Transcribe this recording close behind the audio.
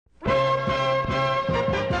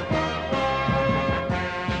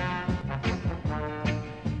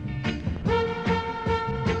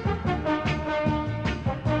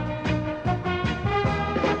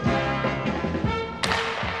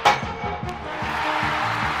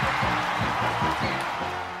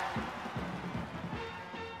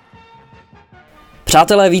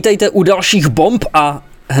Přátelé, vítejte u dalších bomb a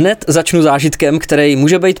hned začnu zážitkem, který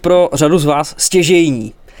může být pro řadu z vás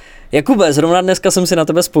stěžejní. Jakube, zrovna dneska jsem si na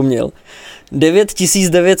tebe vzpomněl.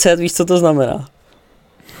 9900, víš, co to znamená?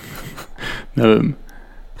 Nevím.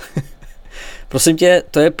 Prosím tě,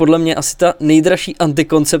 to je podle mě asi ta nejdražší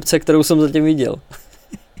antikoncepce, kterou jsem zatím viděl.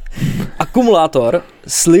 Akumulátor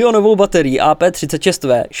s lionovou baterií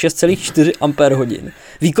AP36V 6,4 Ah,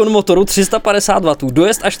 výkon motoru 350 W,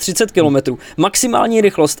 dojezd až 30 km, maximální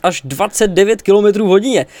rychlost až 29 km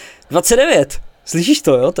hodině. 29! Slyšíš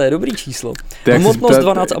to, jo? To je dobrý číslo. Hmotnost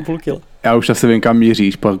 12,5 kg. Já už asi vím, kam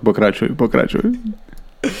míříš, pokračuj.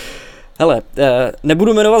 Hele,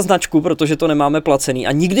 nebudu jmenovat značku, protože to nemáme placený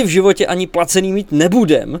a nikdy v životě ani placený mít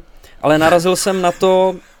nebudem, ale narazil jsem na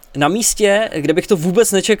to na místě, kde bych to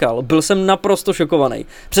vůbec nečekal. Byl jsem naprosto šokovaný.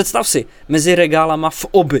 Představ si, mezi regálama v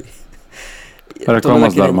Obi. Reklama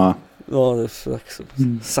zdarma. No,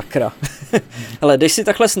 sakra. Hele, jdeš si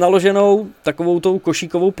takhle s naloženou takovou tou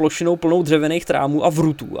košíkovou plošinou plnou dřevěných trámů a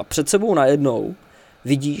vrutů a před sebou najednou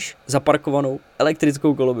vidíš zaparkovanou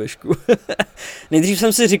elektrickou koloběžku. Nejdřív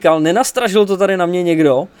jsem si říkal, nenastražil to tady na mě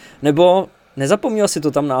někdo, nebo nezapomněl si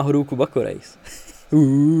to tam náhodou Kuba Korejs.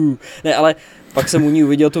 Ne, ale pak jsem u ní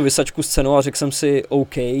uviděl tu vysačku s cenou a řekl jsem si,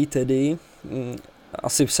 OK, tedy,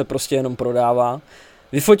 asi se prostě jenom prodává.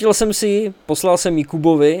 Vyfotil jsem si ji, poslal jsem ji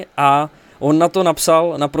Kubovi a on na to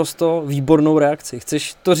napsal naprosto výbornou reakci.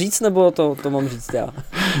 Chceš to říct, nebo to mám říct já?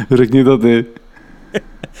 Řekni to ty.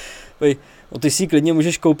 Ty si ji klidně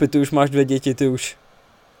můžeš koupit, ty už máš 2 děti, ty už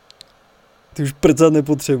prcat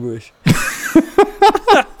nepotřebuješ.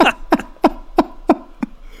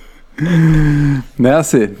 Ne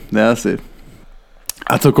asi.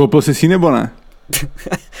 A co, koupil jsi si nebo ne?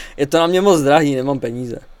 Je to na mě moc drahý, nemám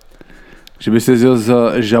peníze. Že by si jel z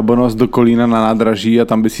Žabonos do Kolína na nádraží a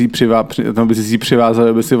tam by si ji přivázal,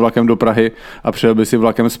 aby si vlakem do Prahy a přijel by si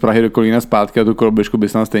vlakem z Prahy do Kolína zpátky a tu koloběžku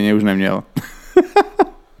bys tam stejně už neměl.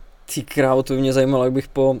 Ty krávo, to by mě zajímalo, jak bych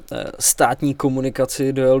po státní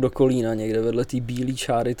komunikaci dojel do Kolína někde vedle té bílé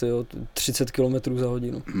čáry, to jo, 30 km za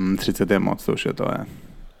hodinu. 30 je moc, to už je to je.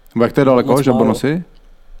 Jak to je daleko, Žabonosy?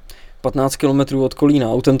 15 km od Kolína,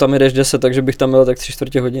 autem tam jedeš 10, takže bych tam měl tak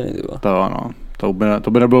 3/4 hodiny. Tyba. To ano,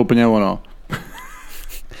 to by nebylo úplně ono.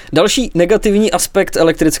 Další negativní aspekt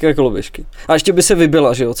elektrické koloběžky. A ještě by se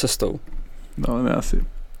vybila, že jo, cestou. No, ne asi.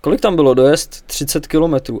 Kolik tam bylo dojezd? 30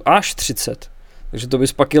 km, až 30. Takže to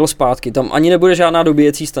bys pak jel zpátky. Tam ani nebude žádná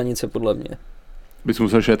dobíjecí stanice, podle mě. Bys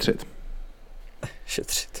musel šetřit.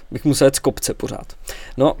 Bych musel jet z kopce pořád.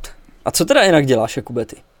 No, a co teda jinak děláš, Jakube,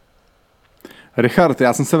 ty? Richard,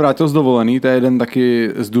 já jsem se vrátil z dovolený, to je jeden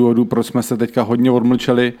taky z důvodů, proč jsme se teďka hodně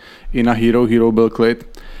odmlčeli, i na Hero byl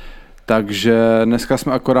klid. Takže dneska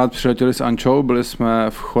jsme akorát přiletěli s Ančou, byli jsme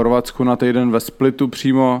v Chorvatsku na týden ve Splitu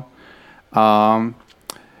přímo a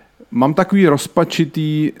mám takový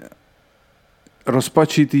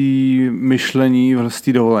rozpačitý myšlení z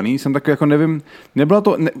té dovolený. Jsem takový jako nevím,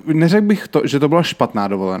 neřekl bych to, že to byla špatná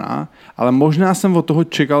dovolená, ale možná jsem od toho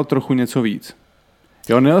čekal trochu něco víc.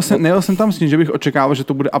 Jo, nejel jsem tam s tím, že bych očekával, že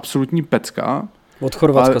to bude absolutní pecka. Od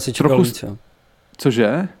Chorvatska si čekal víc, jo.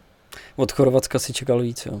 Cože? Od Chorvatska si čekal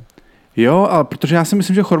víc, jo. Jo, ale protože já si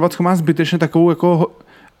myslím, že Chorvatsko má zbytečně takovou jako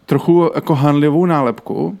trochu jako hanlivou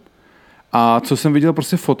nálepku a co jsem viděl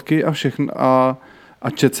prostě fotky a všechno a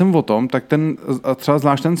četl jsem o tom, tak a třeba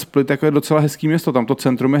zvlášť ten Split jako je docela hezký město, tam to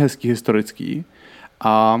centrum je hezký, historický.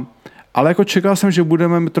 Ale jako čekal jsem, že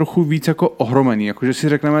budeme trochu víc jako ohromený, jako že si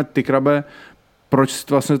řekneme, ty krabe, proč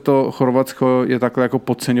vlastně to Chorvatsko je takhle jako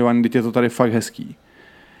podceňovaný, když je to tady fakt hezký.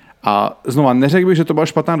 A znova, neřekl bych, že to byla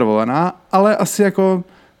špatná dovolená, ale asi jako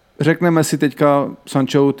řekneme si teďka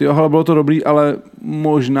Sančou, hele, bylo to dobrý, ale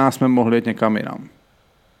možná jsme mohli jít někam jinam.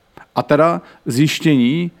 A teda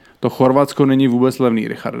zjištění, to Chorvatsko není vůbec levný,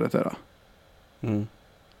 Richarde, teda.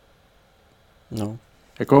 No.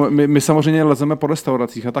 Jako my samozřejmě lezeme po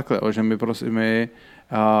restauracích a takhle, že my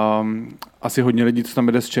asi hodně lidí, co tam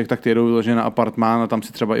jde z Čech, tak ty jedou vyloženě na apartmán a tam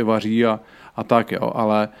si třeba i vaří a tak, jo,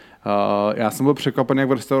 ale já jsem byl překvapen, jak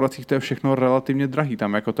v restauracích to je všechno relativně drahý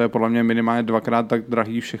tam, jako to je podle mě minimálně 2x tak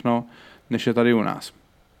drahý všechno, než je tady u nás.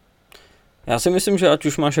 Já si myslím, že ať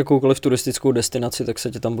už máš jakoukoliv turistickou destinaci, tak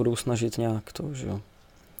se tě tam budou snažit nějak to, že jo.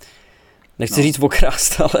 Nechci říct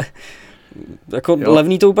okrást, ale jako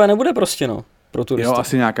levný to úplně nebude prostě, no. Pro turisty. Jo,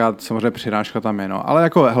 asi nějaká samozřejmě přirážka tam je, no. Ale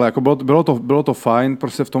jako, hele, jako bylo to fajn,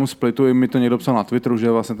 prostě v tom Splitu, i mi to někdo psal na Twitteru,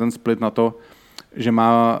 že vlastně ten Split na to, že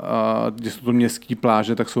když jsou to městský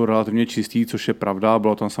pláže, tak jsou relativně čistý, což je pravda,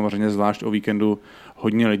 bylo tam samozřejmě zvlášť o víkendu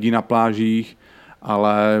hodně lidí na plážích,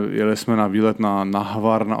 ale jeli jsme na výlet na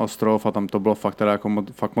Hvar, na ostrov a tam to bylo fakt teda jako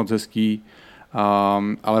fakt moc hezký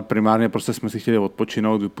Ale primárně prostě jsme si chtěli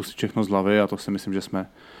odpočinout, vypustit všechno z hlavy a to si myslím,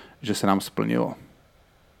 že se nám splnilo.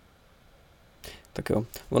 Tak jo.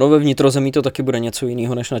 Ono ve vnitrozemí to taky bude něco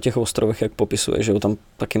jiného než na těch ostrovech, jak popisuje, že jo, tam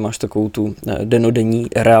taky máš takovou tu denodenní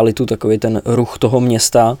realitu, takový ten ruch toho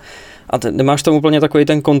města a nemáš tam úplně takový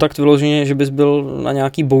ten kontakt vyloženě, že bys byl na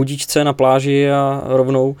nějaký boudičce na pláži a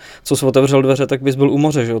rovnou, co jsi otevřel dveře, tak bys byl u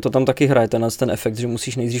moře, že jo, to tam taky hraje ten efekt, že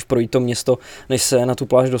musíš nejdřív projít to město, než se na tu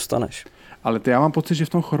pláž dostaneš. Ale já mám pocit, že v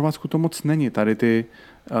tom Chorvatsku to moc není, tady ty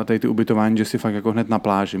ubytování, že si fakt jako hned na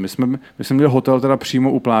pláži. My jsme měli hotel teda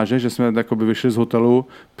přímo u pláže, že jsme jakoby vyšli z hotelu,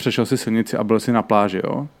 přešel si silnici a byl si na pláži,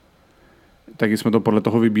 jo. Taky jsme to podle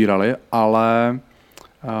toho vybírali, ale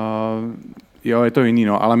jo, je to jiný,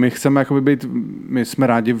 no. Ale my chceme jakoby my jsme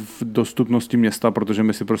rádi v dostupnosti města, protože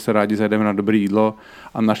my si prostě rádi zajdeme na dobré jídlo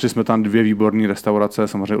a našli jsme tam 2 výborné restaurace,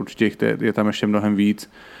 samozřejmě určitě je tam ještě mnohem víc.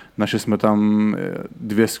 Našli jsme tam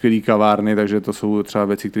 2 skvělé kavárny, takže to jsou třeba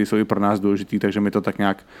věci, které jsou i pro nás důležité, takže my to tak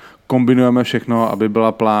nějak kombinujeme všechno, aby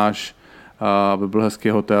byla pláž, aby byl hezký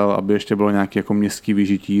hotel, aby ještě bylo nějaké jako městské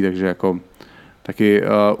vyžití, takže jako taky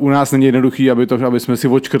u nás není jednoduchý, aby jsme si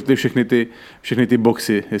odškrtli všechny ty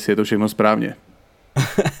boxy, jestli je to všechno správně.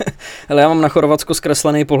 Hele, já mám na Chorvatsko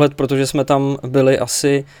zkreslený pohled, protože jsme tam byli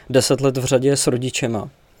asi 10 let v řadě s rodičema.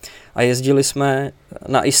 A jezdili jsme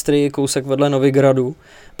na Istrii, kousek vedle Novigradu,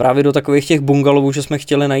 právě do takových těch bungalovů, že jsme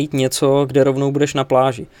chtěli najít něco, kde rovnou budeš na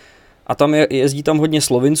pláži. A tam jezdí tam hodně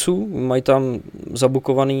Slovinců, mají tam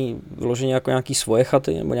zabukovaný vyloženě jako nějaký svoje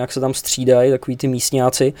chaty, nebo nějak se tam střídají, takový ty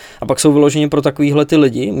místňáci. A pak jsou vyloženě pro takovýhle ty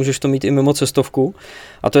lidi, můžeš to mít i mimo cestovku.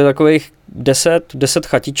 A to je takových 10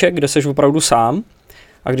 chatiček, kde seš opravdu sám.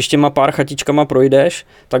 A když těma pár chatičkama projdeš,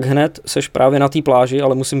 tak hned seš právě na té pláži,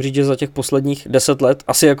 ale musím říct, že za těch posledních 10 let,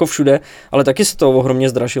 asi jako všude, ale taky se to ohromně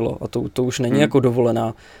zdražilo. A to už není jako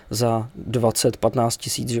dovolená za 20-15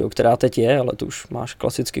 tisíc, že jo, která teď je, ale to už máš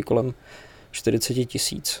klasicky kolem 40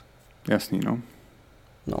 tisíc. Jasný, no.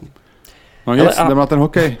 No nic, jdem na ten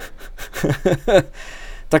hokej.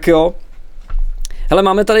 Tak jo. Hele,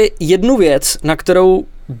 máme tady jednu věc, na kterou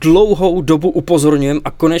dlouhou dobu upozorňujeme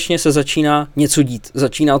a konečně se začíná něco dít.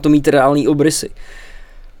 Začíná to mít reální obrysy.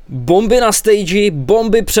 Bomby na stage,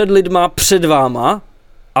 bomby před lidma, před váma,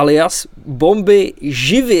 alias bomby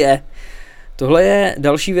živě. Tohle je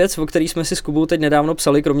další věc, o který jsme si s Kubou teď nedávno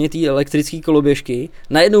psali, kromě té elektrické koloběžky.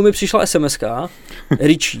 Najednou mi přišla SMSka,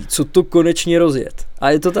 Richie, co to konečně rozjet. A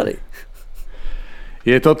je to tady.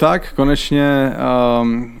 Je to tak, konečně...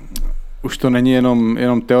 Už to není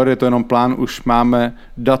jenom teorie, to je jenom plán, už máme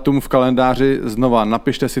datum v kalendáři, znova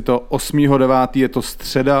napište si to, 8.9. je to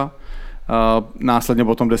středa, následně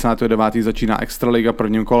potom 10.9. začíná Extraliga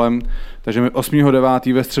prvním kolem, takže my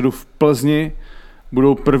 8.9. ve středu v Plzni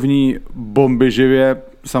budou první bomby živě.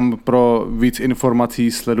 Sam pro víc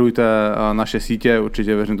informací sledujte naše sítě,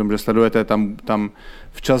 určitě věřím tomu, že sledujete, tam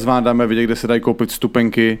včas vám dáme vidět, kde se dají koupit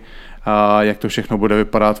vstupenky, jak to všechno bude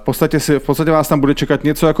vypadat. V podstatě vás tam bude čekat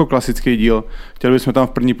něco jako klasický díl. Chtěli bychom tam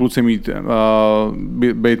v první půlce mít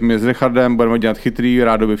být my s Richardem, budeme dělat chytrý,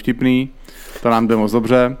 rádoby vtipný, to nám jde moc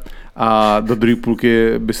dobře. A do druhé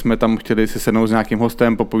půlky bychom tam chtěli si sednout s nějakým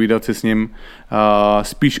hostem, popovídat si s ním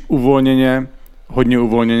spíš uvolněně, hodně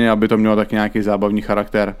uvolněně, aby to mělo taky nějaký zábavní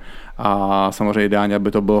charakter a samozřejmě ideálně,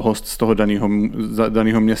 aby to byl host z toho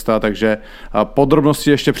daného města, takže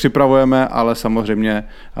podrobnosti ještě připravujeme, ale samozřejmě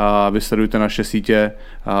vysledujte naše sítě,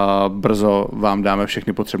 brzo vám dáme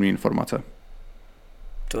všechny potřebné informace.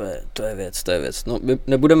 To je věc. No, my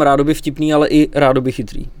nebudeme rádoby vtipný, ale i rádoby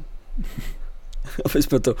chytrý. Aby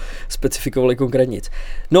jsme to specifikovali konkrétně.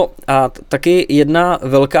 No a taky jedna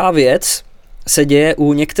velká věc se děje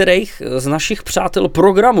u některých z našich přátel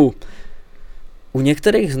programu.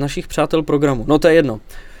 No to je jedno.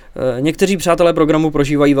 Někteří přátelé programu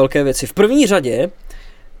prožívají velké věci. V první řadě,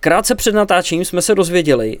 krátce před natáčením jsme se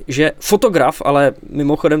dozvěděli, že fotograf, ale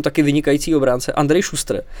mimochodem taky vynikající obránce Andrej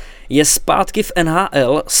Šustr je zpátky v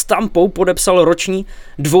NHL, s Tampou podepsal roční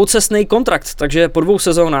dvoucestný kontrakt, takže po 2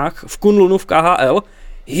 sezónách v Kunlunu v KHL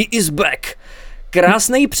he is back.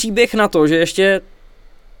 Krásný příběh na to, že ještě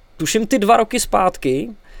tuším ty 2 roky zpátky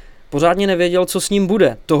pořádně nevěděl, co s ním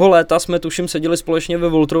bude. Toho léta jsme tuším seděli společně ve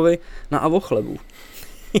Voltrovi na Avochlebu.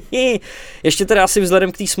 Ještě teda asi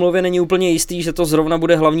vzhledem k té smlouvě není úplně jistý, že to zrovna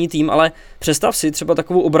bude hlavní tým, ale představ si třeba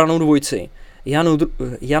takovou obranou dvojici.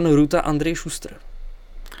 Jan Ruta, Andrej Šustr.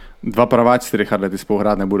 2 praváčci, Richarde, ty spolu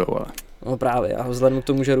hrát nebudou, ale... No právě, a vzhledem k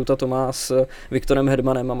tomu, že Ruta to má s Viktorem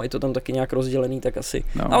Hedmanem a mají to tam taky nějak rozdělený, tak asi.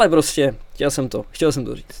 No. Ale prostě, chtěl jsem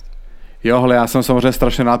to říct. Jo, hele, já jsem samozřejmě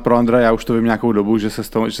strašně rád pro Andreje, já už to vím nějakou dobu, že se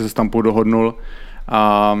s Tampou dohodnul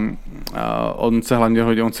a on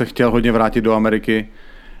se chtěl hodně vrátit do Ameriky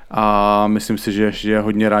a myslím si, že je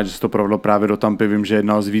hodně rád, že se to provedlo právě do Tampy. Vím, že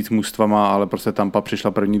jednal s víc mužstvama, ale prostě Tampa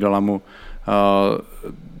přišla první, dala mu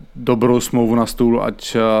dobrou smlouvu na stůl,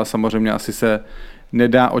 ať samozřejmě asi se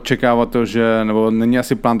nedá očekávat to, že, nebo není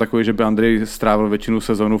asi plán takový, že by Andrej strávil většinu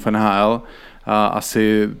sezónu v NHL. A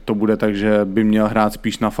asi to bude tak, že by měl hrát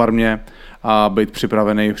spíš na farmě a být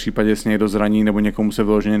připravený v případě, jestli někdo zraní nebo někomu se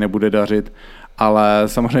vyloženě nebude dařit. Ale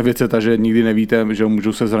samozřejmě věc je ta, že nikdy nevíte, že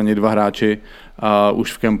můžou se zranit 2 hráči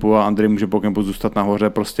už v kempu a Andrej může po kempu zůstat nahoře.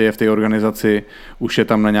 Prostě je v té organizaci, už je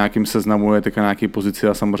tam na nějakým seznamu, je teďka na nějaký pozici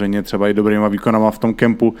a samozřejmě třeba i dobrýma výkonama v tom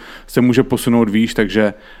kempu se může posunout výš,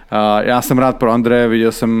 takže já jsem rád pro Andreje,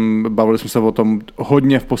 bavili jsme se o tom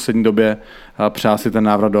hodně v poslední době, přál si ten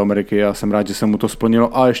návrat do Ameriky a jsem rád, že se mu to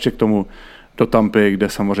splnilo a ještě k tomu do Tampy, kde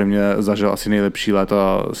samozřejmě zažil asi nejlepší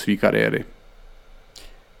léta své kariéry.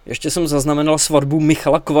 Ještě jsem zaznamenal svatbu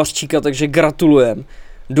Michala Kovařčíka, takže gratulujem.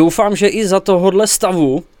 Doufám, že i za tohohle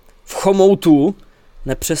stavu v Chomoutu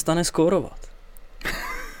nepřestane skórovat.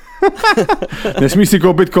 Nesmíš si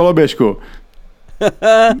koupit koloběžku.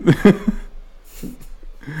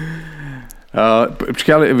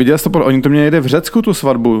 Počkej, ale viděl jsi to, oni to měli jde v Řecku tu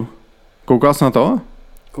svatbu. Koukal jsi na to?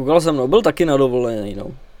 Koukal jsem, byl taky na dovolený, no.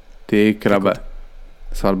 Ty krabe.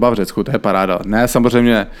 Svatba v Řecku, to je paráda. Ne,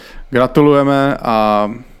 samozřejmě gratulujeme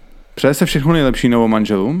a přeje se všechno nejlepší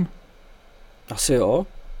novomanželům. Asi jo.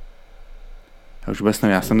 Já už vůbec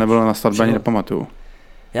nevím, já jsem nebyl na svatbě, ani nepamatuju.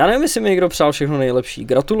 Já nevím, jestli mi někdo přál všechno nejlepší.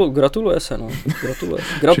 Gratuluje se, no.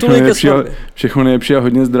 Gratuluji ke svatbě. Všechno nejlepší a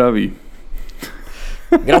hodně zdraví.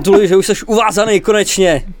 Gratuluji, že už jsi uvázaný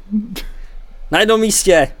konečně. Na jednom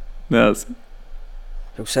místě. Yes.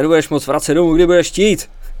 Že už se nebudeš moc vracet domů, kdy budeš chtít.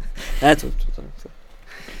 Ne, to.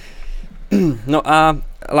 No a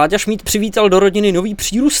Láďa Šmíd přivítal do rodiny nový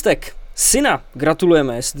přírůstek. Syna,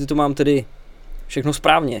 gratulujeme, jestli to mám tedy všechno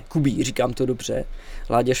správně. Kubí, říkám to dobře.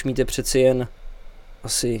 Láďa Šmíd je přeci jen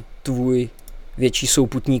asi tvůj větší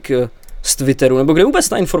souputník z Twitteru, nebo kde vůbec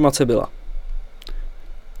ta informace byla?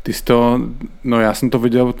 Ty jsi to, no já jsem to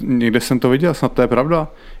viděl, někde jsem to viděl, snad to je pravda.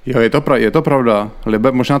 Jo, je to pravda.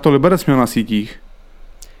 Možná to Liberec měl na sítích.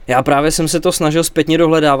 Já právě jsem se to snažil zpětně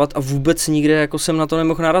dohledávat a vůbec nikde jako jsem na to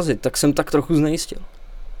nemohl narazit, tak jsem tak trochu znejistil.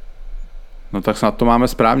 No tak snad to máme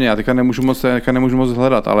správně, já teďka nemůžu moc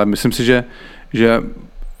hledat, ale myslím si, že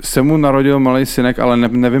se mu narodil malý synek, ale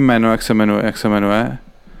nevím jméno, jak se jmenuje.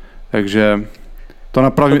 Takže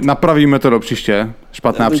to napravíme to do příště.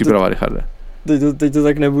 Špatná příprava, Richarde. Teď to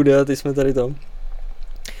tak nebude a teď jsme tady tam.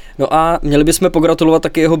 No a měli bychom pogratulovat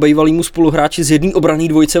taky jeho bývalýmu spoluhráči z jedné obranné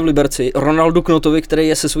dvojce v Liberci, Ronaldu Knotovi, který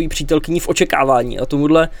je se svojí přítelkyní v očekávání a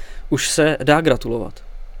tomuhle už se dá gratulovat.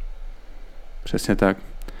 Přesně tak.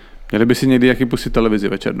 Měli by si někdy jaký pustit televizi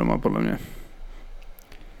večer doma, podle mě.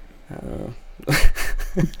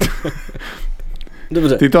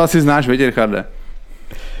 Dobře. Ty to asi znáš, vědět, Richarde.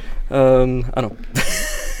 Ano.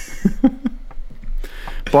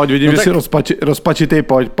 Pojď, vidím, že jsi rozpačitý,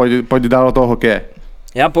 pojď dál do toho hokeje.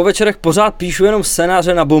 Já po večerech pořád píšu jenom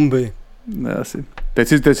scénáře na bomby. Ne, asi. Teď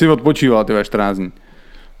si odpočíval, ty ve 14 dní.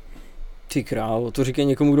 Ty krávo, to říkej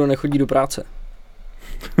někomu, kdo nechodí do práce.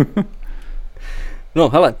 No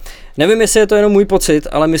hele, nevím, jestli je to jenom můj pocit,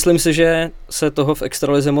 ale myslím si, že se toho v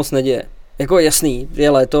extralize moc neděje. Jako jasný, je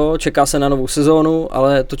léto, čeká se na novou sezónu,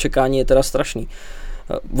 ale to čekání je teda strašný.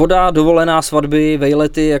 Voda, dovolená, svatby,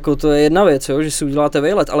 vejlety, jako to je jedna věc, jo, že si uděláte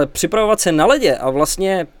vejlet, ale připravovat se na ledě a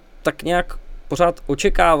vlastně tak nějak pořád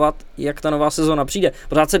očekávat, jak ta nová sezóna přijde.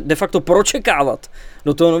 Pořád se de facto pročekávat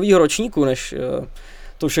do toho nového ročníku, než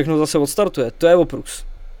to všechno zase odstartuje. To je oprus.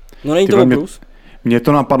 No není to oprus? Mě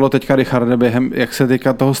to napadlo teďka, Richarde, během, jak se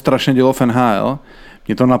teďka toho strašně dělo v NHL,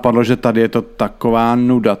 mě to napadlo, že tady je to taková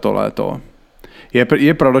nuda to léto.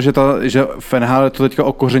 Je pravda, že v NHL je to teďka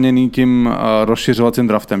okořeněný tím rozšiřovacím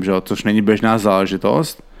draftem, že? Což není běžná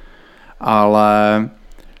záležitost, ale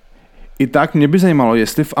i tak mě by zajímalo,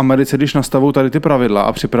 jestli v Americe, když nastavují tady ty pravidla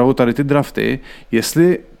a připravují tady ty drafty,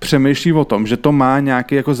 jestli přemýšlí o tom, že to má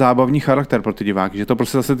nějaký jako zábavní charakter pro ty diváky, že to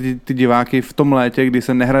prostě zase ty diváky v tom létě, kdy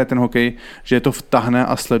se nehraje ten hokej, že je to vtahne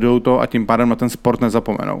a sledujou to a tím pádem na ten sport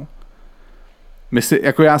nezapomenou.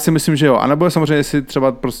 Jako já si myslím, že jo. A nebo je samozřejmě, jestli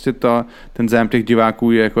třeba prostě ten zájem těch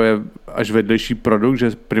diváků je až vedlejší produkt,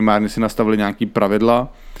 že primárně si nastavili nějaký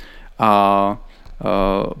pravidla a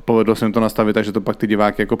povedlo se jim to nastavit, takže to pak ty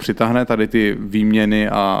diváky jako přitáhne, tady ty výměny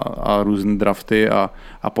a různé drafty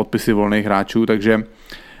a podpisy volných hráčů, takže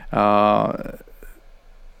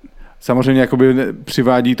samozřejmě jakoby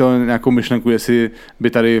přivádí to nějakou myšlenku, jestli by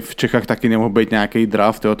tady v Čechách taky nemohl být nějaký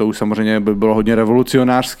draft, jo, to už samozřejmě by bylo hodně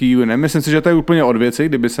revolucionářský. Nemyslím si, že to je úplně od věci,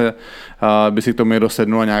 kdyby by si k tomu někdo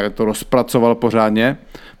sednul a nějak to rozpracoval pořádně,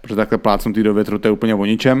 protože takhle plácnutý do větru to je úplně o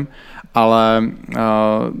ničem, ale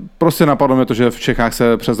prostě napadlo mě to, že v Čechách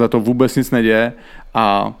se přes leto vůbec nic neděje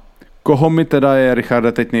a koho mi teda je,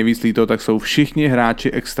 Richarde, teď nejvíc líto, tak jsou všichni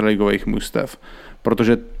hráči extraligových mužstev,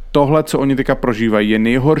 protože tohle, co oni teďka prožívají, je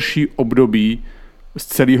nejhorší období z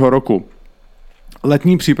celého roku.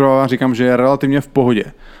 Letní příprava, říkám, že je relativně v pohodě,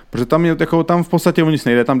 protože tam v podstatě o nic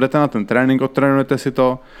nejde, tam jdete na ten trénink, odtrénujete si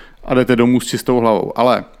to a jdete domů s čistou hlavou.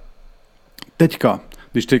 Ale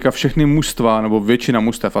když teďka všechny mužstva, nebo většina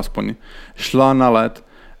mužstev aspoň, šla na led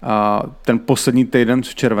ten poslední týden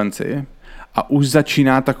v červenci a už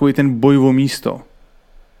začíná takový ten boj o místo.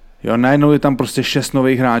 Jo, najednou je tam prostě 6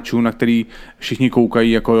 nových hráčů, na který všichni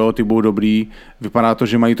koukají, jako jo, ty budou dobrý. Vypadá to,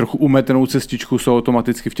 že mají trochu umetenou cestičku, jsou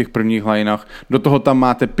automaticky v těch prvních lineách. Do toho tam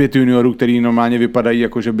máte 5 juniorů, který normálně vypadají,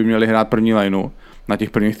 jako že by měli hrát první lineu na těch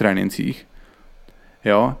prvních trénincích.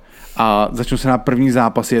 Jo? A začnou se na první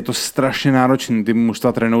zápasy, je to strašně náročné, ty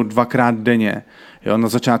mužstva trénují 2krát denně. Jo? Na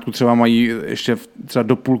začátku třeba mají ještě třeba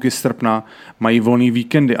do půlky srpna mají volný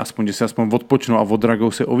víkendy, aspoň, že se aspoň odpočnou a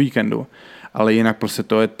odragou se o víkendu. Ale jinak prostě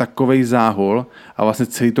to je takovej záhul a vlastně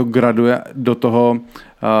celý to graduje do toho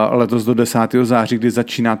letos do 10. září, kdy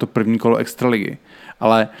začíná to první kolo extraligy.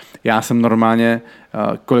 Ale já jsem normálně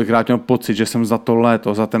kolikrát měl pocit, že jsem za to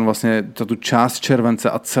léto, za tu část července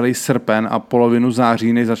a celý srpen a polovinu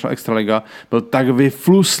září, než začala extraliga, byl tak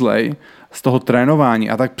vyfluslej z toho trénování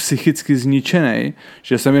a tak psychicky zničený,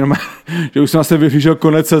 že že už jsem asi vyfížil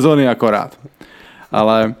konec sezony akorát.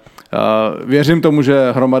 Ale věřím tomu,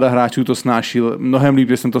 že hromada hráčů to snášil, mnohem líp,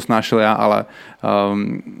 když jsem to snášel já, ale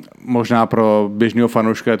možná pro běžného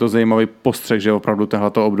fanouška je to zajímavý postřeh, že opravdu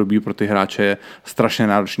tohleto období pro ty hráče je strašně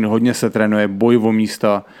náročné. Hodně se trénuje, boj o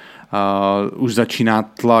místa, už začíná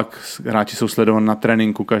tlak, hráči jsou sledovaní na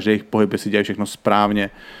tréninku, každý jejich pohyb, si dělají všechno správně,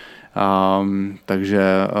 takže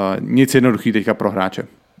nic jednoduchý teďka pro hráče.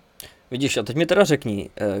 Vidíš, a teď mi teda řekni,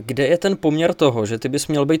 kde je ten poměr toho, že ty bys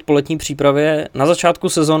měl být po letní přípravě na začátku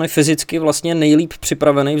sezóny fyzicky vlastně nejlíp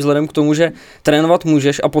připravený vzhledem k tomu, že trénovat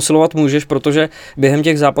můžeš a posilovat můžeš, protože během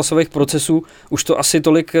těch zápasových procesů už to asi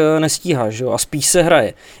tolik nestíháš, jo? A spíš se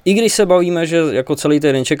hraje. I když se bavíme, že jako celý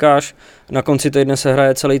týden čekáš, na konci týdne se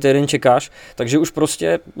hraje, celý týden čekáš, takže už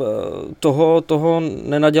prostě toho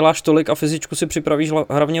nenaděláš tolik a fyzičku si připravíš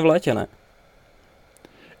hlavně v létě, ne?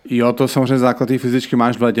 Jo, to samozřejmě základ té fyzičky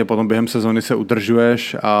máš v létě, potom během sezóny se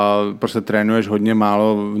udržuješ a prostě trénuješ hodně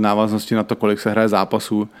málo v návaznosti na to, kolik se hraje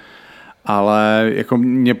zápasů, ale jako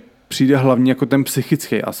mně přijde hlavně jako ten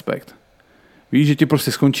psychický aspekt. Víš, že ti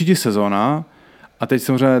prostě skončí ti sezóna a teď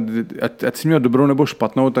samozřejmě, ať jsi měl dobrou nebo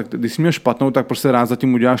špatnou, tak když jsi měl špatnou, tak prostě rád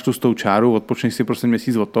zatím uděláš tu s tou čáru, odpočneš si prostě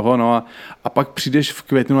měsíc od toho, no a pak přijdeš v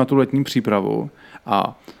květnu na tu letní přípravu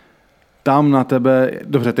a tam na tebe,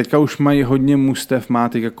 dobře, teďka už mají hodně mužstev, má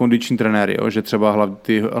teďka kondiční trenéry, jo, že třeba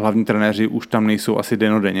ty hlavní trenéři už tam nejsou asi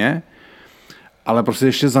dennodenně, ale prostě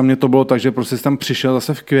ještě za mě to bylo tak, že prostě jsi tam přišel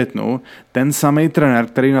zase v květnu, ten samý trenér,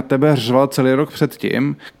 který na tebe řval celý rok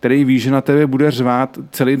předtím, který ví, že na tebe bude řvát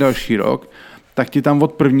celý další rok, tak ti tam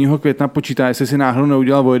od 1. května počítá, jestli si náhodou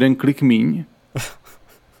neudělal o jeden klik míň.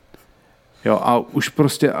 Jo, a už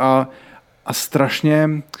prostě a strašně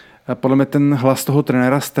podle mě ten hlas toho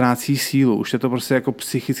trenéra ztrácí sílu. Už je to prostě jako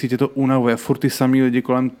psychicky tě to unavuje. Furt ty samý lidi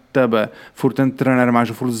kolem tebe. Furt ten trenér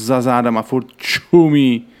máš furt za zádama. Furt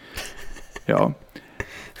čumí. Jo.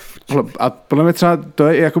 A podle mě třeba to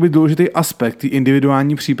je jakoby důležitý aspekt té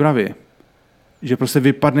individuální přípravy. Že prostě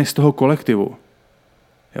vypadneš z toho kolektivu.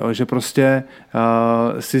 Jo, že prostě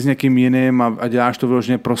jsi s někým jiným a děláš to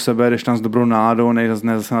vyloženě pro sebe, jdeš tam s dobrou náladou, ne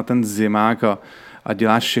zase na ten zimák a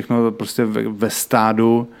děláš všechno prostě ve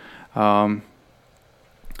stádu.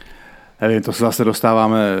 Nevím, to se zase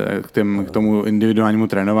dostáváme k tomu individuálnímu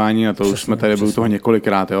trénování a to přesně, už jsme tady byli u toho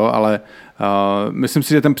několikrát, jo, ale myslím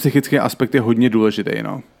si, že ten psychický aspekt je hodně důležitý.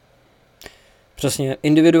 No. Přesně,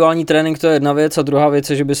 individuální trénink to je jedna věc a druhá věc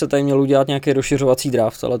je, že by se tady měl udělat nějaký rozšiřovací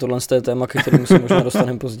draft, ale tohle je téma, ke kterému se možná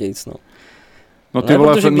dostaneme později. No ty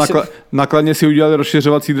vole, nakladně si udělali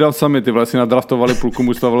rozšiřovací draft sami, ty vole si nadraftovali půlku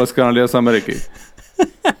mužstva z Kanady a z Ameriky.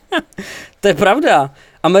 To je pravda.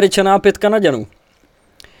 Američaná 5 Kanaďanů.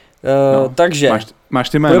 Takže máš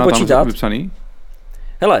ty jména tam vypsaný?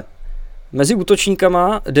 Hele, mezi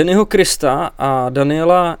útočníkama Dannyho Christa a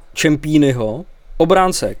Daniela Čempínyho,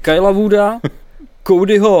 obránce Kylea Wooda,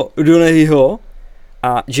 Codyho Donehyho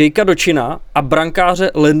a Jakea Dochina a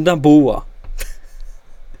brankáře Lenda Bowa.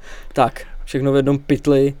 Tak, všechno v jednom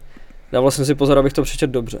pytli. Dával jsem si pozor, abych to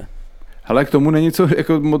přečetl dobře. Hele, k tomu není co,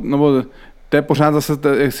 jako, nebo to je pořád zase,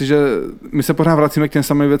 že my se pořád vracíme k těm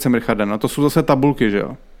samým věcem, Richarde, no to jsou zase tabulky, že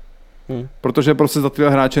jo? Protože prostě za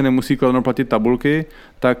tyhle hráče nemusí Kladno platit tabulky,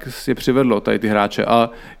 tak je přivedlo tady ty hráče. A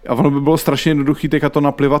ono by bylo strašně jednoduché teďka to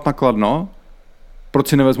naplivat na Kladno, proč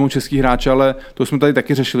si nevezmou český hráče, ale to jsme tady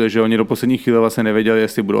taky řešili, že oni do poslední chvíle vlastně nevěděli,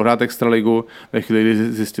 jestli budou hrát extraligu. Ve chvíli,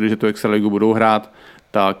 kdy zjistili, že tu extraligu budou hrát,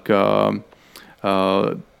 tak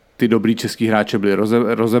ty dobrý český hráče byli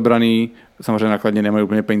rozebraný. Samozřejmě nakladně nemají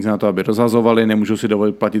úplně peníze na to, aby rozhazovali, nemůžou si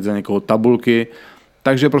dovolit platit za někoho tabulky.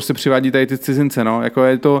 Takže prostě přivádí tady ty cizince. No. Jako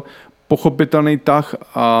je to pochopitelný tah,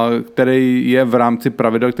 který je v rámci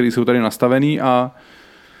pravidel, které jsou tady nastavený a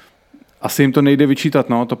asi jim to nejde vyčítat.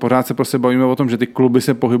 No. To pořád se prostě bavíme o tom, že ty kluby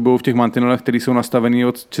se pohybují v těch mantinelech, které jsou nastavený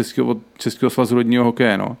od Českého svazu ledního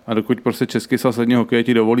hokeje. No. A dokud prostě Český svaz ledního hokeje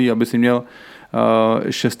ti dovolí, aby si měl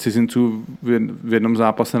 6 cizinců v jednom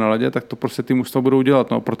zápase na ledě, tak to prostě ty mužstva budou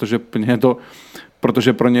dělat, no, protože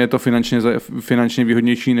pro ně je to finančně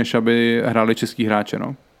výhodnější, než aby hráli český hráče.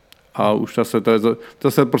 No. A už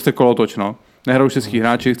to je prostě kolotoč. No. Nehrajou český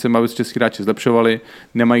hráči, chceme, aby se český hráči zlepšovali,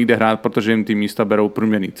 nemají kde hrát, protože jim ty místa berou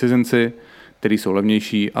průměrní cizinci, kteří jsou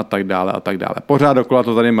levnější a tak dále a tak dále. Pořád dokola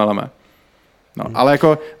to tady meleme. No, ale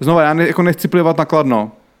jako znova, já nechci plivat na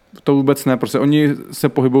Kladno. To vůbec ne, prostě oni se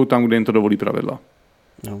pohybují tam, kde jim to dovolí pravidla.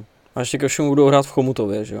 No. A ještě ke všemu budou hrát v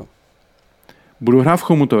Chomutově, že jo? Budou hrát v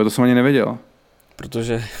Chomutově, to jsem ani nevěděl.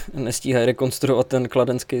 Protože nestíhají rekonstruovat ten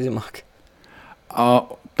kladenský zimák. A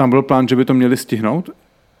tam byl plán, že by to měli stihnout?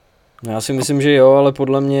 Já si myslím, že jo, ale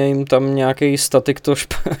podle mě jim tam nějaký statik to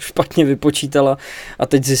špatně vypočítala a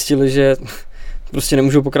teď zjistili, že prostě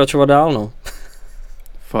nemůžou pokračovat dál, no.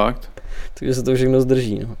 Fakt? Takže se to všechno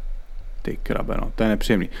zdrží, no. Ty krabe, no, to je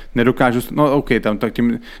nepříjemný. Nedokážu, no OK, tam tak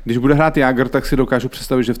tím, když bude hrát Jágr, tak si dokážu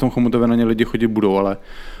představit, že v tom Chomutově na ně lidi chodit budou, ale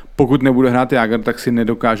pokud nebude hrát Jágr, tak si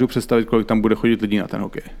nedokážu představit, kolik tam bude chodit lidí na ten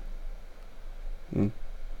hokej.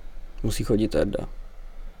 Musí chodit Jarda.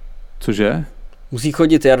 Cože? Musí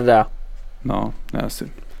chodit Jarda. No,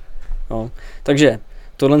 asi. No, takže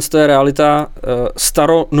tohle je realita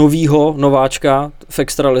staronovýho nováčka v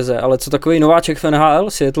extralize, ale co takový nováček v NHL,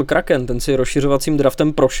 Seattle Kraken, ten si rozšiřovacím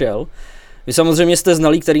draftem prošel. Vy samozřejmě jste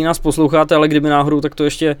znalí, který nás posloucháte, ale kdyby náhodou, tak to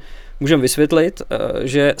ještě můžeme vysvětlit,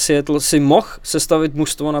 že Seattle si mohl sestavit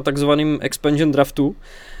mužstvo na takzvaném expansion draftu,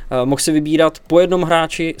 mohl si vybírat po jednom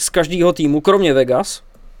hráči z každého týmu, kromě Vegas,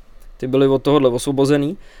 ty byli od tohohle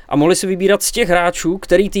osvobozený, a mohli si vybírat z těch hráčů,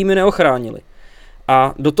 který týmy neochránili.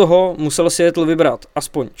 A do toho musel Seattle vybrat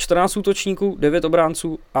aspoň 14 útočníků, 9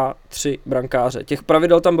 obránců a 3 brankáře. Těch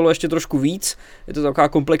pravidel tam bylo ještě trošku víc, je to taková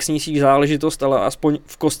komplexnější záležitost, ale aspoň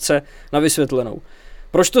v kostce na vysvětlenou.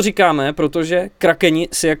 Proč to říkáme? Protože Krakeni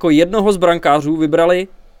si jako jednoho z brankářů vybrali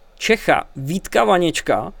Čecha Vítka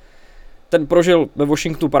Vaněčka. Ten prožil ve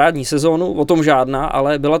Washingtonu parádní sezónu, o tom žádná,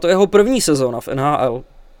 ale byla to jeho první sezóna v NHL.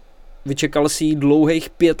 Vyčekal si jí dlouhých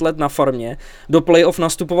 5 let na farmě, do playoff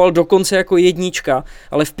nastupoval dokonce jako jednička,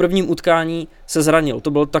 ale v prvním utkání se zranil,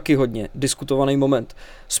 to byl taky hodně diskutovaný moment.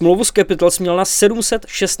 Smlouvu s Capitals měl na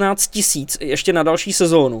 716 000 ještě na další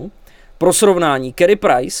sezónu. Pro srovnání, Carey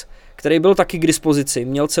Price, který byl taky k dispozici,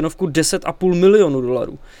 měl cenovku $10,5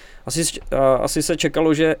 milionu. Asi se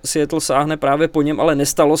čekalo, že Seattle sáhne právě po něm, ale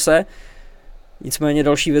nestalo se. Nicméně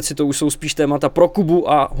další věci, to už jsou spíš témata pro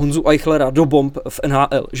Kubu a Honzu Eichlera do bomb v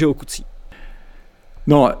NHL, že jo, kucí?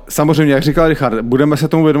 No, samozřejmě, jak říkal Richard, budeme se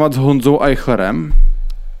tomu věnovat s Honzou Eichlerem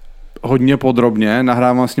hodně podrobně,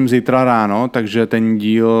 nahrávám s ním zítra ráno, takže ten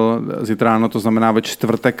díl, zítra ráno to znamená ve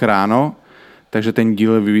čtvrtek ráno, takže ten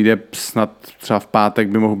díl vyjde snad třeba v pátek,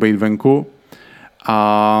 by mohl být venku.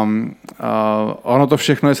 A ono to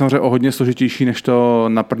všechno je samozřejmě o hodně složitější, než to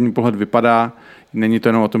na první pohled vypadá. Není to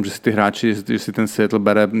jenom o tom, že si ty hráči, že si ten Seattle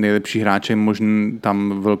bere nejlepší hráče, možná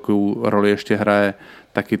tam velkou roli ještě hraje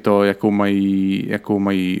taky to, jak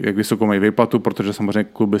vysokou mají výplatu, protože samozřejmě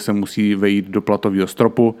kluby se musí vejít do platového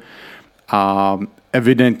stropu a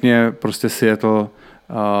evidentně prostě Seattle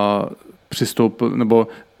přistoupil, nebo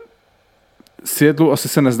Seattle asi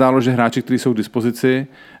se nezdálo, že hráči, kteří jsou k dispozici,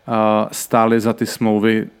 stáli za ty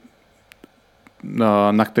smlouvy,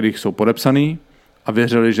 na kterých jsou podepsaný, a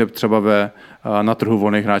věřili, že třeba na trhu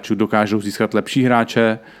volných hráčů dokážou získat lepší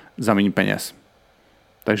hráče za méně peněz.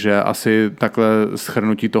 Takže asi takhle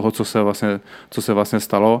shrnutí toho, co se vlastně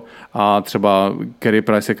stalo. A třeba Carey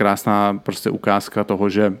Price je krásná prostě ukázka toho,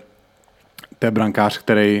 že to je brankář,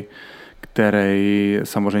 který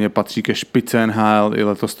samozřejmě patří ke špice NHL, i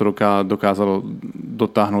letos to dokázal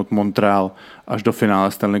dotáhnout Montreal až do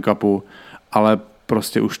finále Stanley Cupu, ale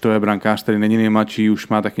prostě už to je brankář, který není nejmladší, už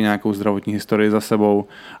má taky nějakou zdravotní historii za sebou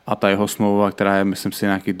a ta jeho smlouva, která je, myslím si,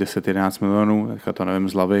 nějakých 10-11 milionů, to nevím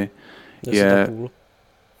z hlavy,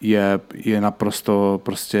 je naprosto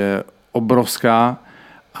prostě obrovská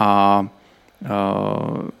a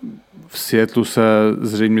v Seattlu se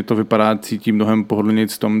zřejmě to vypadá, cítí mnohem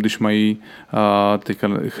pohodlnějc v tom, když mají teďka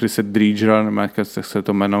Chrisa Driedgera, nebo jak se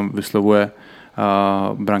to jméno vyslovuje,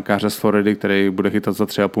 brankáře z Floridy, který bude chytat za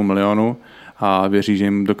 3,5 milionu a věří, že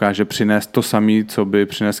jim dokáže přinést to samé, co by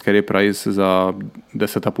přinesl Carey Price za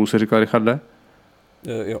 10,5, se říkal, Richarde?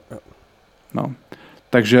 Jo. No.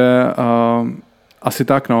 Takže asi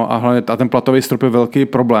tak, no. A hlavně ten platový strop je velký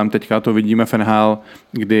problém. Teďka to vidíme v NHL,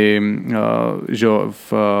 kdy že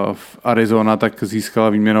v Arizona tak získala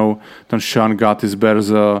výměnou ten Sean Gattisberg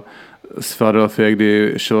z Philadelphia,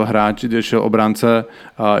 kdy šel obránce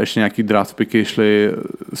a ještě nějaký draft picky šli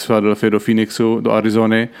z Philadelphia do Phoenixu, do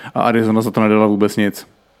Arizony a Arizona za to nedala vůbec nic.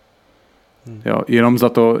 Jo, jenom za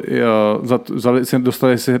to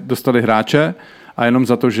dostali hráče a jenom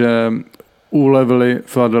za to, že ulevili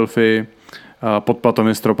Philadelphia pod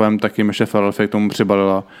platovým stropem, tak jim ještě Philadelphia k tomu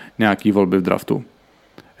přibalila nějaký volby v draftu.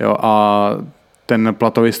 Jo, a ten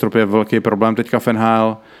platový strop je velký problém teďka v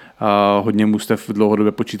NHL. Hodně mužstev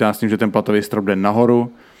dlouhodobě počítá s tím, že ten platový strop jde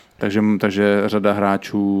nahoru, takže řada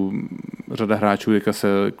hráčů teďka se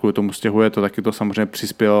kvůli tomu stěhuje, to taky to samozřejmě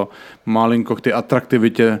přispělo malinko k té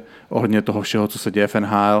atraktivitě ohledně toho všeho, co se děje v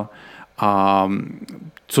NHL. A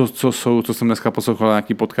co jsem dneska poslouchal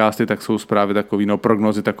nějaký podcasty, tak jsou zprávy takový,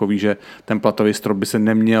 prognozy takový, že ten platový strop by se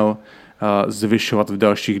neměl zvyšovat v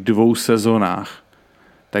dalších 2 sezónách.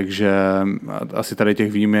 Takže asi tady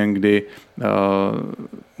těch výměn, kdy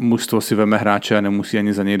mužstvo si veme hráče a nemusí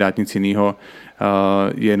ani za něj dát nic jiného,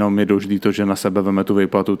 jenom je důležitý to, že na sebe veme tu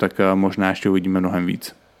výplatu, tak možná ještě uvidíme mnohem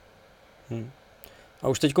víc. A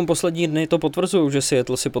už teď poslední dny to potvrzují, že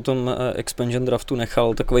Seattle si potom expansion draftu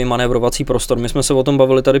nechal takový manévrovací prostor. My jsme se o tom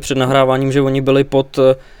bavili tady před nahráváním, že oni byli pod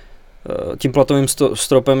tím platovým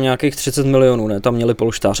stropem nějakých 30 milionů, ne? Tam měli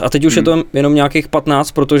polštář. A teď už je to jenom nějakých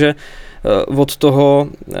 15, protože od toho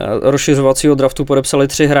rozšiřovacího draftu podepsali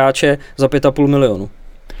 3 hráče za 5,5 milionu.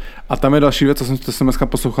 A tam je další věc, co jsem dneska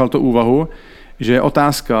poslouchal tu úvahu, že je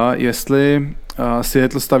otázka, jestli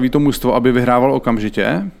Seattle staví to mužstvo, aby vyhrával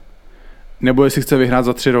okamžitě, nebo jestli chce vyhrát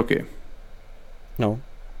za 3 roky. No.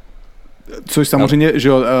 Což samozřejmě,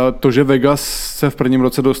 že to, že Vegas se v prvním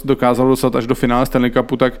roce dokázalo dostat až do finále Stanley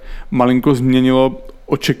Cupu, tak malinko změnilo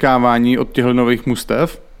očekávání od těchto nových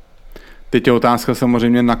mužstev. Teď je otázka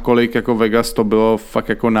samozřejmě, nakolik jako Vegas to bylo fakt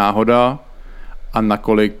jako náhoda a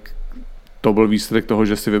nakolik to byl výsledek toho,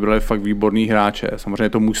 že si vybrali fakt výborný hráče. Samozřejmě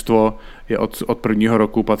to mužstvo je od prvního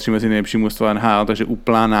roku, patří mezi nejlepší mužstva NHL, takže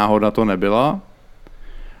úplná náhoda to nebyla.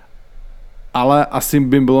 Ale asi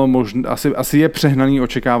by bylo možné, asi je přehnaný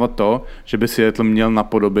očekávat to, že by Seattle měl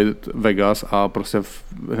napodobit Vegas a prostě v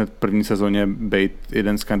první sezóně být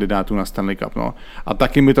jeden z kandidátů na Stanley Cup. No. A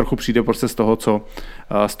taky mi trochu přijde prostě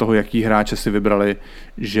z toho, jaký hráče si vybrali,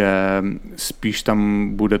 že spíš tam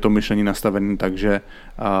bude to myšlení nastavené tak, že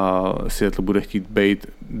Seattle bude chtít být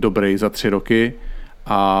dobrý za 3 roky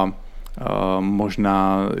a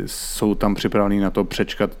možná jsou tam připravení na to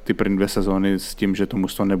přečkat ty první 2 sezóny s tím, že to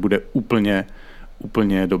mužstvo nebude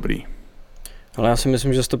úplně dobrý. Ale já si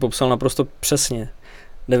myslím, že jsi to popsal naprosto přesně.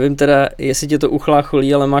 Nevím teda, jestli tě to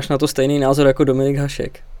uchlácholí, ale máš na to stejný názor jako Dominik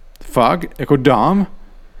Hašek. Fakt? Jako dám?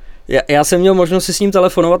 Já jsem měl možnost si s ním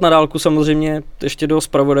telefonovat na dálku, samozřejmě ještě do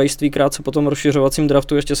zpravodajství, krátce po tom rozšiřovacím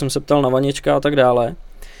draftu, ještě jsem se ptal na Vaněčka a tak dále,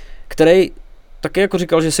 který taky jako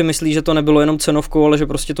říkal, že si myslí, že to nebylo jenom cenovkou, ale že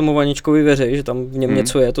prostě tomu Vaněčkovi věří, že tam v něm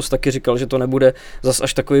něco je. To taky říkal, že to nebude zas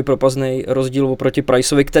až takový propastný rozdíl oproti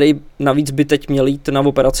Priceovi, který navíc by teď měl jít na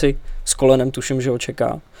operaci s kolenem, tuším, že ho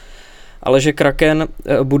čeká. Ale že Kraken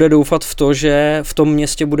bude doufat v to, že v tom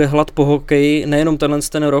městě bude hlad po hokeji nejenom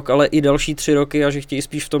ten rok, ale i další 3 roky a že chtějí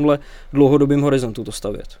spíš v tomhle dlouhodobém horizontu to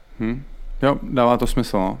stavět. Jo, dává to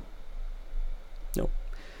smysl, no. Jo.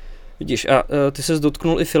 Vidíš, a ty ses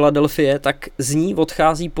dotknul i Philadelphie, tak z ní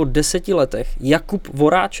odchází po 10 letech Jakub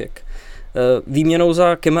Voráček výměnou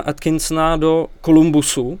za Kema Atkinsona do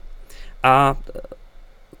Columbusu a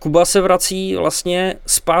Kuba se vrací vlastně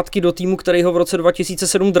zpátky do týmu, který ho v roce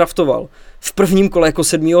 2007 draftoval. V prvním kole jako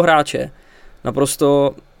 7. hráče.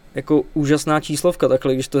 Naprosto jako úžasná číslovka,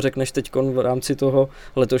 takhle, když to řekneš teď v rámci toho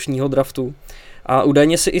letošního draftu. A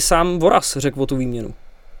údajně si i sám Voraz řekl o tu výměnu.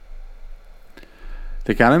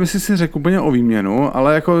 Tak já nevím, jestli si řekl úplně o výměnu,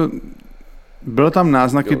 ale jako bylo tam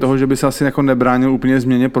náznaky toho, že by se asi jako nebránil úplně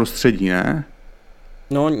změně prostředí, ne?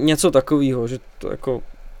 No něco takového, že to jako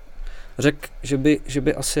řekl, že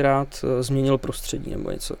by asi rád změnil prostředí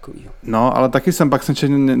nebo něco takového. No, ale taky pak jsem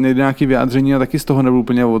četl nejde nějaký vyjádření a taky z toho nebyl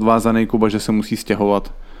úplně odvázaný Kuba, že se musí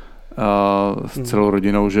stěhovat s celou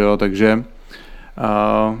rodinou, že jo, takže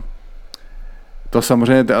To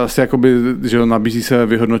samozřejmě asi jakoby, že nabízí se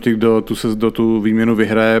vyhodnotit, kdo tu výměnu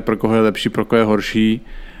vyhraje, pro koho je lepší, pro koho je horší.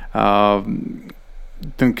 A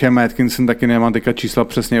ten Cam Atkinson taky nemá teďka čísla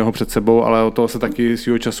přesně jeho před sebou, ale od toho se taky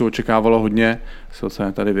svýho času očekávalo hodně.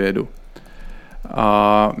 Se tady vyjedu.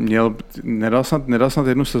 A nedal snad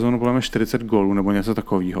jednu sezonu podle mě 40 gólů nebo něco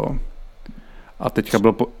takového. A teďka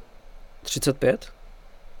byl 35?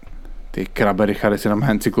 Ty krabe, Richard, si na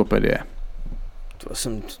encyklopedie. To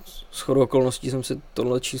jsem shodou okolností jsem si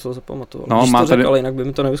tohle číslo zapamatoval. No, když to tady, řekl, ale jinak by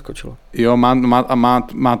mi to nevyskočilo. Jo,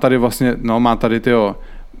 má tady vlastně, má tady tyjo.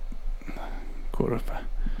 Kurva.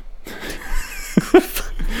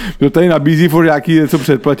 Kdo tady nabízí furt nějaký něco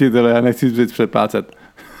předplatit, ale já nechci předplácet.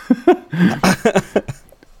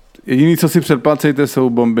 Jediný, co si předplacejte, jsou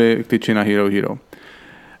bomby k tyči na Hero Hero.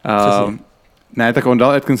 Ne, tak on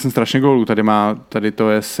dal Atkinson strašně gólů. Tady to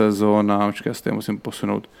je sezóna, počkej, já si to musím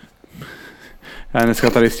posunout. Já dneska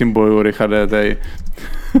tady s tím boju, Richarde, tady.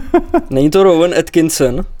 Není to Rowan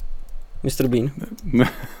Atkinson, Mr. Bean?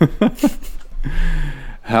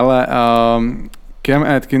 Hele, Cam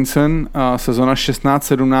Atkinson, sezóna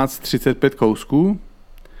 16-17, 35 kousků.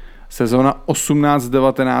 Sezóna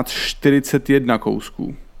 18-19, 41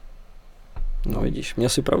 kousků. No vidíš, měl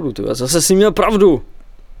si pravdu, ty. Zase jsi měl pravdu.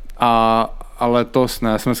 A letos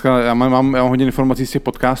ne, já mám hodně informací z těch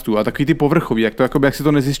podcastů a takový ty povrchový, jak si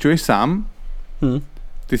to nezjišťuješ sám,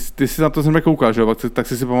 ty si na to jsem koukal, že jo, tak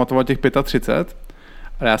si pamatoval těch 35,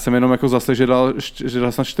 ale já jsem jenom jako zase, že dal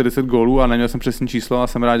snad 40 gólů a neměl jsem přesný číslo a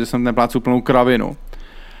jsem rád, že jsem neplácel plnou kravinu.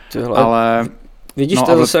 Tyhle. Ale... Vidíš,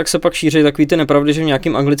 to je zase, jak se pak šíří takový ty nepravdy, že v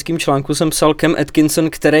nějakým anglickým článku jsem psal Cam Atkinson,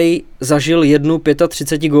 který zažil jednu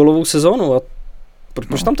 35gólovou sezónu. A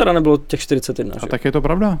proč tam teda nebylo těch 41? A tak je to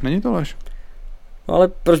pravda, není to lež. No ale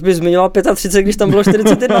proč bys zmiňoval 35, když tam bylo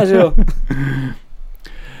 41, že jo?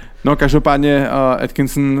 No každopádně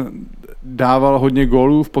Atkinson dával hodně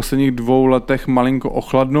gólů, v posledních 2 letech malinko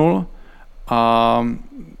ochladnul a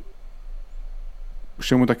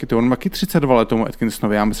už je mu taky, on má taky 32 let tomu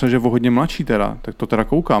Atkinsonovi, já myslím, že je o hodně mladší teda, tak to teda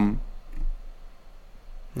koukám.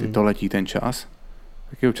 Ty to letí ten čas.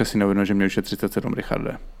 Taky občas si neuvědomil, že mě už je 37,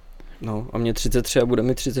 Richarde. No a mě 33 a bude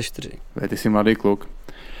mi 34. Ty jsi mladý kluk.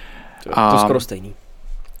 To skoro stejný.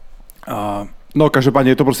 No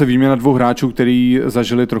každopádně je to prostě výměna 2 hráčů, kteří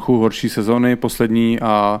zažili trochu horší sezony poslední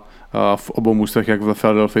a v obou mužstvech, jak ve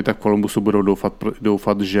Philadelphii, tak v Columbusu budou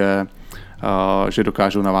doufat, že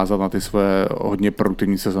dokážou navázat na ty své hodně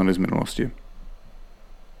produktivní sezony z minulosti.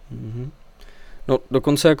 No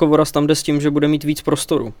dokonce jako Voraz tam jde s tím, že bude mít víc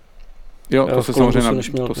prostoru. Jo, to se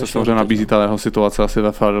samozřejmě nabízí, ta jeho situace asi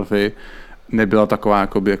ve Philadelphii nebyla taková,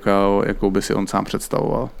 jakou by si on sám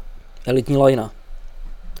představoval. Elitní lajna.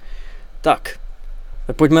 Tak,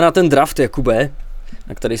 pojďme na ten draft, Jakube,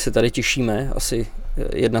 na který se tady těšíme. Asi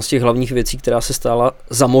jedna z těch hlavních věcí, která se stála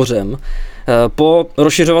za mořem. Po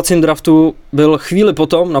rozšiřovacím draftu byl chvíli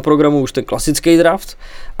potom na programu už ten klasický draft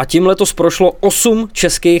a tím letos prošlo 8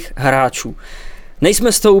 českých hráčů.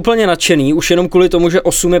 Nejsme z toho úplně nadšený, už jenom kvůli tomu, že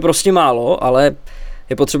 8 je prostě málo, ale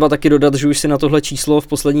je potřeba taky dodat, že už si na tohle číslo v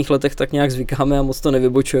posledních letech tak nějak zvykáme a moc to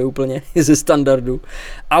nevybočuje úplně ze standardu.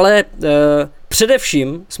 Ale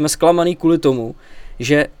především jsme zklamaný kvůli tomu,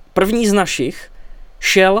 že první z našich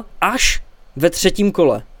šel až ve 3.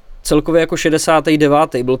 kole. Celkově jako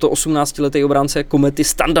 69. Byl to 18letý obránce Komety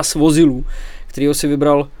Standa Svozilů, kterýho si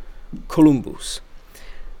vybral Columbus.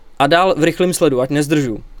 A dál v rychlém sledu, ať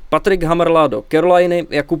nezdržu. Patrik Hamrla do Caroliny,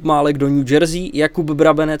 Jakub Málek do New Jersey, Jakub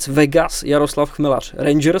Brabenec Vegas, Jaroslav Chmelař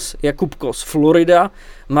Rangers, Jakub Kos Florida,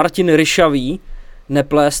 Martin Ryšavý,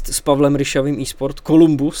 neplést s Pavlem Ryšavým eSport,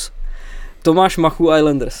 Columbus, Tomáš Machu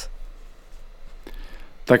Islanders.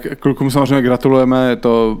 Tak klukům samozřejmě gratulujeme, je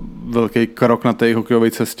to velký krok na té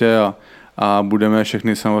hokejové cestě a budeme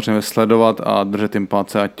všechny samozřejmě sledovat a držet jim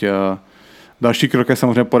palce, ať další krok je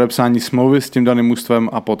samozřejmě podepsání smlouvy s tím daným mužstvem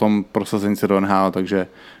a potom prosazení se do NHL, takže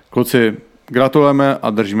kluci, gratulujeme a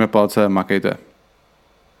držíme palce, makejte.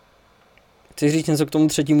 Chceš říct něco k tomu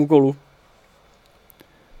 3. kolu?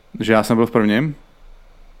 Že já jsem byl v prvním?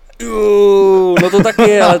 No to taky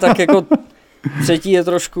je, ale tak jako 3. je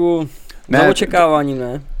trošku za očekáváním,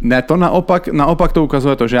 ne? Ne, to naopak to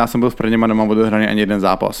ukazuje to, že já jsem byl v prvním a nemám odehraný ani jeden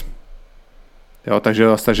zápas. Jo, takže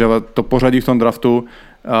to pořadí v tom draftu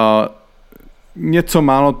něco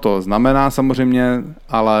málo to znamená samozřejmě,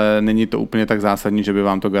 ale není to úplně tak zásadní, že by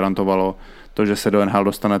vám to garantovalo to, že se do NHL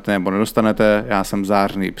dostanete nebo nedostanete. Já jsem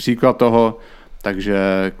zářný příklad toho,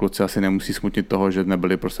 takže kluci asi nemusí smutnit toho, že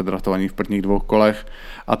nebyli prostě draftovaní v prvních 2 kolech.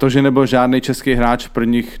 A to, že nebyl žádný český hráč v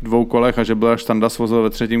prvních 2 kolech a že byl až Standa Svozil ve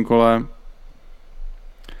 3. kole,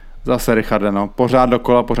 Zase Richarde, no. Pořád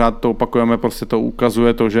dokola, pořád to opakujeme, prostě to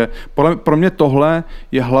ukazuje to, že pro mě tohle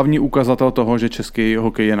je hlavní ukazatel toho, že český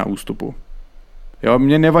hokej je na ústupu. Jo,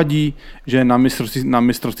 mě nevadí, že na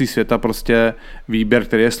mistrovství světa prostě výběr,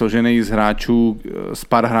 který je složený z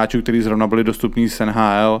pár hráčů, kteří zrovna byli dostupní z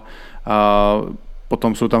NHL, a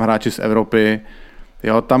potom jsou tam hráči z Evropy.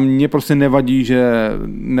 Jo, tam mě prostě nevadí, že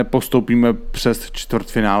nepostoupíme přes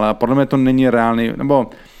čtvrtfinále a podle mě to není reálný, nebo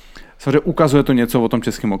samozřejmě ukazuje to něco o tom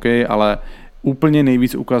českém hokeji, ale úplně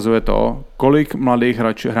nejvíc ukazuje to, kolik mladých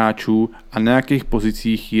hráčů a na jakých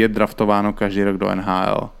pozicích je draftováno každý rok do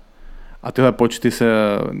NHL. A tyhle počty se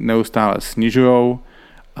neustále snižujou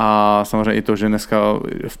a samozřejmě i to, že dneska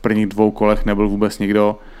v prvních 2 kolech nebyl vůbec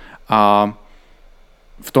nikdo. A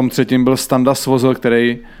v tom třetím byl Standa Svozil,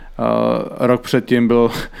 který rok předtím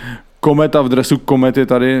byl kometa v dresu komety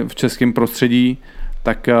tady v českém prostředí,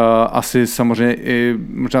 tak asi samozřejmě i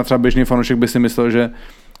možná třeba běžný fanoušek by si myslel, že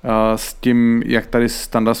s tím, jak tady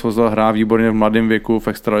Standa Svozil hrá výborně v mladém věku v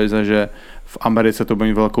extralize, že v Americe to bude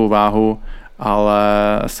mít velkou váhu, ale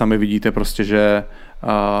sami vidíte prostě, že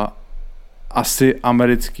asi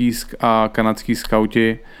americký a kanadský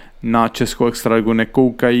skauti na českou extraligu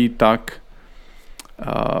nekoukají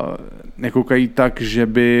tak, že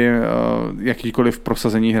by jakýkoliv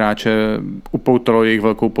prosazení hráče upoutalo jejich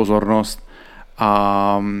velkou pozornost.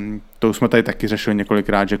 A to už jsme tady taky řešili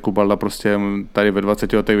několikrát, že Kubalda prostě tady ve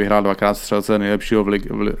 20 letech vyhrál 2krát střelce nejlepšího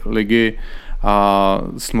ligy a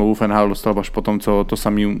smlouvu v NHL dostal až potom, co to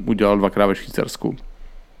samý udělal 2krát ve Švýcarsku.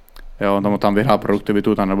 Jo, tam vyhrál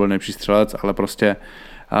produktivitu, tam nebyl nejlepší střelec, ale prostě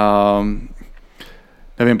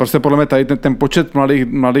nevím, prostě podle mě tady ten počet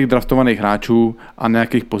mladých draftovaných hráčů a na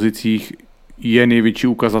jakých pozicích je největší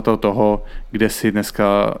ukazatel toho, kde si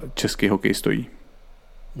dneska český hokej stojí.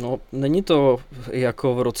 No, není to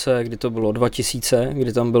jako v roce, kdy to bylo 2000,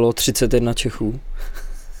 kdy tam bylo 31 Čechů.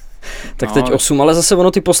 Tak no, teď 8, ale zase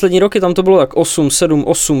ono ty poslední roky, tam to bylo tak 8, 7,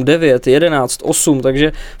 8, 9, 11, 8,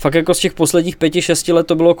 takže fakt jako z těch posledních 5-6 let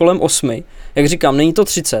to bylo kolem 8. Jak říkám, není to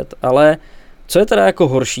 30, ale co je teda jako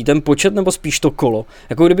horší, ten počet nebo spíš to kolo?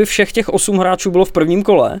 Jako kdyby všech těch 8 hráčů bylo v prvním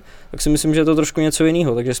kole, tak si myslím, že je to trošku něco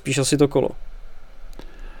jiného, takže spíš asi to kolo.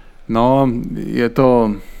 No, je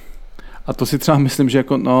to... A to si třeba myslím, že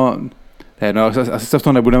jako, asi se v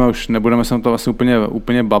tom nebudeme se to vlastně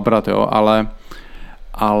úplně babrat, jo,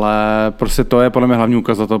 ale prostě to je podle mě hlavní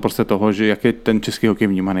ukazatel prostě toho, že jak je ten český hokej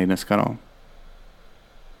vnímaný dneska, no.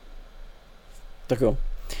 Tak jo.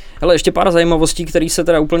 Hele, ještě pár zajímavostí, které se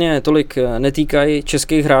teda úplně tolik netýkají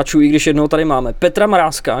českých hráčů, i když jednoho tady máme. Petra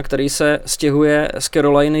Mrázka, který se stěhuje z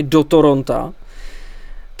Caroliny do Toronta.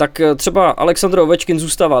 Tak třeba Alexandr Ovečkin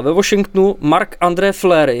zůstává ve Washingtonu, Marc-André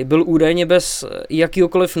Fleury byl údajně bez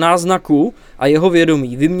jakýhokoliv náznaku a jeho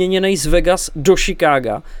vědomí vyměněný z Vegas do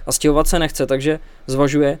Chicaga a stěhovat se nechce, takže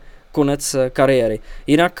zvažuje konec kariéry.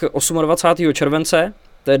 Jinak 28. července,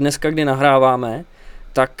 to je dneska, kdy nahráváme,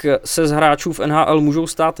 tak se z hráčů v NHL můžou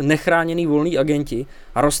stát nechráněný volný agenti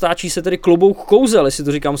a roztáčí se tedy klobouk kouzel, jestli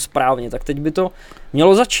to říkám správně, tak teď by to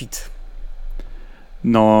mělo začít.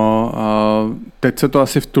 No, teď se to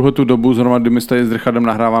asi v tuhletu dobu, zrovna kdy my tady s Richardem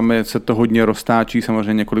nahráváme, se to hodně roztáčí,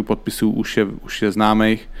 samozřejmě několik podpisů už je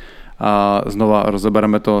známých. Znova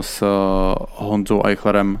rozebereme to s Honzou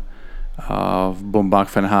Eichlerem v bombách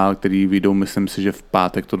v NHL, který vyjdou, myslím si, že v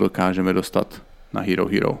pátek to dokážeme dostat na Hero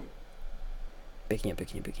Hero. Pěkně.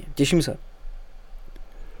 Těším se.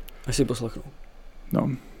 Až si poslechnu. No.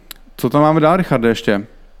 Co tam máme dál, Richarde, ještě?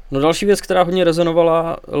 No další věc, která hodně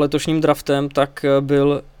rezonovala letošním draftem, tak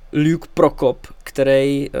byl Luke Prokop,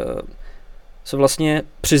 který se vlastně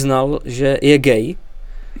přiznal, že je gay.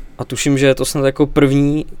 A tuším, že je to snad jako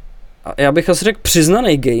první, a já bych asi řekl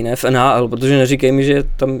přiznaný gay, ne v NHL, protože neříkej mi, že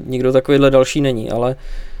tam nikdo takovýhle další není, ale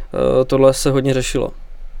tohle se hodně řešilo.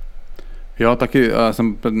 Jo, taky,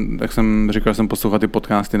 jak jsem říkal, jsem poslouchal ty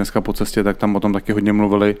podcasty dneska po cestě, tak tam o tom taky hodně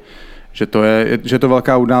mluvili, že to je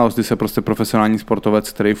velká událost, kdy se prostě profesionální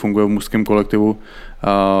sportovec, který funguje v mužském kolektivu,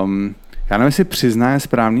 já nevím, jestli přizná je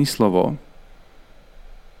správný slovo.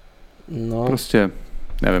 No, prostě,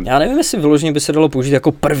 nevím. Já nevím, jestli vyloženě by se dalo použít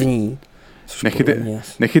jako první.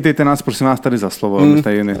 Nechytejte nás, prosím vás, tady za slovo.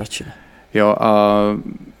 Radši. Jo, a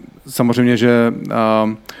samozřejmě, že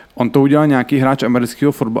on to udělal nějaký hráč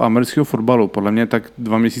amerického fotbalu, podle mě tak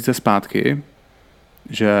 2 měsíce zpátky,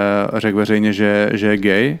 že řekl veřejně, že je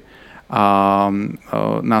gay, a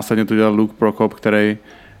následně to dělal Luke Prokop, který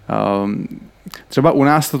třeba u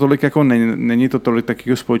nás to tolik jako není to tolik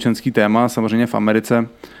takový společenský téma, samozřejmě v Americe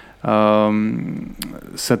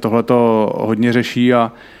se tohleto hodně řeší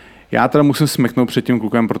a já teda musím smeknout před tím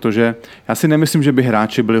klukem, protože já si nemyslím, že by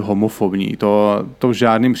hráči byli homofobní, to v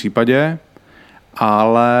žádném případě,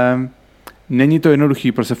 ale není to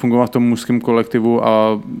jednoduchý prostě fungovat v tom mužském kolektivu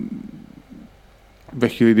a ve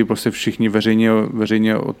chvíli, kdy prostě všichni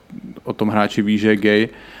veřejně o tom hráči ví, že je gay,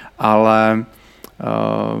 ale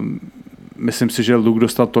myslím si, že Luke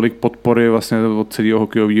dostal tolik podpory vlastně od celého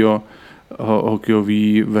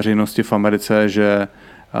hokejové veřejnosti v Americe, že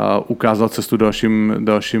ukázal cestu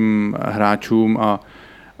dalším hráčům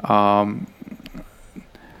a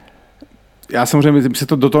já samozřejmě se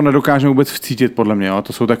do toho nedokážeme vůbec vcítit, podle mě. Jo?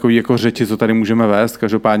 To jsou takové jako řeči, co tady můžeme vést.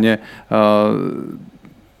 Každopádně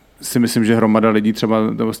si myslím, že hromada lidí třeba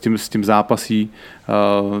s tím zápasí,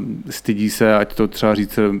 stydí se, ať to třeba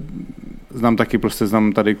říct,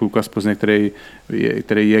 znám tady kluka z Plzně,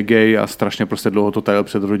 který je gay a strašně prostě dlouho to tajil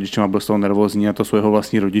před rodičem a byl z toho nervózní a to jsou jeho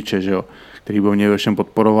vlastní rodiče, že jo, který budou mě ve všem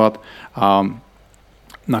podporovat a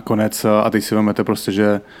nakonec, a teď si vezmete prostě,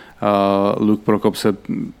 že Luke Prokop se,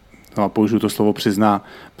 použiju to slovo, přizná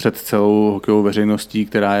před celou hokejovou veřejností,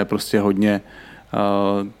 která je prostě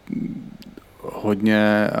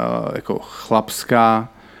hodně jako chlapská,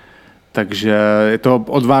 takže je to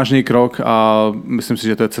odvážný krok a myslím si,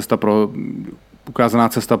 že to je ukázaná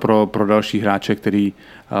cesta pro další hráče, který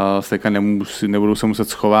se nebudou se muset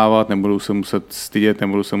schovávat, nebudou se muset stydět,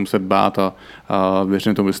 nebudou se muset bát a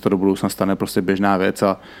věřím tomu, že se to do budoucna stane prostě běžná věc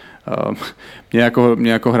a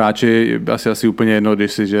mě jako hráči asi úplně jedno,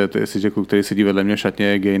 jestli kluk, který sedí vedle mě v šatně,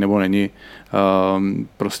 je gay nebo není.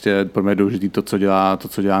 Prostě pro mě je důležitý to, co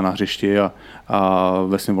dělá na hřišti a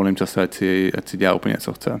ve svém volném čase, ať si dělá úplně,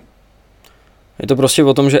 co chce. Je to prostě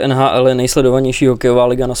o tom, že NHL je nejsledovanější hokejová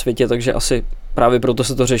liga na světě, takže asi právě proto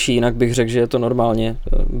se to řeší, jinak bych řekl, že je to normálně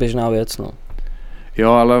běžná věc. No.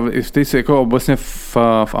 Jo, ale jako obecně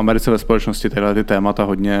v Americe ve společnosti tyhle ty témata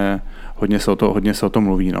hodně se o tom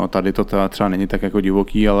mluví. No. Tady to třeba není tak jako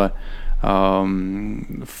divoký, ale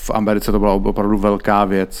v Americe to byla opravdu velká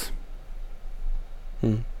věc.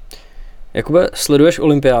 Jakube, sleduješ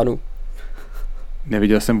olympiádu?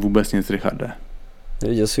 Neviděl jsem vůbec nic, Richarde.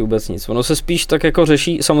 Neviděl si vůbec nic. Ono se spíš tak jako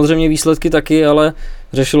řeší, samozřejmě výsledky taky, ale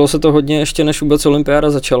řešilo se to hodně ještě než vůbec olympiáda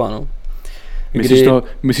začala. No.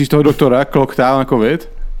 Myslíš toho doktora Klokta na covid?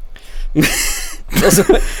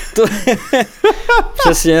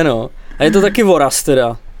 Přesně, no. A je to taky Voraz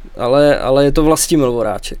teda, ale je to Vlastimil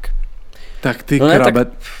Voráček. Tak ty krabe,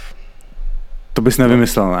 to bys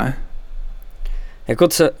nevymyslel, ne? Jako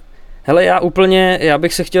hele, já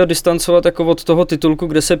bych se chtěl distancovat jako od toho titulku,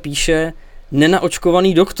 kde se píše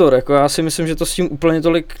nenaočkovaný doktor, jako já si myslím, že to s tím úplně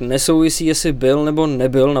tolik nesouvisí, jestli byl nebo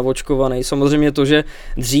nebyl naočkovaný. Samozřejmě to, že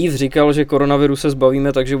dřív říkal, že koronaviru se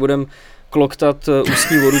zbavíme, takže budeme kloktat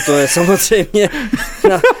ústní vodu, to je samozřejmě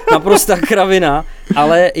naprostá kravina,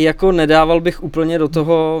 ale jako nedával bych úplně do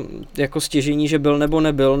toho jako stěžení, že byl nebo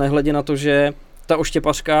nebyl, nehledě na to, že ta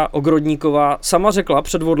oštěpařka Ogrodníková sama řekla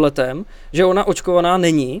před odletem, že ona očkovaná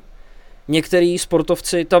není. Některý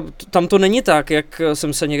sportovci, tam to není tak, jak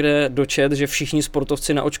jsem se někde dočet, že všichni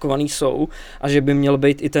sportovci naočkovaný jsou a že by měl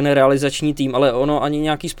být i ten realizační tým, ale ono ani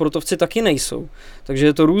nějaký sportovci taky nejsou. Takže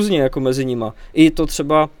je to různě jako mezi nima. I to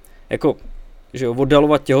třeba jako, že jo,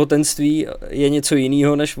 oddalovat těhotenství je něco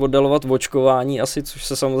jiného, než oddalovat očkování asi, což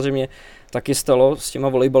se samozřejmě taky stalo s těma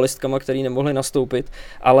volejbalistkama, který nemohli nastoupit,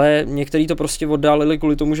 ale někteří to prostě oddálili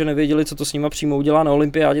kvůli tomu, že nevěděli, co to s nima přímo udělá na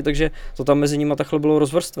olympiádě, takže to tam mezi nima takhle bylo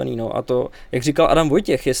rozvrstvený. No. A to, jak říkal Adam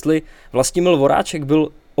Vojtěch, jestli Vlastimil Voráček byl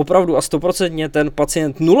opravdu a 100% ten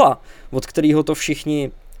pacient 0, od kterého to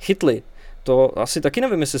všichni chytli, to asi taky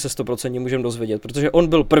nevím, jestli se 100% můžeme dozvědět, protože on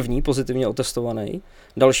byl první pozitivně otestovaný,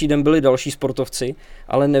 další den byli další sportovci,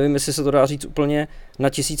 ale nevím, jestli se to dá říct úplně na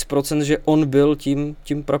 1000%, že on byl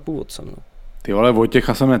tím prapůvodcem. No. Ty vole,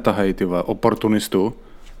 Vojtěcha jsem netahej, ty vole, oportunistu,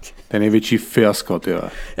 to je největší fiasko, ty vole.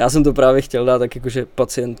 Já jsem to právě chtěl dát tak jako, že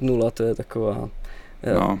pacient 0, to je taková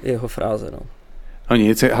jeho fráze, no. No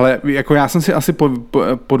nic, ale jako já jsem si asi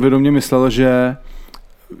podvědomě myslel, že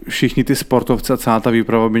všichni ty sportovci a celá ta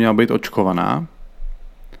výprava by měla být očkovaná.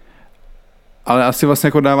 Ale asi vlastně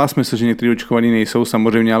jako dává smysl, že někteří očkovaní nejsou,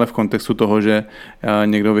 samozřejmě, ale v kontextu toho, že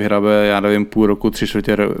někdo vyhrabe, já nevím, půl roku,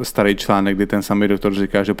 3/4 starý článek, kdy ten samý doktor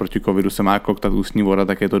říká, že proti covidu se má kloktat ústní voda,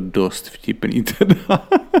 tak je to dost vtipný teda.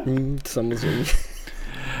 Samozřejmě.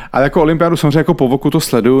 Ale jako olympiádu samozřejmě jako po voku to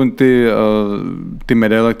sleduju, ty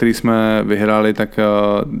medaile, které jsme vyhráli, tak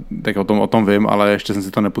o tom vím, ale ještě jsem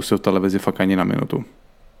si to nepustil v televizi fakt ani na minutu.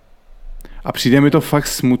 A přijde mi to fakt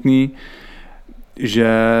smutný, že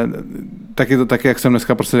taky jak jsem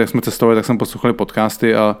dneska, prostě jak jsme cestovali, tak jsem poslouchali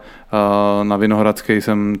podcasty a na Vinohradské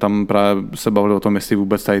jsem tam právě se bavili o tom, jestli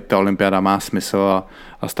vůbec tady ta olympiáda má smysl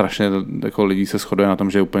a strašně jako lidí se shoduje na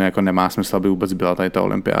tom, že úplně jako nemá smysl, aby vůbec byla tady ta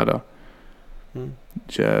olympiáda.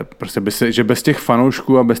 Že prostě že bez těch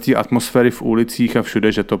fanoušků a bez té atmosféry v ulicích a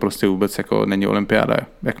všude, že to prostě vůbec jako není olympiáda,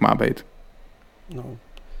 jak má být. No.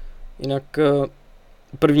 Jinak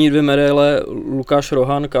první 2 medaile Lukáš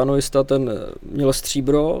Rohan, kanoista, ten měl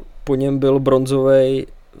stříbro, po něm byl bronzový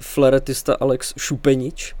fleretista Alex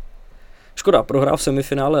Šupenič. Škoda, prohrál v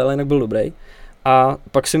semifinále, ale jinak byl dobrý. A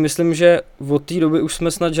pak si myslím, že od té doby už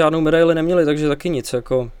jsme snad žádnou medaili neměli, takže taky nic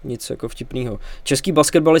jako vtipného. Český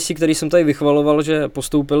basketbalisti, který jsem tady vychvaloval, že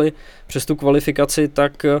postoupili přes tu kvalifikaci,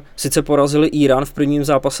 tak sice porazili Irán v prvním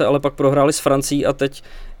zápase, ale pak prohráli s Francií a teď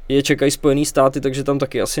je čekají Spojený státy, takže tam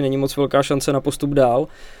taky asi není moc velká šance na postup dál.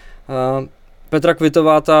 Petra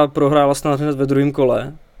Kvitová ta prohrála snad hned ve druhém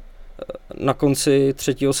kole. Na konci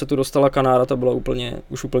 3. setu dostala Kanára, ta byla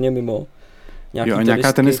už úplně mimo.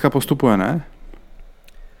 Nějaká tenistka postupuje, ne?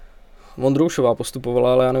 Vondroušová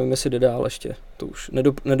postupovala, ale já nevím, jestli jde dál ještě. To už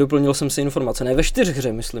nedoplnil jsem si informace. Ne, ve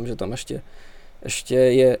 4hře myslím, že tam ještě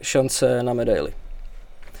je šance na medaili.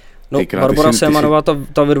 No, Barbora Sémanová,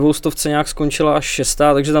 ta ve 200 nějak skončila až 6,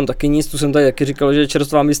 takže tam taky nic. Tu jsem tady taky říkal, že je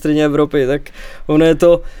čerstvá mistryně Evropy, tak ono je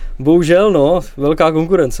to, bohužel, velká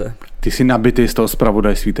konkurence. Ty jsi nabitý z toho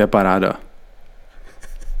zpravodajství, to je paráda.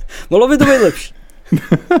 Mohlo by to být lepší.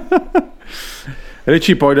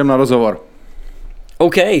 Richie, půjdem na rozhovor.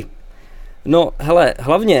 OK. No, hele,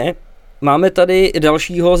 hlavně máme tady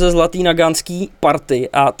dalšího ze Zlatý nagánský party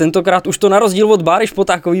a tentokrát už to na rozdíl od Báry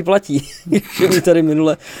Špotákový platí, že mi tady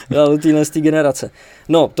minule dal téhle generace.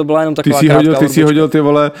 No, to byla jenom taková krátká Ty jsi hodil ty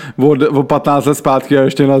vole o 15 let zpátky a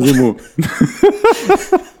ještě na zimu.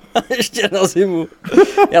 Ještě na zimu.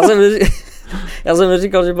 Já jsem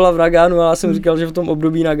neříkal, že byla v Nagánu, ale já jsem říkal, že v tom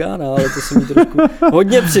období Nagána, ale to jsem mi trošku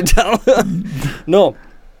hodně přidal. No,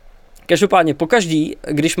 každopádně pokaždý,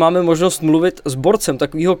 když máme možnost mluvit s borcem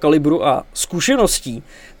takového kalibru a zkušeností,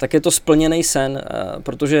 tak je to splněný sen,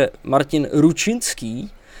 protože Martin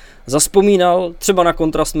Ručinský zazpomínal třeba na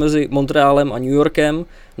kontrast mezi Montrealem a New Yorkem,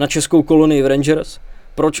 na českou kolonii v Rangers,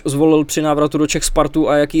 proč zvolil při návratu do Čech Spartu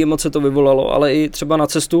a jaký emoce to vyvolalo, ale i třeba na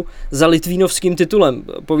cestu za litvínovským titulem.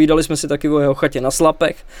 Povídali jsme si taky o jeho chatě na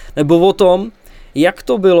Slapech, nebo o tom, jak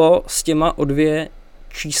to bylo s těma o 2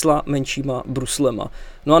 čísla menšíma bruslema.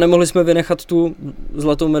 No a nemohli jsme vynechat tu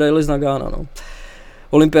zlatou medaili z Nagána. No.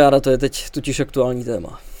 Olympiáda, to je teď totiž aktuální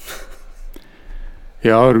téma.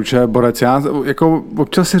 Jo, Ruče, borec, já jako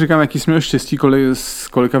občas si říkám, jaký jsme měl štěstí, s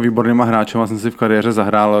kolika výbornýma hráčema jsem si v kariéře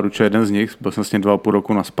zahrál, Ruče jeden z nich, byl jsem s ním 2,5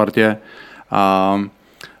 roku na Spartě a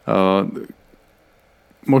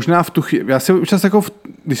možná v tu chvíli, já si občas jako,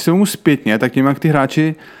 když se mu zpětně, tak tím, jak ty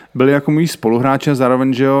hráči byli jako moji spoluhráči,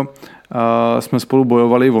 zároveň, že jo, jsme spolu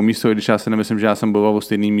bojovali o místo, když já si nemyslím, že já jsem bojoval o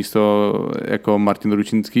stejné místo jako Martin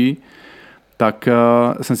Ručinský, tak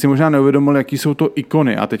jsem si možná neuvědomil, jaký jsou to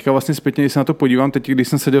ikony. A teďka vlastně zpětně, když se na to podívám, teď, když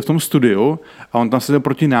jsem seděl v tom studiu a on tam seděl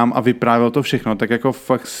proti nám a vyprávěl to všechno, tak jako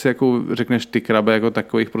fakt si jako řekneš ty krabe, jako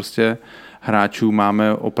takových prostě hráčů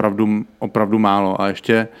máme opravdu málo. A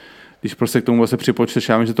ještě, když prostě k tomu se připočteš,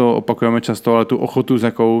 já vím, že to opakujeme často, ale tu ochotu, s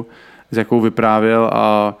jakou vyprávěl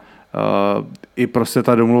a i prostě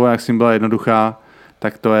ta domluva, jak s ním byla jednoduchá,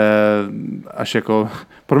 tak to je až jako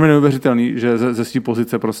pro mě neuvěřitelný, že ze své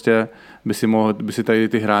pozice prostě by si tady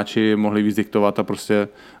ty hráči mohli víc diktovat a prostě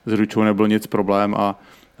s Ručou nebyl nic problém a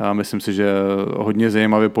myslím si, že hodně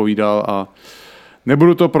zajímavě povídal a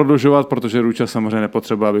nebudu to prodlužovat, protože Ruča samozřejmě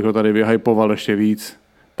nepotřebuje, abych ho tady vyhypoval ještě víc.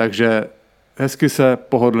 Takže hezky se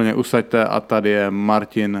pohodlně usaďte a tady je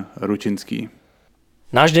Martin Ručinský.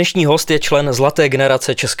 Náš dnešní host je člen zlaté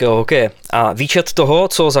generace českého hokeje a výčet toho,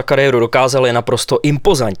 co za kariéru dokázal, je naprosto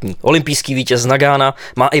impozantní. Olympijský vítěz z Nagána,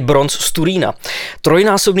 má i bronz z Turína.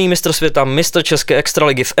 Trojnásobný mistr světa, mistr české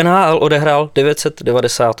extraligy, v NHL odehrál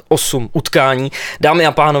 998 utkání. Dámy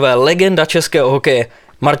a pánové, legenda českého hokeje,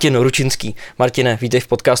 Martin Ručinský. Martine, vítej v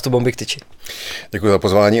podcastu Bomby k tyči. Děkuji za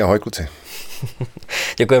pozvání, ahoj kluci.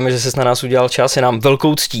 Děkujeme, že jsi na nás udělal čas, je nám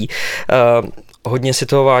velkou ctí. Hodně si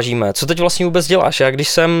toho vážíme. Co teď vlastně vůbec děláš? Já když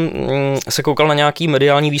jsem se koukal na nějaký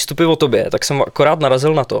mediální výstupy o tobě, tak jsem akorát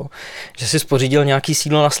narazil na to, že jsi spořídil nějaký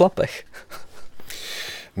sídlo na Slapech.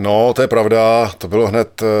 No, to je pravda, to bylo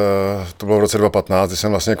v roce 2015,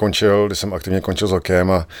 kdy jsem aktivně končil s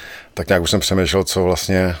hokejem a tak nějak už jsem přemýšlel,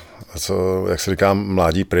 jak se říká,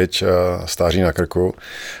 mládí pryč, stáří na krku,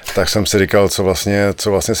 tak jsem si říkal, co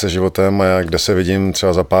vlastně se životem a kde se vidím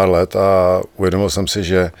třeba za pár let a uvědomil jsem si,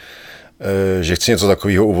 že že chci něco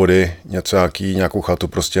takového u vody, nějakou chatu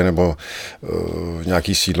prostě, nebo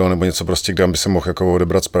nějaký sídlo, nebo něco prostě, kde by se mohl jako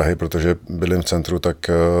odebrat z Prahy, protože bydlím v centru, tak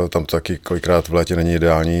tam to taky kolikrát v létě není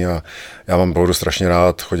ideální a já mám vodu strašně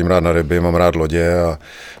rád, chodím rád na ryby, mám rád lodě a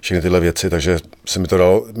všechny tyhle věci, takže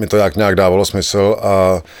mi to nějak dávalo smysl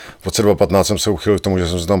a v roce 2015 jsem se uchylil k tomu, že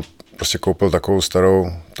jsem si tam prostě koupil takovou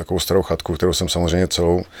starou chatku, kterou jsem samozřejmě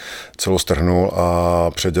celou strhnul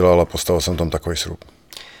a předělal a postavil jsem tam takový srub.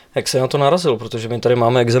 Jak se na to narazil? Protože my tady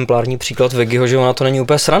máme exemplární příklad Vegiho, že ona to není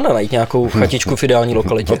úplně sranda najít nějakou chatičku v ideální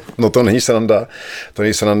lokalitě. No to není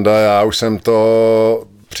sranda, já už jsem to,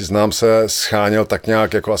 přiznám se, scháněl tak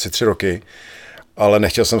nějak jako asi 3 roky, ale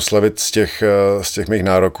nechtěl jsem slevit z těch mých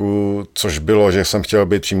nároků, což bylo, že jsem chtěl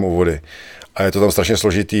být přímo u vody. A je to tam strašně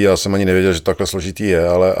složitý, já jsem ani nevěděl, že to takhle složitý je,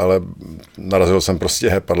 ale narazil jsem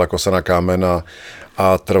prostě, padla kosa na kámen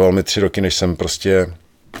a trvalo mi 3 roky, než jsem prostě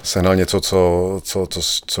sehnal něco,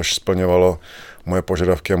 což splňovalo moje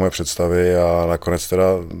požadavky a moje představy a nakonec teda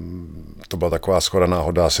to byla taková shoda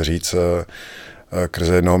náhoda, se říct,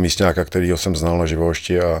 krze jednoho místňáka, kterýho jsem znal na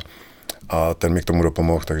živoušti a ten mi k tomu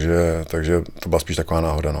dopomohl, takže to byla spíš taková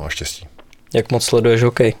náhoda, no a štěstí. Jak moc sleduješ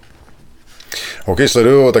hokej? Hokej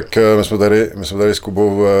sleduju, tak my jsme tady s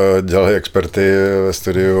Kubou dělali experty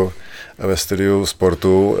ve studiu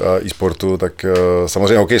sportu a e-sportu, tak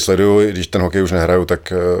samozřejmě hokej sleduju, i když ten hokej už nehraju,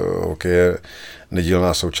 tak hokej je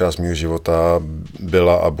nedílná součást mého života,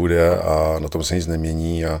 byla a bude a na tom se nic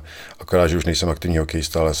nemění a akorát, že už nejsem aktivní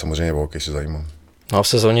hokejista, ale samozřejmě o hokej se zajímám. No a v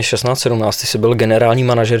sezóně 16-17 jsi byl generální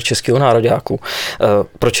manažer českého nároďáku.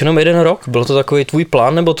 Proč jenom 1 rok? Byl to takový tvůj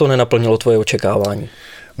plán, nebo to nenaplnilo tvoje očekávání?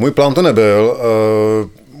 Můj plán to nebyl.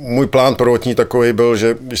 Můj plán prvotní takový byl,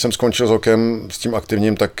 že když jsem skončil s hokejem, s tím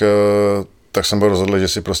aktivním, tak jsem byl rozhodl, že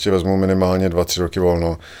si prostě vezmu minimálně 2-3 roky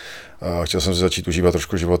volno. Chtěl jsem si začít užívat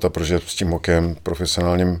trošku života, protože s tím hokejem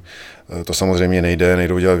profesionálním to samozřejmě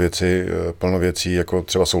nejdou dělat věci, plno věcí, jako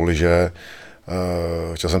třeba jsou lyže.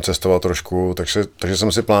 Chtěl jsem cestovat trošku, takže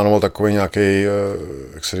jsem si plánoval takový nějaký,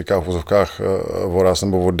 jak se říká v vozovkách, voraz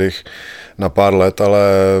nebo oddych na pár let, ale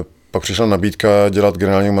pak přišla nabídka dělat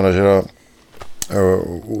generálního manažera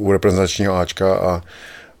u reprezentačního Ačka a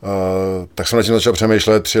tak jsem nad tím začal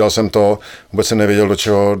přemýšlet, přijal jsem to, vůbec jsem nevěděl,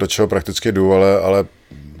 do čeho prakticky jdu, ale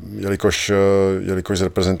jelikož z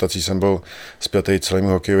reprezentací jsem byl spjatý celý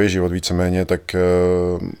můj hokejový život víceméně, tak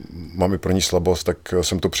mám i pro ní slabost, tak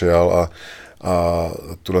jsem to přijal a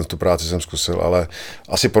tu práci jsem zkusil, ale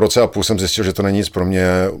asi po roce a půl jsem zjistil, že to není nic pro mě,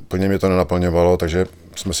 úplně mě to nenaplňovalo, takže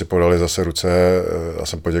jsme si podali zase ruce a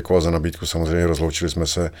jsem poděkoval za nabídku, samozřejmě rozloučili jsme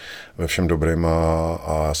se ve všem dobrým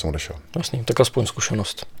a já jsem odešel. Jasně, tak aspoň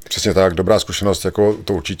zkušenost. Přesně tak, dobrá zkušenost, jako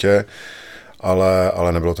to určitě,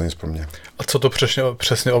 ale nebylo to nic pro mě. A co to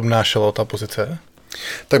přesně obnášelo, ta pozice?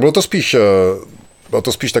 Tak bylo to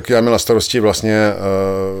spíš taky, já měl na starosti vlastně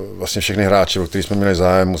všechny hráče, o kterých jsme měli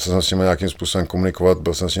zájem, musel jsem s nimi nějakým způsobem komunikovat,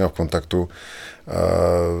 byl jsem s nimi v kontaktu.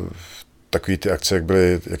 Takový ty akce,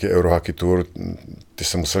 jak je Eurohockey Tour, ty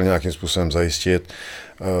se museli nějakým způsobem zajistit.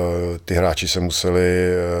 Ty hráči se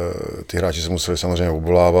museli samozřejmě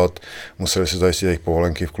obvolávat, museli se zajistit jejich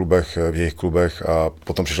povolenky v jejich klubech a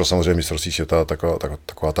potom přišlo samozřejmě mistrovství světa,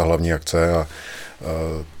 taková ta hlavní akce a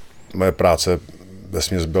moje práce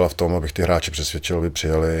vesměs byla v tom, abych ty hráče přesvědčil, aby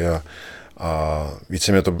přijeli a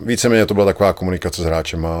víceméně to byla taková komunikace s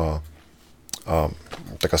hráčem a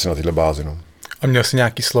tak asi na této bázi. No. A měl jsi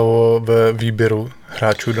nějaký slovo ve výběru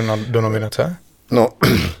hráčů do nominace? No,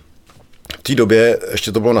 v té době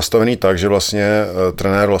ještě to bylo nastavené tak, že vlastně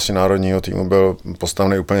trenér vlastně národního týmu byl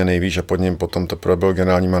postavený úplně nejvíc a pod ním potom teprve byl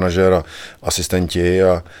generální manažer a asistenti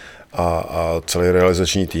a celý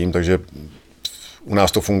realizační tým, takže u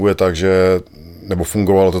nás to funguje tak, nebo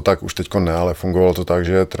fungovalo to tak, už teďko ne, ale fungovalo to tak,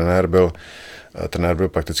 že trenér byl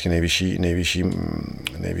prakticky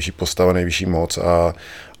nejvyšší postava, nejvyšší moc a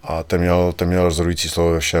ten měl rozhodující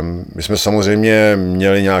slovo ve všem. My jsme samozřejmě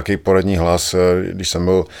měli nějaký poradní hlas, když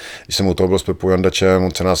jsem u toho byl s Pepou Jandačem,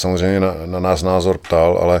 on se nás samozřejmě na nás názor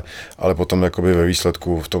ptal, ale potom jakoby ve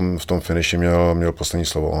výsledku v tom finiši měl poslední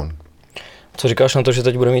slovo on. Co říkáš na to, že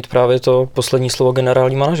teď bude mít právě to poslední slovo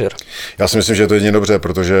generální manažer? Já si myslím, že je to jedině dobře,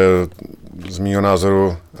 protože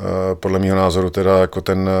podle mýho názoru teda jako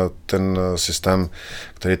ten systém,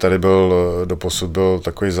 který tady byl doposud, byl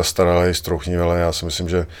takový zastaralý, strouchnivý. Já si myslím,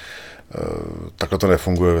 že takhle to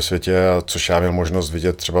nefunguje ve světě, a což já měl možnost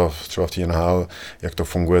vidět třeba v té NHL, jak to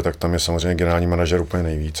funguje, tak tam je samozřejmě generální manažer úplně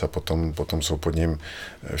nejvíc a potom jsou pod ním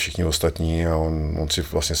všichni ostatní a on si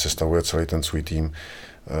vlastně sestavuje celý ten svůj tým,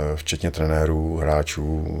 včetně trenérů,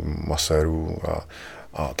 hráčů, masérů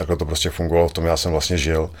a takhle to prostě fungovalo. V tom já jsem vlastně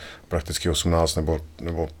žil prakticky 18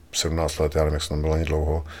 nebo 17 let, já nevím, jak jsem tam byl ani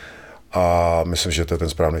dlouho. a myslím, že to je ten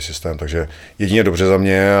správný systém. Takže jedině dobře za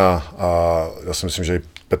mě a já si myslím, že i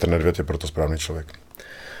Petr Nedvěd je proto správný člověk.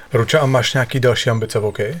 Ruča, a máš nějaký další ambice v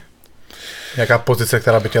hokeji? Jaká pozice,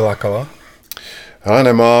 která by tě lákala? Ale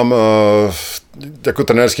nemám. Jako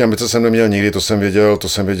trenérský ambice jsem neměl nikdy, to jsem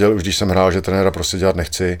věděl už když jsem hrál, že trenéra prostě dělat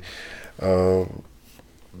nechci.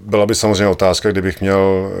 Byla by samozřejmě otázka, kdyby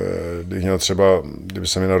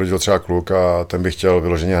se mi narodil třeba kluk a ten by chtěl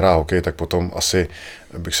vyloženě hrát hokej, tak potom asi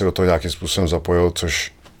bych se do toho nějakým způsobem zapojil,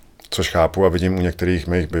 což chápu a vidím u některých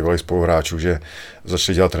mých bývalých spoluhráčů, že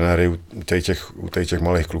začali dělat trenéry u těch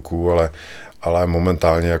malých kluků, ale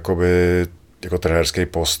momentálně jako trenérský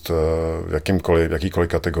post v jakýkoliv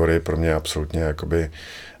kategorii pro mě absolutně jakoby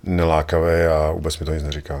nelákavý a vůbec mi to nic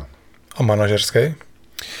neříká. A manažerský?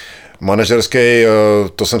 Manažerský,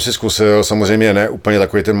 to jsem si zkusil, samozřejmě ne úplně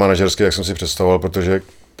takový ten manažerský, jak jsem si představoval, protože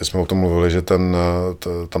teď jsme o tom mluvili, že tam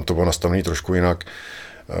to bylo nastavené trošku jinak,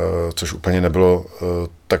 což úplně nebylo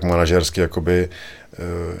tak manažersky, jakoby,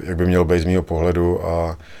 jak by mělo být z mého pohledu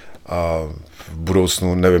a v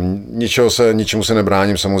budoucnu, nevím, ničemu se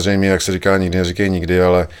nebráním, samozřejmě, jak se říká, nikdy neříkej nikdy,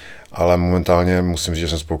 ale momentálně musím říct, že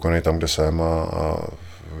jsem spokojený tam, kde jsem a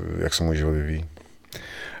jak se můj život vyvíjí.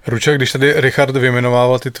 Ruček, když tady Richard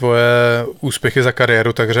vyjmenovával ty tvoje úspěchy za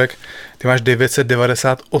kariéru, tak řekl, ty máš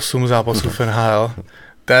 998 zápasů v NHL.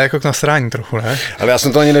 To je jako k nasrání trochu, ne? Ale já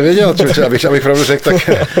jsem to ani nevěděl, abych pravdu řekl, tak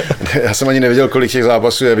já jsem ani nevěděl, kolik těch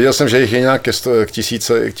zápasů je. Viděl jsem, že jich je nějak k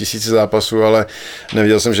tisíci zápasů, ale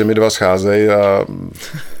nevěděl jsem, že mi 2 scházejí a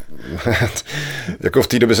jako v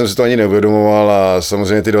té době jsem si to ani neuvědomoval a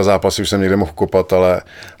samozřejmě ty 2 zápasy už jsem někde mohl kopat, ale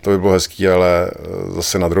to by bylo hezký, ale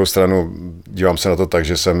zase na druhou stranu dívám se na to tak,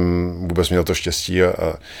 že jsem vůbec měl to štěstí a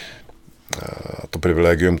to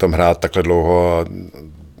privilegium tam hrát takhle dlouho a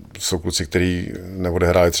jsou kluci, kteří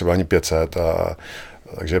neodehráli třeba ani 500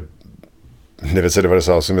 takže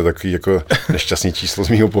 998 je takový jako nešťastný číslo z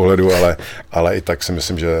mýho pohledu, ale i tak si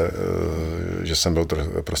myslím, že jsem byl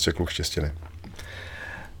prostě kluk štěstěný.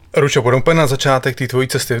 Ručo, půjdeme na začátek té tvojí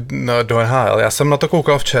cesty do NHL. Já jsem na to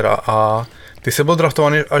koukal včera a ty jsi byl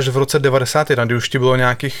draftovaný až v roce 91, kdy už ti bylo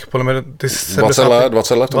nějakých, podle mě,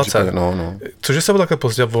 20 let v tom případě, no. Cože se byl takhle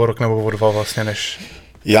pozdě o rok nebo o 2 vlastně, než...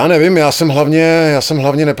 Já nevím, já jsem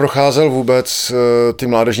hlavně neprocházel vůbec ty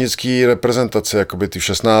mládežnické reprezentace, jakoby ty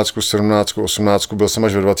 16, 17, 18, byl jsem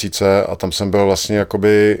až ve 20 a tam jsem byl vlastně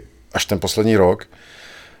jakoby až ten poslední rok,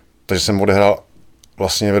 takže jsem odehrál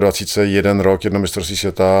vlastně ve 21 rok jedno mistrovství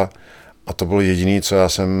světa a to bylo jediné, co já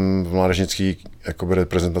jsem v mládežnické jakoby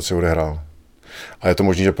reprezentaci odehrál. A je to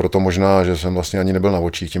možné, že proto možná, že jsem vlastně ani nebyl na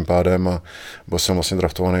očích tím pádem a byl jsem vlastně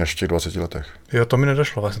draftovaný až v těch 20 letech. Jo, to mi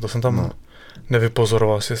nedošlo, vlastně to jsem tam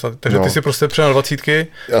nevypozoroval. Takže ty si prostě přijel na 20,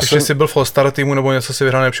 ještě jsi byl v All-Star týmu nebo něco, si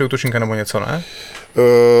vyhrál nejlepšího útočníka nebo něco, ne?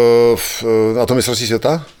 Na to mistrovství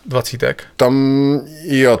světa? 20.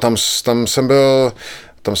 Tam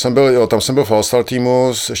jsem byl v All-Star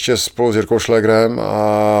týmu ještě spolu s Jirkou Šlégrem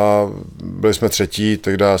a byli jsme třetí,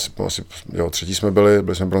 tehdy třetí jsme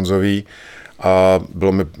byli jsme bronzoví a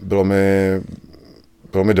bylo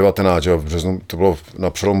mi 19, jo, v březnu, to bylo na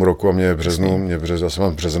přelomu roku a já jsem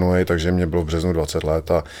mám březnový, takže mě bylo v březnu 20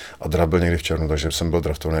 let a draft byl někdy v červnu, takže jsem byl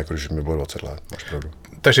draftovaný, jako když mi bylo 20 let, máš pravdu.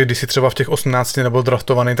 Takže když jsi třeba v těch 18 nebyl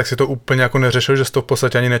draftovaný, tak si to úplně jako neřešil, že jsi to v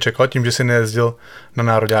podstatě ani nečekal tím, že jsi nejezdil na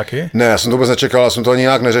nároďáky? Ne, já jsem to vůbec nečekal, já jsem to ani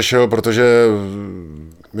nějak neřešil, protože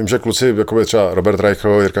vím, že kluci, jako třeba Robert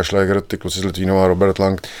Reichel, Jirka Šléger, ty kluci z Litvínova, Robert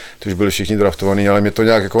Lang, ty už byli všichni draftovaní, ale mě to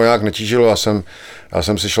nějak netížilo, já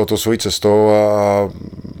jsem si šel tou svojí cestou a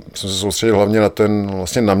jsem se soustředil hlavně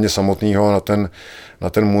vlastně na mě samotného, na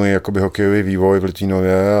ten můj jakoby hokejový vývoj v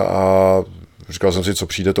Litvínově a říkal jsem si, co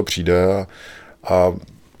přijde, to přijde a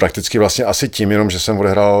prakticky vlastně asi tím, jenom že jsem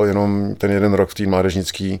odehrál jenom ten 1 rok v té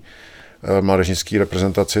mládežnické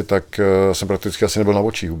reprezentaci, tak jsem prakticky asi nebyl na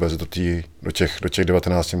očích vůbec do těch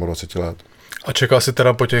 19 nebo 20 let. A čekal jsi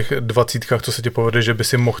teda po těch 20, co se ti povede, že by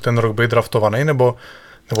si mohl ten rok být draftovaný, nebo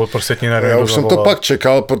prostě ti já už jsem to pak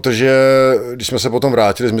čekal, protože když jsme se potom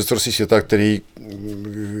vrátili z mistrovství světa, který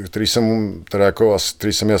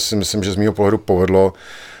se mi asi myslím, že z mého pohledu povedlo,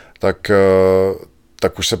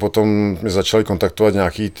 tak už se potom začali kontaktovat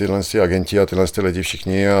nějaký tyhle agenti a tyhle lidi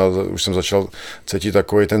všichni a už jsem začal cítit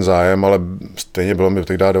takový ten zájem, ale stejně bylo mi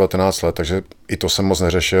tehdy 19 let, takže i to jsem moc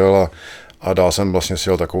neřešil a dál jsem vlastně si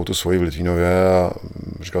jel takovou tu svoji v Litvínově a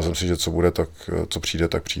říkal jsem si, že co bude, tak co přijde,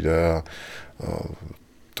 tak přijde a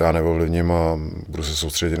to já neovlivním a budu se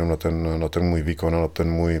soustředit jenom na ten můj výkon a na ten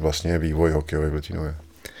můj vlastně vývoj hokejový v Litvínově.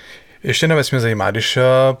 Ještě nevec mě zajímá, když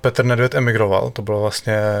Petr Nedvěd emigroval, to bylo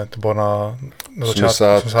na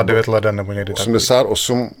začátku 89 leden nebo někdy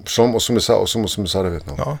 88, přelom 88, 89,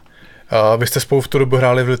 no. Vy jste spolu v tu dobu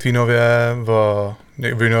hráli v Litvínově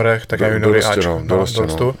v juniorech, tak v juniory Ačku.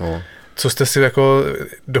 Dorostu. Co jste si jako,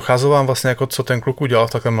 docházelo vám vlastně jako, co ten kluk udělal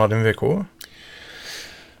v takhle mladém věku?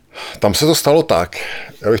 Tam se to stalo tak,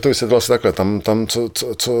 já bych to vysvětlil asi takhle, tam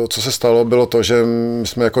co se stalo, bylo to, že my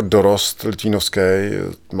jsme jako dorost litvínovský,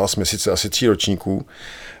 má měsíce asi 3 ročníků,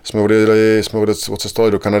 jsme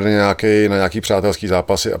odcestovali do Kanady na nějaký přátelský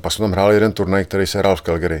zápasy a pak jsme tam hráli jeden turnaj, který se hrál v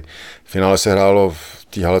Calgary. V finále se hrálo v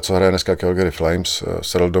té hale, co hraje dneska Calgary Flames, v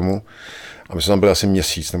Saddledomu. A my jsme tam byli asi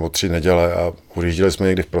měsíc nebo 3 neděle a ujížděli jsme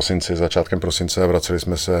někdy v prosinci, začátkem prosince a vraceli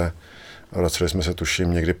jsme se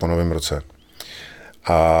tuším někdy po novém roce.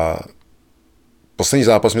 A poslední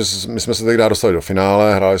zápas, my jsme se tehdy dostali do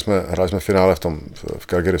finále, hráli jsme finále v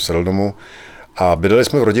Calgary v Saddledomu a bydleli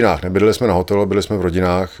jsme v rodinách, nebydleli jsme na hotelu, byli jsme v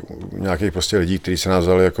rodinách nějakých prostě lidí, kteří se nás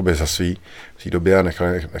vzali jakoby za svý v té době a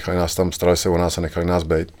nechali nás tam, starali se o nás a nechali nás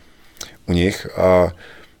být u nich. A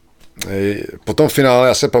po tom finále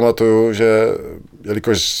já se pamatuju, že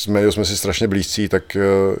jelikož jsme si strašně blízcí, tak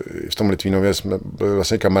v tom Litvínově jsme byli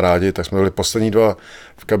vlastně kamarádi, tak jsme byli poslední 2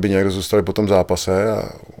 v kabině, kdo zůstali po tom zápase a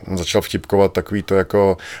on začal vtipkovat takový to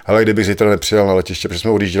jako, hele, kdybych zítra nepřijel na letiště, protože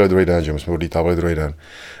jsme odjížděli druhý den, že my jsme odlítávali druhý den.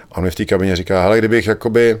 A on mi v té kabině říká, hele, kdybych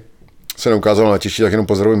jakoby se neukázal na letišti, tak jenom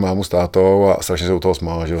pozdravuji mámu s tátou a strašně se u toho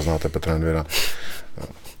smál, že ho znáte, Petra Nedvěda.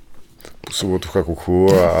 Subotucha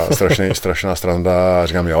kuchu a strašná stranda a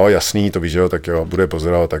říkám, jo, jasný, to víš, jo, tak jo, bude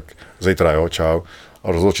pozdravovat, tak zítra, jo, čau.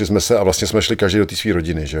 A rozloučili jsme se a vlastně jsme šli každý do té své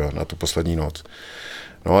rodiny, že jo, na tu poslední noc.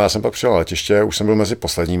 No a já jsem pak přijel na letiště, už jsem byl mezi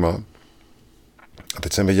posledníma a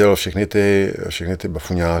teď jsem viděl všechny ty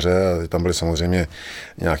bafuňáře a tam byli samozřejmě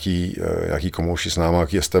nějaký komouši s náma,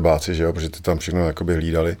 nějaký estebáci, že jo, protože ty tam všechno jakoby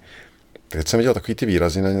hlídali. Teď jsem viděl takový ty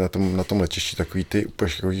výrazy na tom letišti, takový ty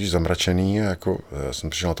úplně zamračený, a jako já jsem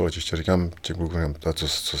přišel na to letiště a říkám těm klukům,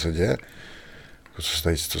 co se děje?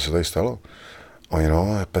 Co se tady stalo? A oni,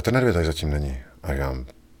 no, Petr Nedvěd tady zatím není. A říkám,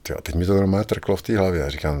 teď mi to normálně trklo v té hlavě. A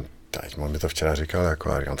říkám, teď mi to včera říkal,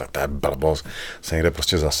 jako, a říkám, tak to je blbost. Se někde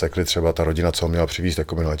prostě zasekli, třeba ta rodina, co ho měla přivést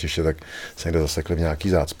jako na letiště, tak se někde zasekli v nějaký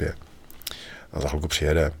zácpě. A za chvilku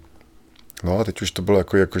přijede. No a teď už to bylo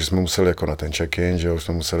jako že jsme museli jako na ten check-in, že už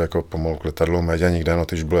jsme museli jako pomalu k letadlu, Méďa nikde, no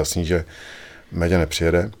teď už bylo jasný, že Méďa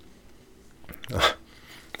nepřijede. A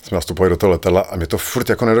jsme nastupovali do toho letadla a mě to furt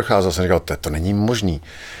jako nedocházelo, jsem říkal, to není možný.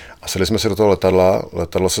 A sedli jsme si do toho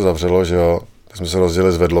letadlo se zavřelo, že jo, teď jsme se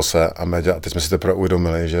rozdělili, zvedlo se a Méďa, a teď jsme si teprve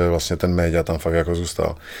uvědomili, že vlastně ten Méďa tam fakt jako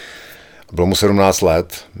zůstal. Bylo mu 17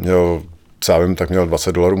 let, měl, co já vím, tak měl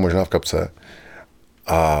 $20 možná v kapse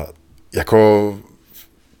a jako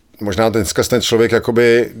možná dneska ten člověk,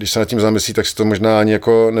 jakoby, když se nad tím zamyslí, tak si to možná ani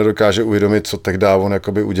jako nedokáže uvědomit, co tehdy on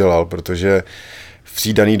jakoby udělal, protože v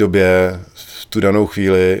té dané době, v tu danou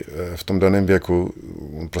chvíli, v tom daném věku,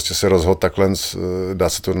 on prostě se rozhodl takhle, dát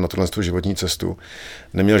se to na tuhle životní cestu.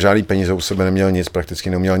 Neměl žádný peníze u sebe, neměl nic, prakticky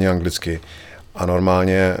neuměl ani anglicky. A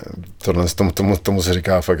normálně tomu se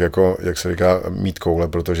říká fakt jako, jak se říká, mít koule,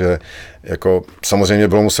 protože jako samozřejmě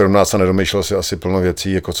bylo mu 17 a nedomýšlel si asi plno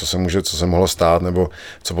věcí, jako co se mohlo stát, nebo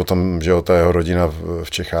co potom, že jo, ta jeho rodina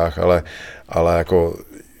v Čechách, ale jako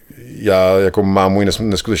já jako mám můj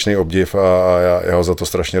neskutečný obdiv a já ho za to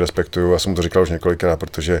strašně respektuju. Já jsem mu to říkal už několikrát,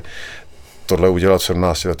 protože tohle udělat v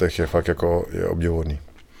 17 letech je fakt jako je obdivuhodný.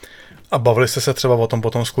 A bavili jste se třeba o tom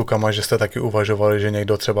potom s klukama, že jste taky uvažovali, že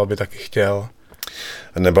někdo třeba by taky chtěl?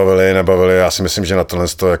 Nebavili. Já si myslím, že na tohle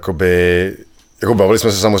to jakoby, jako bavili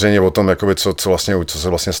jsme se samozřejmě o tom, jakoby, co se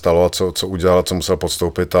vlastně stalo a co udělal a co musel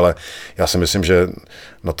podstoupit, ale já si myslím, že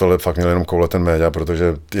na tohle fakt měl jenom koule ten Méďa,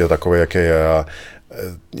 protože je takový, jaký je a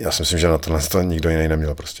já si myslím, že na tohle to nikdo jiný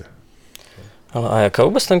neměl prostě. Ale a jaká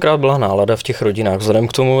vůbec tenkrát byla nálada v těch rodinách? Vzhledem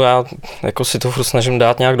k tomu, já jako si to furt snažím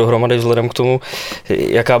dát nějak dohromady, vzhledem k tomu,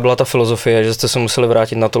 jaká byla ta filozofie, že jste se museli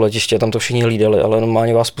vrátit na to letiště, tam to všichni hlídali, ale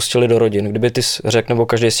normálně vás pustili do rodin. Kdyby ty řekl, nebo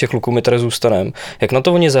každý z těch kluků, my tady zůstanem, jak na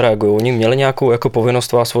to oni zareagují? Oni měli nějakou jako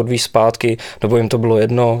povinnost vás odvízt zpátky, nebo jim to bylo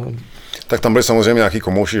jedno? Tak tam byli samozřejmě nějaký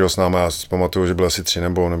komouši, jo, s námi, já si pamatuju, že byly asi 3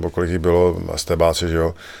 nebo kolik jich bylo, estebáci, že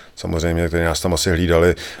jo, samozřejmě, kteří nás tam asi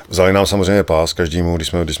hlídali. Vzali nám samozřejmě pás každému,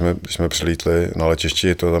 když jsme přilítli na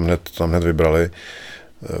letišti, to tam hned vybrali.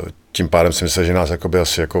 Tím pádem si myslel, že nás jakoby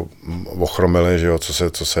asi jako ochromili, že jo,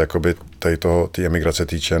 co se jakoby té emigrace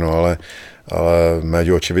týče, no ale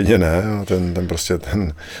Méďu očividně ne, no,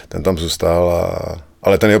 ten tam zůstal,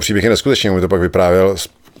 ale ten jeho příběh je neskutečný, on mi to pak vyprávěl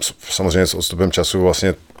samozřejmě s odstupem času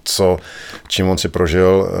vlastně, čím on si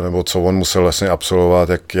prožil, nebo co on musel vlastně absolvovat,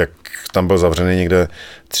 jak tam byl zavřený někde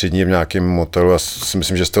 3 dny v nějakém motelu. Já si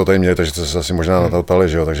myslím, že jste ho tady měli, takže jste se asi možná natalpali,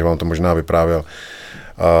 že jo, takže vám to možná vyprávěl.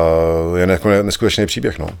 Je neskutečný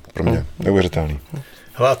příběh, no, pro mě, neuvěřitelný.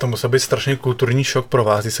 Hele, a to musel být strašně kulturní šok pro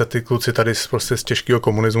vás, když se ty kluci tady prostě z těžkého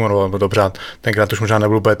komunismu, no dobře, tenkrát už možná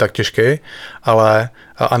nebyl úplně tak těžký, ale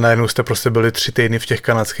a najednou jste prostě byli 3 týdny v těch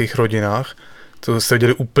kanadských rodinách, to jste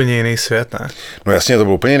viděli úplně jiný svět, ne? No jasně, to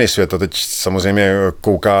byl úplně jiný svět a teď samozřejmě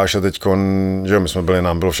koukáš a teď, že my jsme byli,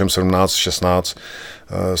 nám bylo všem 17,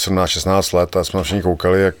 16 let a jsme všichni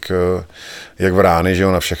koukali, jak v rány, že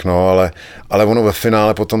jo, na všechno, ale ono ve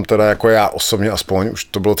finále potom teda jako já osobně aspoň, už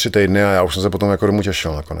to bylo 3 týdny a já už jsem se potom jako domů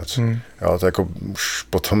těšil nakonec. Jo, to jako už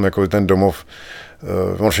potom jako ten domov,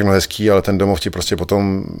 on všechno hezký, ale ten domov ti prostě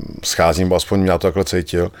potom scházím, bo aspoň já to takhle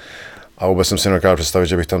cítil. A vůbec jsem si nedokázal představit,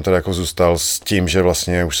 že bych tam teda jako zůstal s tím, že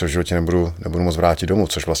vlastně už se v životě nebudu moc vrátit domů,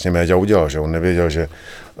 což vlastně Méďa udělal, že on nevěděl, že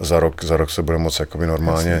za rok se bude moc jakoby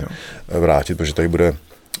normálně vrátit, protože tady bude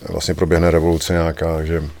vlastně proběhne revoluce nějaká,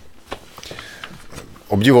 takže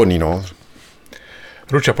obdivodný, no.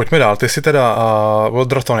 Ruča, pojďme dál. Ty jsi teda byl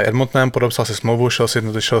draftovaný Edmontonem, podepsal si smlouvu,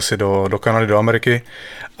 šel si do Kanady, do Ameriky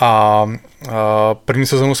a první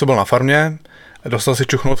sezonu se byl na farmě, dostal si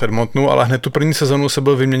čuchnout v Edmontonu, ale hned tu první sezonu se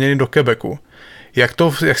byl vyměněný do Quebecu.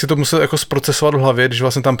 Jak si to musel jako zprocesovat v hlavě, když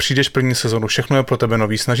vlastně tam přijdeš první sezonu, všechno je pro tebe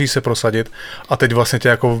nový, snaží se prosadit a teď vlastně tě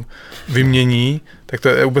jako vymění, tak to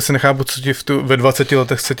je, vůbec si nechápu, co ti ve 20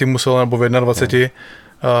 letech se ti muselo, nebo v 21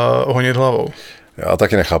 honit hlavou. Já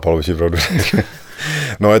taky nechápal, by ti pravdu.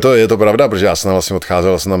 No je to pravda, protože já jsem vlastně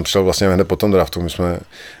odcházel, já jsem tam přišel vlastně hned po tom draftu, my jsme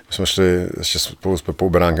šli, ještě spolu s Pepou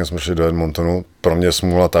Beránkem jsme šli do Edmontonu, pro mě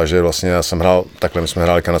smůla ta, že vlastně já jsem hrál, takhle my jsme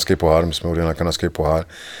hráli kanadský pohár, my jsme udělali na kanadský pohár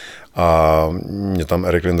a mě tam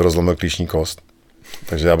Erik Linder rozlomil klíční kost,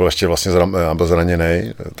 takže já byl ještě vlastně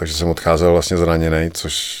zraněný, takže jsem odcházel vlastně zraněný,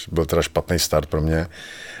 což byl teda špatný start pro mě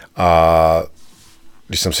a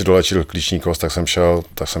když jsem si dolečil klíční kost, tak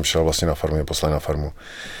jsem šel vlastně na farmu, mě poslali na farmu.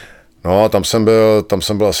 No, tam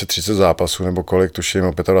jsem byl asi 30 zápasů, nebo kolik, tuším,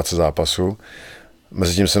 o 25 zápasů.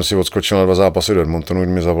 Mezitím jsem si odskočil na 2 zápasy do Edmontonu,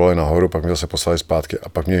 kdy mě zavolali nahoru, pak mě zase poslali zpátky a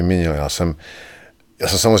pak mě vyměnili. Já jsem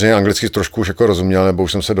samozřejmě anglicky trošku už jako rozuměl, nebo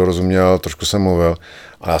už jsem se dorozuměl, trošku jsem mluvil,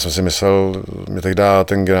 ale já jsem si myslel, mě tehdy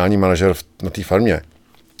ten generální manažer na té farmě.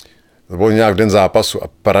 To bylo nějak v den zápasu a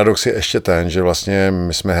paradox je ještě ten, že vlastně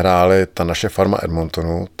my jsme hráli, ta naše farma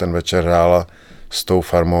Edmontonu, ten večer hrála s tou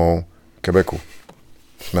farmou Quebecu.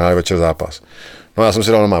 Jsme hráli večer zápas. No já jsem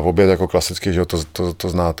si dal normálně oběd jako klasicky, že to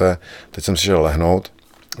znáte. Teď jsem si šel lehnout,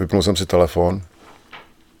 vypnul jsem si telefon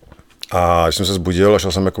a když jsem se zbudil a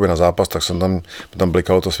šel jsem jakoby na zápas, tak tam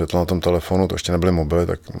blikalo to světlo na tom telefonu, to ještě nebyly mobily,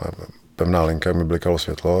 tak pevná linka, mi blikalo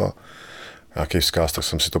světlo a nějaký vzkaz, tak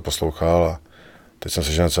jsem si to poslouchal a teď jsem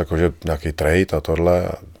si žil něco jako, že nějaký trade a tohle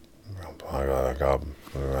a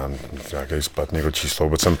nějaký splet, někdo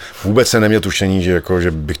číslo, vůbec jsem neměl tušení,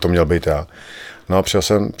 že bych to měl být já. No a přijel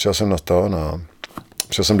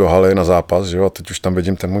jsem do haly na zápas, že jo, a teď už tam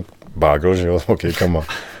vidím ten můj bagel, že jo, s hokejkama.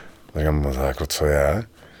 Říkám, jako co je?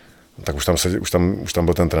 Tak už tam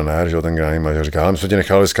byl ten trenér, že jo, ten generální manažer, říká, ale my jsme ti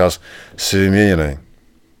nechali vzkaz, jsi vyměněnej.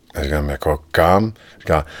 A říkám, jako kam?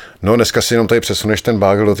 Říká, no dneska si jenom tady přesuneš ten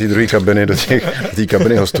bagel do té druhé kabiny, do té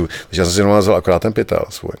kabiny hostů. Takže já jsem si jenom nazval akorát ten pytel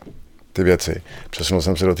svůj, ty věci. Přesunul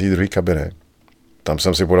jsem se do té druhé kabiny. Tam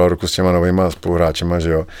jsem si podal ruku s těma novýma spoluhráčema,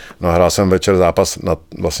 že jo. No a hrál jsem večer zápas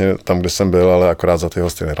vlastně tam, kde jsem byl, ale akorát za ty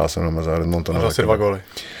hosty. Nehrál jsem na Edmontonu. A asi 2 góly.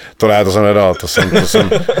 To jsem nedal, to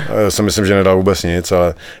jsem myslím, že nedal vůbec nic,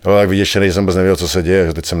 ale tak vidíš, že jsem vůbec nevěděl, co se děje,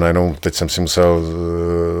 že teď jsem si musel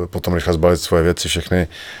potom rychle zbalit svoje věci všechny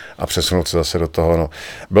a přesunout se zase do toho. No.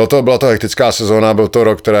 Byla to hektická sezóna, byl to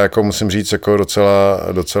rok, který jako musím říct, jako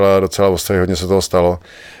docela ostrý, hodně se toho stalo.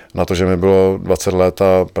 Na to, že mi bylo 20 let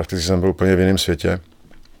a prakticky jsem byl úplně v jiném světě,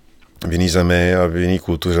 v jiný zemi a v jiný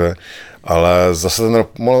kultuře, ale zase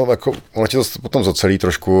ono ti to potom zocelí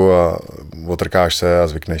trošku a otrkáš se a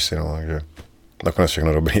zvykneš si, no, takže nakonec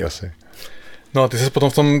všechno dobrý asi. No a ty jsi potom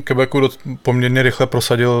v tom Quebecu poměrně rychle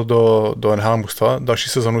prosadil do NHL mužstva. Další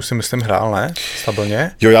sezonu si myslím hrál, ne?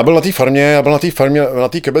 Stabilně? Jo, já byl na té farmě, na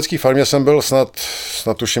té quebecké farmě jsem byl snad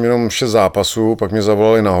tuším jenom 6 zápasů, pak mě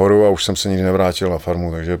zavolali nahoru a už jsem se nikdy nevrátil na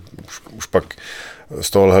farmu, takže už pak z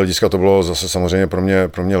toho hlediska to bylo zase samozřejmě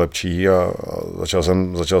pro mě lepší a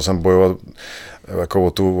začal jsem bojovat jako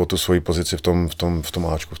o tu svoji pozici v tom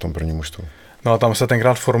Ačku, v tom prvním mužstvu. No a tam se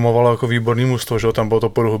tenkrát formovalo jako výborný mužstvo, že tam bylo to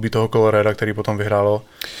podhubí toho Colorada, který potom vyhrálo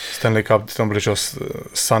Stanley Cup, tam byl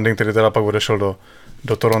Sandin, který teda pak odešel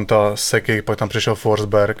do Toronto, Seky, pak tam přišel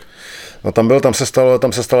Forsberg. No tam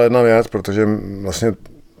se stala jedna věc, protože vlastně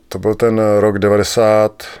to byl ten rok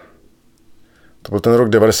 90, To byl ten rok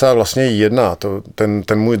 91,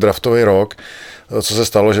 ten můj draftový rok, co se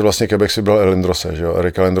stalo, že vlastně Quebec si bral Lindrose, že jo,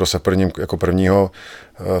 Erika Lindrose jako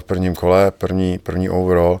v prvním kole, první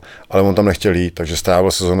overall, ale on tam nechtěl jít, takže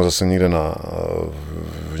strávil sezónu zase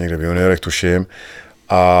někde v juniorech, tuším,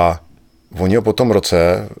 a oni ho po tom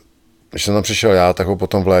roce, když jsem tam přišel já, tak ho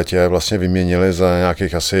potom v létě vlastně vyměnili za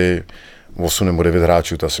nějakých asi 8 nebo 9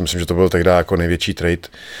 hráčů. To si myslím, že to byl tehdy jako největší trade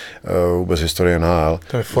vůbec historie NHL.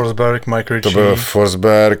 To je Forsberg, Mike Ritchie. To byl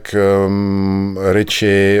Forsberg,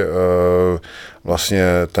 Ritchie, vlastně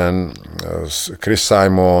ten Chris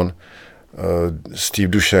Simon, Steve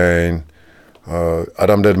Duchesne,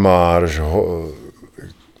 Adam Deadmarsh,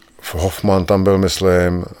 Hoffman tam byl,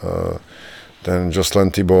 myslím, ten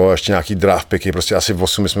Jocelyn Thibault a ještě nějaký draft picky, prostě asi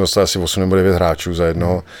 8, my jsme dostali asi 8 nebo 9 hráčů za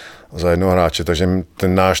jednoho hráče, takže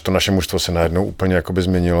to naše mužstvo se najednou úplně jakoby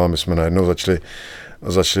změnilo a my jsme najednou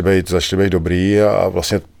začali být dobrý a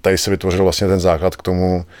vlastně tady se vytvořil vlastně ten základ k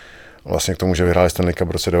tomu, že vyhráli Stanley Cup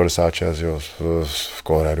v roce 96, jo, v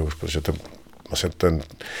Coloradu, protože vlastně ten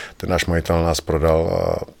náš majitel nás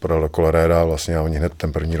prodal do Colorada vlastně a oni hned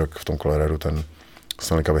ten první rok v tom Coloradu ten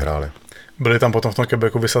Stanley Cup vyhráli. Byli tam potom v tom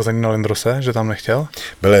Quebecu vysazení na Lindrose, že tam nechtěl?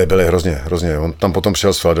 Byli hrozně. On tam potom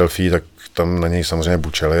přijel z Philadelphia, tak tam na něj samozřejmě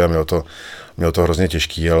bučeli a měl to hrozně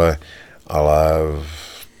těžký, ale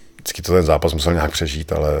vždycky to ten zápas musel nějak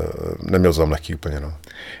přežít, ale neměl to tam lehký úplně. No.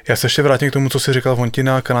 Já se ještě vrátím k tomu, co jsi říkal, on ti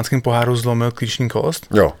na kanadském poháru zlomil klíční kost?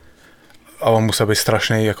 Jo. A on musel být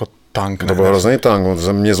strašný jako tank. To byl hrozný tank,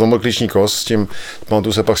 on mě zlomil klíční kost, s tím,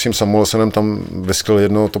 pamatuju se pak s tím Samuelsenem tam vyskl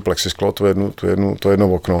jedno to plexisklo, to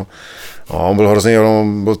jedno okno. A on byl hrozný,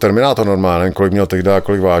 on byl terminátor normálně, nevím, kolik měl tehdy,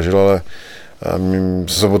 kolik vážil, ale my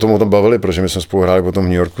jsme se potom o tom bavili, protože my jsme spolu hráli potom v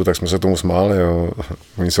New Yorku, tak jsme se tomu smáli. Jo.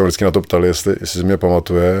 Oni se vždycky na to ptali, jestli si mě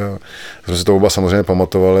pamatuje. Jsme si to oba samozřejmě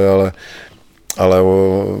pamatovali, ale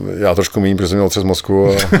já trošku méně, protože jsem měl otřes mozku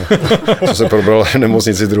a jsem se probral v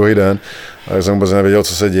nemocnici druhý den. A jsem vůbec nevěděl,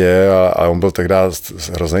 co se děje a on byl tehdy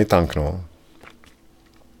hrozný tank. No.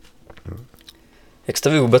 Jak jste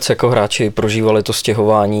vy vůbec jako hráči prožívali to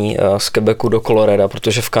stěhování z Quebecu do Colorada,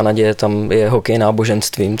 protože v Kanadě tam je hokej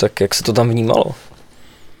náboženstvím, tak jak se to tam vnímalo?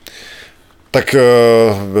 Tak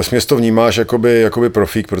vesměs to vnímáš jakoby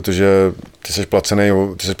profík, protože ty jsi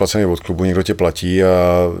placený od klubu, někdo tě platí a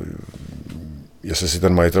jestli si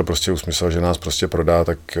ten majitel prostě usmyslel, že nás prostě prodá,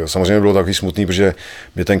 tak samozřejmě bylo takový smutný, protože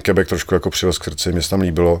mě ten Quebec trošku jako přijel k srdci, mě se tam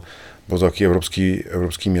líbilo, bylo to takový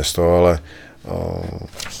evropský město, ale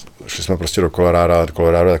šli jsme prostě do Colorado.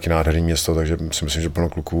 Colorado je taky nádherný město, takže si myslím, že plno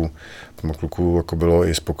kluků jako bylo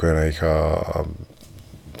i spokojených a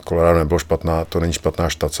Colorado nebylo špatná, to není špatná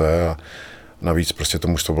štace a navíc prostě to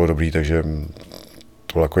mužstvo bylo dobrý, takže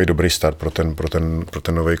to byl takový dobrý start pro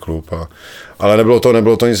ten nový klub. Ale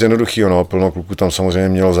nebylo to nic jednoduchého, no. Plno kluků tam samozřejmě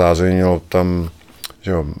mělo zázemí, mělo tam,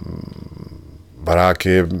 že jo,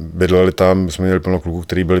 baráky, bydleli tam, jsme měli plno kluků,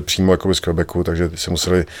 kteří byli přímo jakoby z Quebecu, takže se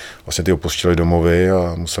museli, vlastně ty opustili domovy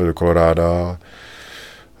a museli do Colorada.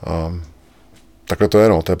 A takhle to je,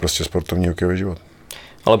 no, to je prostě sportovní hokejový život.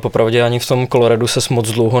 Ale popravdě ani v tom Coloradu ses moc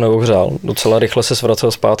dlouho neohřál, docela rychle se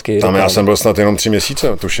vracel zpátky. Tam já jsem byl snad jenom 3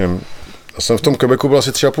 měsíce, tuším. Já jsem v tom Quebecu byl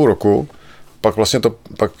asi 3,5 roku, pak vlastně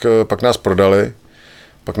pak nás prodali,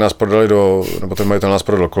 nebo ten majitel nás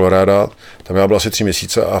prodal do Colorada, tam já byl asi 3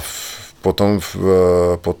 měsíce a potom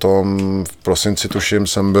v prosinci, tuším,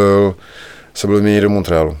 jsem byl změněn do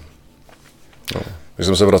Montrealu. No, když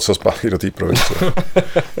jsem se vracel zpátky do té provincie.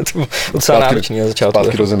 To bylo docela náročný na začátku.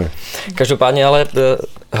 Zpátky do zemi. Každopádně ale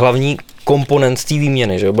hlavní komponent té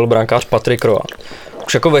výměny, že byl brankář Patrick Roy.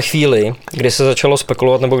 Už jako ve chvíli, kdy se začalo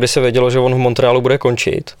spekulovat, nebo kdy se vědělo, že on v Montrealu bude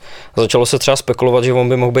končit, a začalo se třeba spekulovat, že on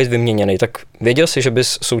by mohl být vyměněný, tak věděl jsi, že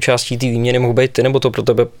bys součástí té výměny mohl být ty, nebo to pro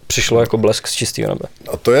tebe přišlo jako blesk z čistého nebe?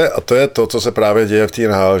 A to je to, co se právě děje v té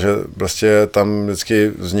NHL, že prostě tam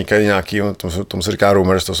vždycky vznikají nějaký, tomu se říká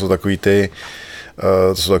rumors, to jsou takový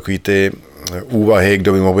ty úvahy,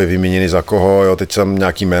 kdo by mohl být vyměněný za koho, jo, teď tam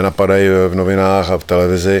nějaký jména padají v novinách a v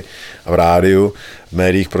televizi a v rádiu, v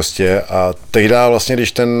médiích prostě a tehdy vlastně,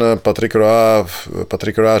 když ten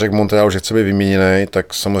Patrick Roy řekl Montrealu, že chce být vyměněný,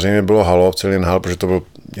 tak samozřejmě bylo halo v celý NHL, protože to byl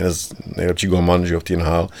jeden z nejlepších golman, že jo, v té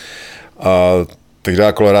NHL a tehdy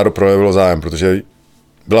Colorado projevilo zájem, protože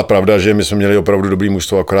byla pravda, že my jsme měli opravdu dobrý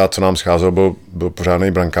mužstvo, akorát co nám scházelo, byl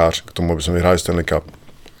pořádný brankář k tomu, aby jsme vyhráli Stanley Cup.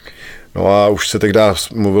 No a už se tehdy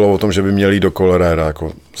mluvilo o tom, že by měli jít do Colorado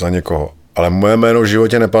jako za někoho. Ale moje jméno v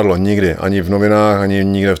životě nepadlo nikdy, ani v novinách, ani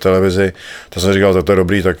nikde v televizi. To jsem říkal, tak to je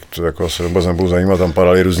dobrý, tak to jako se vůbec nebudu zajímat, tam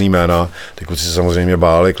padaly různý jména. Ty kluci se samozřejmě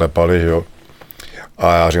báli, klepali, že jo.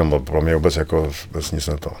 A já říkám, pro mě vůbec nic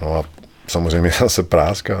ne to. No a samozřejmě se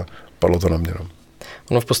prásk a padlo to na mě. No.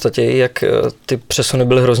 Ono v podstatě, jak ty přesuny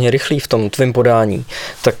byly hrozně rychlý v tom tvým podání,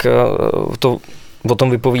 tak to o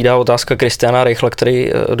tom vypovídá otázka Kristiana Reichla,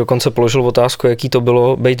 který dokonce položil otázku, jaký to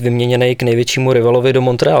bylo být vyměněný k největšímu rivalovi do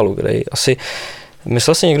Montrealu, kde asi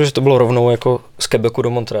myslel si někdo, že to bylo rovnou jako z Quebecu do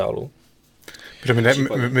Montrealu? Že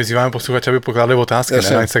my zýváme posluchače, aby pokládali otázky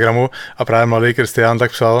na Instagramu a právě mladý Kristián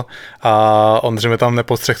tak psal a Ondřej mi tam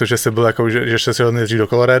nepostřeh to, že jsi byl jako, že jsi si nejdřív do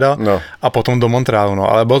Colorada a potom do Montrealu,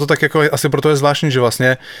 no. Ale bylo to tak jako, asi proto je zvláštní, že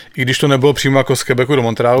vlastně, i když to nebylo přímo jako z Quebecu do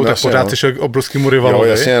Montrealu, tak pořád si šel k obrovskému rivalovi.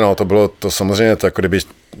 Jo, jasně, no, to bylo to samozřejmě, to jako kdyby,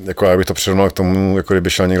 jako já bych to přirovnal k tomu, jako kdyby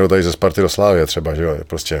šel někdo tady ze Sparty do Slávie třeba, že jo,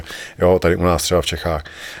 prostě, jo, tady u nás třeba v Čechách.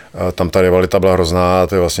 Tam ta rivalita byla hrozná,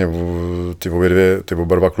 to je vlastně ty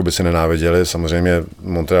oba dva kluby si nenáviděli, samozřejmě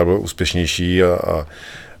Montreal byl úspěšnější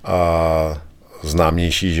a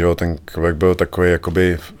známější, že jo, ten Quebec byl takový,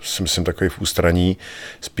 jakoby, si myslím, takový v ústraní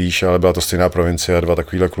spíš, ale byla to stejná provincie a dva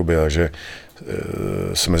takovýhle kluby, takže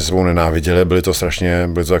se mezi sebou nenáviděli, byly to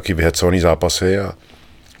taky vyhecovaný zápasy a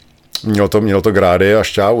mělo to grády a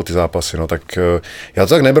šťávu ty zápasy, no tak já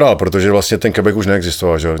to tak nebral, protože vlastně ten Quebec už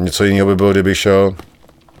neexistoval, že jo, něco jiného by bylo, kdyby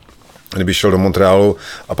šel do Montrealu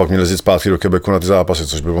a pak měl jezdit zpátky do Quebecu na ty zápasy,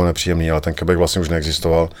 což by bylo nepříjemný, ale ten Quebec vlastně už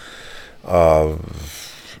neexistoval a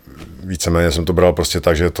víceméně jsem to bral prostě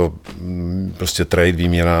tak, že je to prostě trade,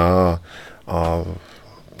 výměna a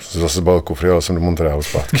zase bal kufry, ale jsem do Montrealu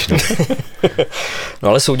zpátky. No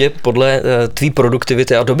ale soudě podle tvý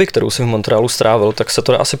produktivity a doby, kterou jsi v Montrealu strávil, tak se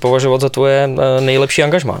to dá asi považovat za tvoje nejlepší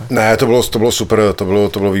angažmá. Ne, to bylo super, to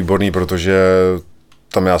bylo výborný, protože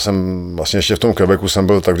tam já jsem vlastně ještě v tom Quebecu jsem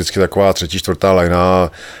byl tak vždycky taková třetí, čtvrtá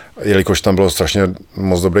lajna, jelikož tam bylo strašně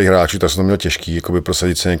moc dobrých hráčů, tak jsem to měl těžký, jakoby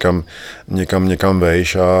prosadit se někam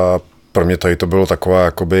vejš a pro mě tady to bylo taková,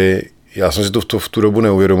 jakoby, já jsem si to v tu dobu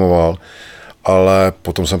neuvědomoval, ale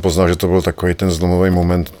potom jsem poznal, že to byl takový ten zlomový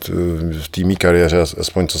moment v té mý kariéře,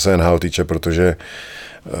 aspoň co se NHL týče, protože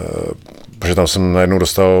tam jsem najednou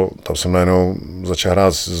začal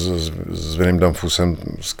hrát s Vinim Danfusem,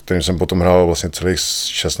 s kterým jsem potom hrál vlastně celých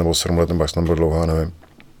 6 nebo 7 let, nebo jak jsem byl dlouho, nevím.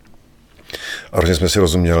 A hrozně jsme si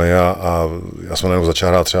rozuměli a já jsem najednou začal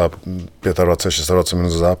hrát třeba 25-26 minut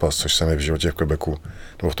za zápas, což se mi v životě v Quebecu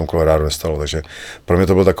nebo v tom Coloradu nestalo, takže pro mě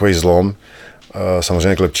to byl takový zlom,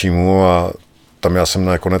 samozřejmě k lepšímu a tam já jsem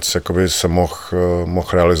nakonec jakoby se mohl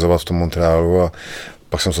realizovat v tom Montrealu a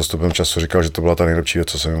pak jsem s odstupem času říkal, že to byla ta nejlepší věc,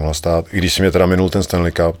 co se mi mohla stát. I když si mě teda minul ten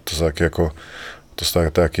Stanley Cup, to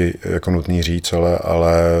je taky jako nutný říct,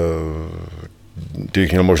 ale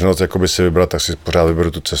kdybych měl možnost jakoby si vybrat, tak si pořád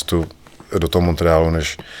vyberu tu cestu do toho Montrealu,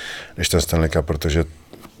 než ten Stanley Cup, protože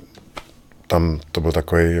tam to byl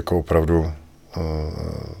takový jako opravdu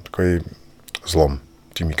takový zlom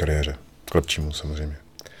v té mé kariéře. K lepšímu samozřejmě.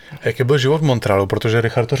 A jaký byl život v Montrealu? Protože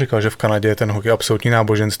Richard to říkal, že v Kanadě je ten hokej absolutní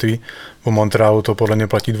náboženství. V Montrealu to podle mě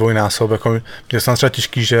platí dvojnásob. Jako, mě je třeba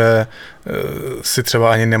těžký, že si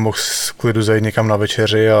třeba ani nemohl z klidu zajít někam na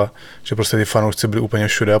večeři a že prostě ty fanoušci byli úplně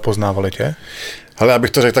všude a poznávali tě? Hele, já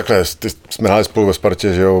bych to řekl takhle. Jsme hráli spolu ve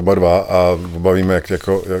Spartě, že jo, oba dva a bavíme,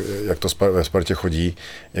 jak to ve Spartě chodí,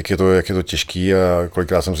 jak je to těžký a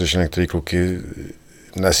kolikrát jsem slyšel některé kluky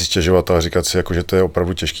ne si stěžovat, ale říkat si, jako, že to je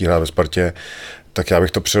opravdu těžký hrát ve Spartě, tak já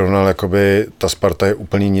bych to přirovnal, jakoby ta Sparta je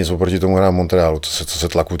úplně nic oproti tomu hrát v Montrealu, co se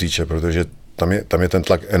tlaku týče, protože tam je ten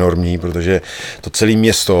tlak enormní, protože to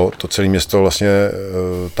celé město vlastně,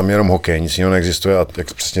 tam je jenom hokej, nic jiného neexistuje a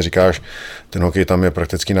jak přesně říkáš, ten hokej tam je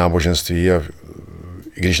prakticky náboženství a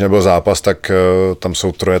i když nebyl zápas, tak tam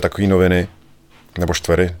jsou 3 takové noviny, nebo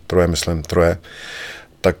 4, 3,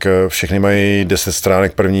 tak všechny mají 10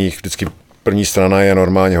 stránek prvních, vždycky první strana je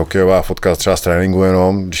normálně hokejová fotka třeba z tréninku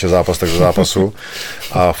jenom, když je zápas, tak do zápasu.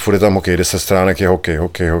 A furt je tam hokej, 10 stránek je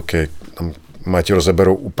hokej. Tam ti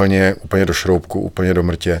rozeberou úplně do šroubku, úplně do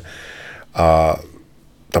mrtě. A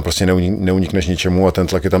tam prostě neunikneš ničemu a ten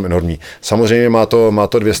tlak je tam enormní. Samozřejmě má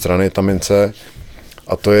to 2 strany, ta mince.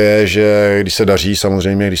 A to je, že když se daří,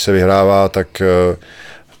 samozřejmě, když se vyhrává, tak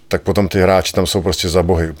potom ty hráči tam jsou prostě za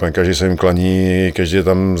bohy. Úplně každý se jim klaní, každý je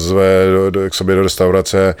tam zve k sobě do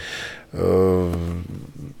restaurace,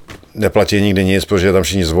 neplatí nikdy nic, protože tam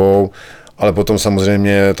všichni zvou, ale potom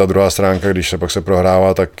samozřejmě ta druhá stránka, když se pak se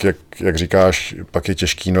prohrává, tak jak říkáš, pak je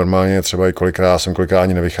těžký normálně, třeba i kolikrát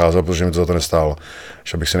ani nevycházel, protože mi to za to nestálo,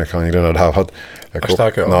 že bych si nechal někde nadávat. Jako,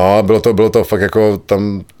 tak, jo. No, bylo to fakt jako,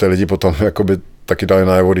 tam ty lidi potom jakoby taky dali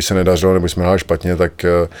najevo, když se nedařilo, nebo jsme hráli špatně, tak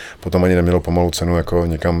potom ani nemělo pomalu cenu jako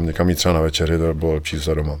někam jít třeba na večeři, to bylo lepší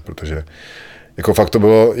zůstat doma, protože jako fakt to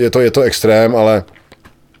bylo, je to extrém, ale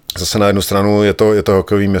zase na jednu stranu je to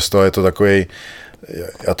hokejové město a je to takový,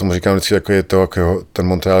 já tomu říkám vždycky, jako je to ten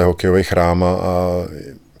Montreal je hokejový chrám a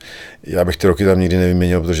já bych ty roky tam nikdy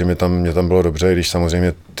nevyměnil, protože mě tam bylo dobře, když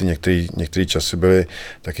samozřejmě ty některé časy byly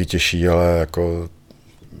taky těžší, ale jako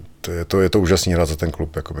je to úžasný hrát za ten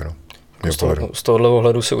klub. Jakoby, no. Z tohohle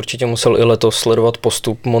ohledu si určitě musel i letos sledovat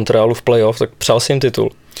postup Montrealu v playoff, tak přál si jim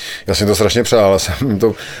titul. Já jsem to strašně přál, já jsem jim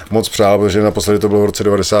to moc přál, protože naposledy to bylo v roce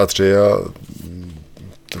 93 a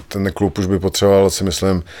ten klub už by potřeboval, si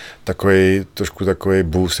myslím, trošku takový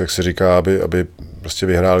boost, jak se říká, aby prostě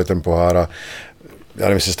vyhráli ten pohár. A já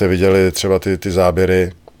nevím, jestli jste viděli třeba ty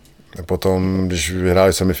záběry potom, když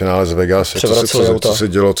vyhráli semifinále z Vegas, co se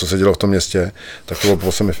dělo v tom městě, tak to bylo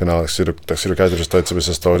po semifinále, tak si dokážete představit, co by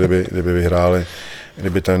se stalo, kdyby vyhráli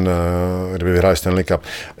Stanley Cup.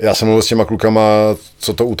 Já jsem mluvil s těma klukama,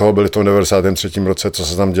 co to u toho byli v tom 93. roce, co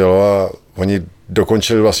se tam dělo, a oni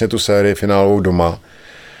dokončili vlastně tu sérii finálovou doma,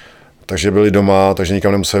 takže byli doma, takže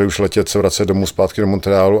nikam nemuseli už letět, se vracet domů zpátky do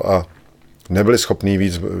Montrealu a nebyli schopní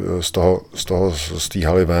víc z té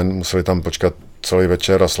haly ven, museli tam počkat celý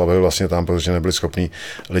večer a slavili vlastně tam, protože nebyli schopní,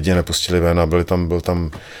 lidi nepustili ven a byl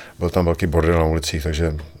tam velký bordel na ulicích,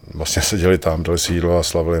 takže vlastně seděli tam, dali si jídlo a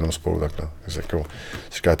slavili jenom spolu takhle. Takže jako,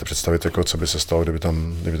 si říkáte představit, jako, co by se stalo, kdyby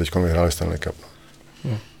teď vyhráli Stanley Cup.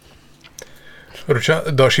 Ruča,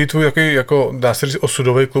 další tvůj jako dá se říct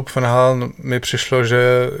osudový klub v NHL mi přišlo,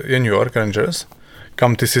 že je New York Rangers,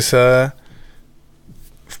 kam ty si se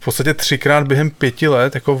v podstatě 3krát během 5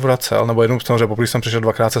 let jako vracel, nebo jednou samozřejmě poprvé jsem přišel,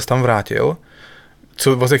 2krát se tam vrátil.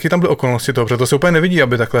 Vlastně jaký tam byly okolnosti toho? Protože to se úplně nevidí,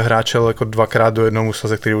 aby takhle hráčel jako 2krát do jednoho mužstva,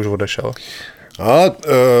 ze který už odešel.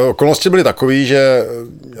 Okolnosti byly takové, že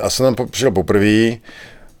já jsem tam přišel poprvé,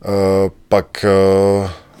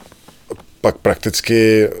 pak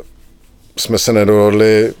prakticky jsme se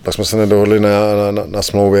nedohodli na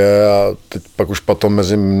smlouvě a teď pak už potom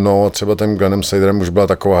mezi mnou a třeba tím Glennem Seiderem už byla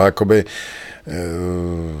taková jakoby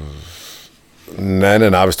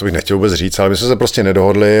nenávist, to bych nechtěl vůbec říct, ale my jsme se prostě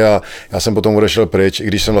nedohodli a já jsem potom odešel pryč, i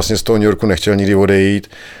když jsem vlastně z toho New Yorku nechtěl nikdy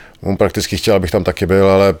odejít. On prakticky chtěl, abych tam taky byl,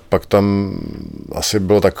 ale pak tam asi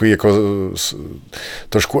bylo takový jako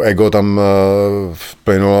trošku ego tam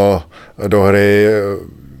vplynulo do hry,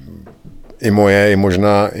 i moje, i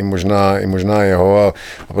možná jeho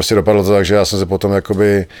a prostě dopadlo to tak, že já jsem se potom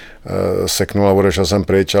jakoby seknul a odešel jsem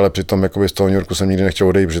pryč, ale přitom jakoby z toho New Yorku jsem nikdy nechtěl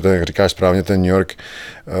odejít, protože jak říkáš správně, ten New York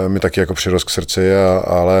mi taky jako přirost k srdci,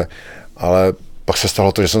 ale pak se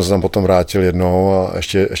stalo to, že jsem se tam potom vrátil jednou a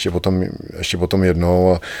ještě potom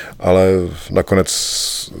jednou, ale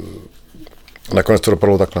nakonec to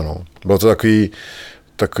dopadlo takhle. No. Bylo to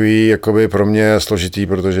takový jakoby pro mě složitý,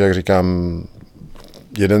 protože jak říkám,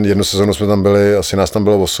 jednu sezonu jsme tam byli, asi nás tam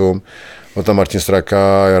bylo 8, byl tam Martin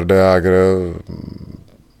Straka, Jarda Jágr,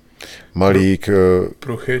 Malík,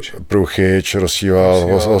 Pruchyč, Rosíval,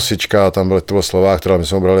 Hosička, tam to byl Slovák, která my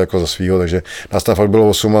jsme ho brali jako za svýho, takže nás tam fakt bylo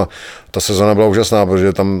 8 a ta sezona byla úžasná,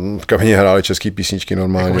 protože tam v kabině hráli české písničky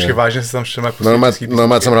normálně. Jako počkej, vážně se tam všema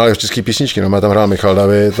normálně tam hráli české písničky, normálně tam hrál Michal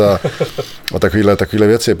David a takovýhle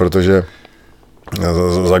věci, protože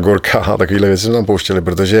za Gorka a takovýhle věci jsme tam pouštěli,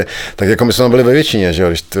 protože tak jako my jsme tam byli ve většině, že jo?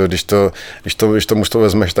 Když to mužstvo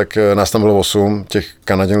vezmeš, tak nás tam bylo 8, těch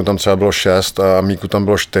Kanaděnů tam třeba bylo 6 a Míku tam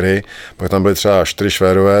bylo 4, pak tam byly třeba 4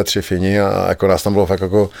 Švédové, 3 Fini a jako nás tam bylo fakt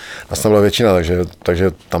jako, nás tam byla většina,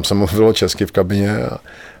 takže tam se mluvilo česky v kabině a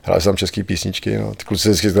hráli tam české písničky, no. Ty kluci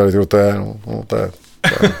vždycky říkali, to je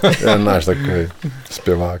náš takový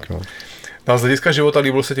zpěvák, no. No a z hlediska života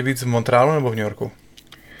líbilo se ti víc v Montrealu nebo v New Yorku?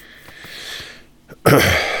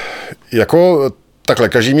 Jako takhle,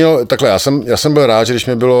 každý měl, takhle, já jsem byl rád, že když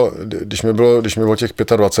mi bylo těch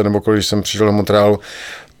 25 nebo kolik, když jsem přišel do Montrealu,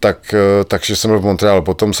 takže jsem byl v Montrealu.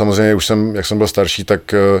 Potom samozřejmě už jak jsem byl starší,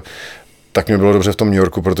 tak mě bylo dobře v tom New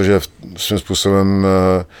Yorku, protože svým způsobem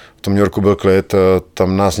v tom New Yorku byl klid,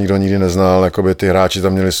 tam nás nikdo nikdy neznal, jakoby ty hráči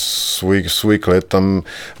tam měli svůj klid, tam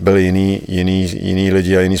byli jiní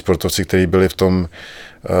lidi a jiní sportovci, kteří byli v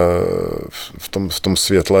tom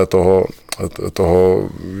světle toho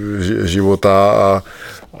života a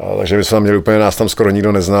takže my jsme tam měli úplně, nás tam skoro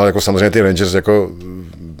nikdo neznal, jako samozřejmě ty Rangers, jako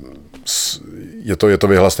je to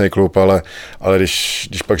vyhlasný klub, ale když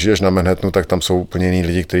pak žiješ na Manhattanu, tak tam jsou úplně jiní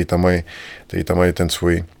lidi, kteří tam mají ten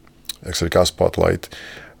svůj, jak se říká, spotlight.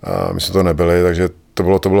 A my jsme to nebyli, takže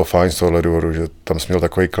to bylo fajn z tohohle důvodu, že tam jsme měl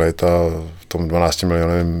takový klid a v tom 12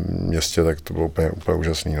 milionovém městě, tak to bylo úplně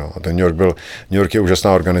úžasný. No. A ten New York je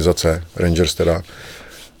úžasná organizace, Rangers teda.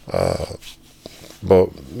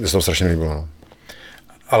 Mně se to strašně líbilo. No.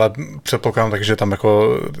 Ale předpokládám takže tam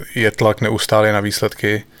jako je tlak neustále na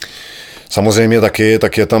výsledky. Samozřejmě tak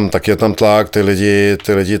je tam tlak, ty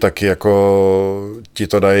lidi taky jako ti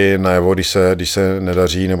to dají najevo, když se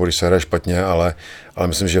nedaří nebo když se hraje špatně, ale ale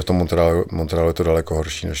myslím, že v tom Montrealu je to daleko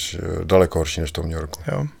horší než v tom New Yorku.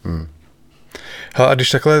 Jo. Hele, a když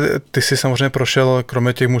takhle, ty jsi samozřejmě prošel,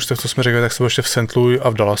 kromě těch mužstev, co jsme řekli, tak jsi byl ještě v St. Louis a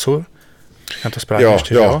v Dallasu? Já to správně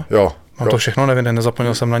ještě, jo. Mám to všechno, nevím,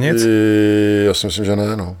 nezapomněl jsem na nic? Já si myslím, že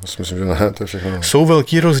ne, to je všechno. No. Jsou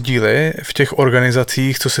velký rozdíly v těch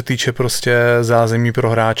organizacích, co se týče prostě zázemí pro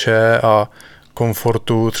hráče a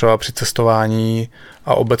komfortu třeba při cestování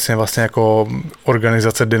a obecně vlastně jako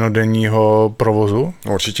organizace dennodenního provozu?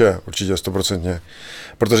 No, určitě 100%.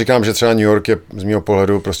 Proto říkám, že třeba New York je z mého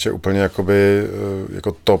pohledu prostě úplně jakoby,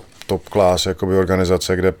 jako top class jakoby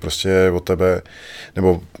organizace, kde prostě je o tebe,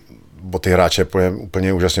 nebo o ty hráče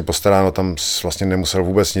úplně úžasně postaráno, tam vlastně nemusel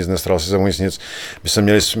vůbec nic, nestaral si za nic. My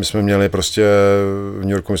jsme měli prostě v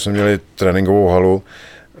New Yorku, my jsme měli tréninkovou halu,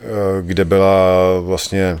 kde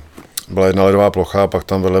byla jedna ledová plocha, pak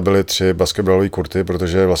tam vedle byly 3 basketbalové kurty,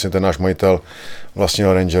 protože vlastně ten náš majitel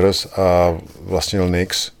vlastnil Rangers a vlastnil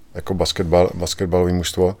Knicks, jako basketbalový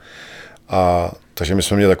mužstvo. A takže my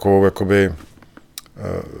jsme měli takovou jakoby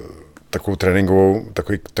takovou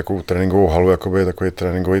tréninkovou halu, jakoby takový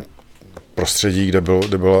tréninkový prostředí, kde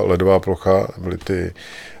byla ledová plocha,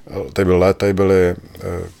 tady byl led, tady byly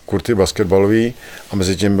kurty basketbalový a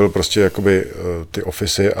mezi tím byl prostě jakoby ty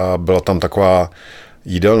ofisy a byla tam taková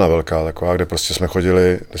jídelna velká, taková, kde prostě jsme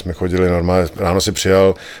chodili normálně, ráno si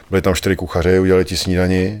přijel, byli tam 4 kuchaři, udělali ti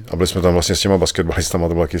snídani a byli jsme tam vlastně s těma basketbalistama,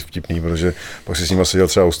 to bylo taky vtipný, protože pak si s nima seděl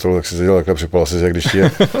třeba u stolu, tak si seděl takhle připal si,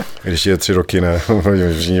 když je 3 roky, ne,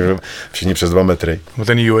 všichni přes 2 metry.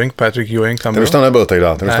 Ten Ewing, Patrick Ewing tam byl? Ten už tam nebyl tehdy,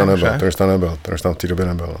 ten už tam v té době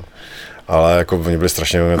nebyl. Ale jako oni byli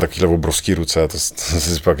strašně takovýhle obrovský ruce, to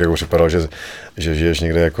si pak jako připadalo, že žiješ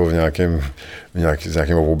někde jako s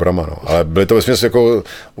nějakým obrama, no. Ale byli to vesměs jako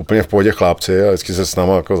úplně v pohodě chlápci a vždycky se s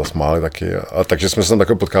náma jako zasmáli taky. A takže jsme se tam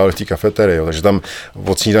takhle potkávali v té kafeterii, jo. Takže tam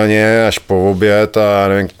od snídaně až po oběd a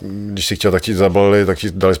nevím, když si chtěl, tak ti zabalili, tak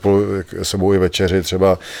ti dali spolu sebou i večeři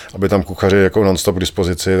třeba, aby tam kuchaři jako non-stop k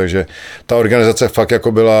dispozici, takže ta organizace fakt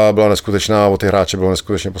jako byla neskutečná a o ty hráče bylo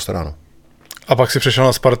neskutečně postaráno. A pak si přešel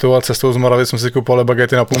na Spartu a cestou z Moravy jsme si kupovali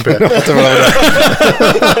bagety na pumpě. No, to je pravda.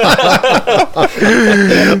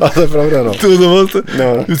 A to je pravda, no. To bylo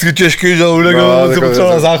vždycky těžký žaludek, no, to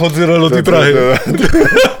potřeboval na záchod do té Prahy.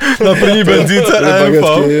 Na první benzínce a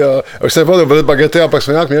už se byly bagety a pak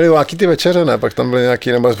jsme nějak měli nějaký ty večeře, ne? Pak tam byly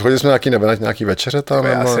nějaký, nebo chodili jsme nějaký večeře tam.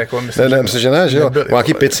 Myslím, že ne, že jo?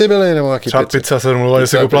 Nějaký pici byly, nebo nějaký třeba pizza se domluvila, že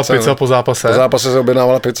si koupila pizza po zápase. Po zápase se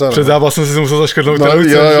objednávala pizza. Před zápasem si musel zaškrtnout,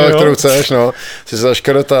 kterou chceš, no. Si se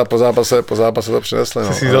zaškrtnout a po zápase to přinesli, no.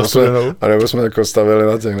 A nebo jsme jako stavili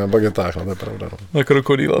na bagetách, no, to je pravda, no. Na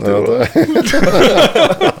krokodýla,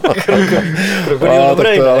 Krokodýl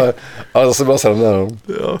dobrý, ne? Ale zase byla sranda, no.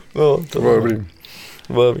 Jo, to bylo dobrý.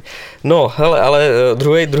 No, hele, ale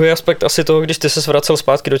druhý aspekt asi toho, když ty se vracel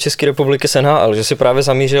zpátky do České republiky z NHL, že si právě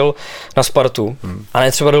zamířil na Spartu a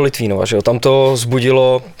ne třeba do Litvínova, že jo, tam to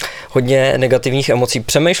vzbudilo hodně negativních emocí.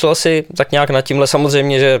 Přemýšlel si tak nějak nad tímhle,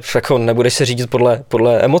 samozřejmě, že jako nebudeš se řídit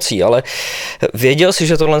podle emocí, ale věděl si,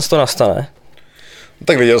 že tohle nastane?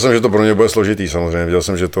 Tak věděl jsem, že to pro mě bude složitý samozřejmě, věděl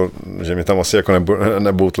jsem, že mi tam asi jako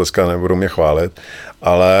nebudou tleskat, nebudou mě chválit,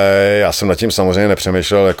 ale já jsem nad tím samozřejmě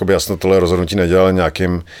nepřemýšlel, jakoby jasno tohle rozhodnutí nedělal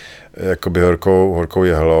nějakým jakoby horkou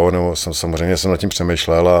jehlou, nebo samozřejmě jsem nad tím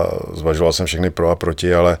přemýšlel a zvažoval jsem všechny pro a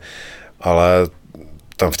proti, ale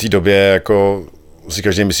tam v té době jako si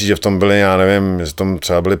každý myslí, že v tom byly, já nevím, že v tom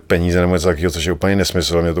třeba byly peníze nebo něco takového, což je úplně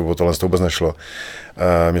nesmysl, mě to o tohle vůbec nešlo.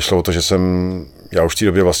 Mě šlo o to, že já už v té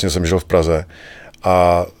době vlastně jsem žil v Praze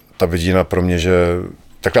a ta vidina pro mě, že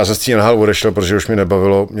tak já jsem z té NHL odešel, protože už mě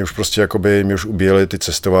nebavilo, mě už prostě jakoby, mě už ubíjeli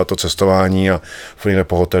to cestování a furt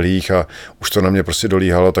po hotelích a už to na mě prostě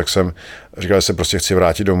dolíhalo, tak jsem říkal, že se prostě chci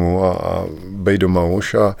vrátit domů a bejt doma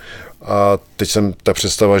už a teď jsem ta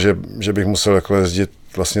představa, že bych musel jako jezdit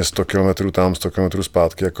vlastně 100 km tam, 100 km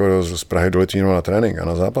zpátky, jako z Prahy do Litvínova na trénink a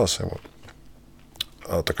na zápas.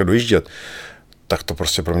 A takhle dojíždět. Tak to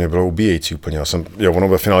prostě pro mě bylo ubíjející úplně. Ono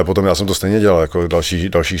ve finále potom, já jsem to stejně dělal, jako další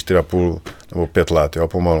 4,5 nebo 5 let, jo,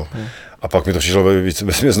 pomalu. A pak mi to přišlo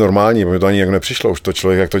vesměs normální, protože to ani jako nepřišlo, už to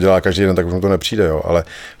člověk, jak to dělá každý den, tak už mu to nepřijde, jo. Ale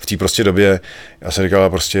v té prostě době, já jsem říkal,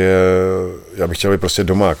 prostě, já bych chtěl být prostě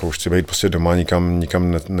doma, jako už chci být prostě doma,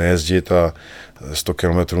 nikam nejezdit a 100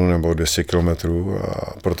 km nebo 200 km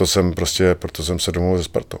a proto jsem se domluvil se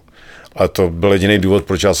Spartou. Ale to byl jediný důvod,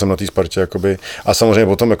 proč já jsem na té Spartě, jakoby, a samozřejmě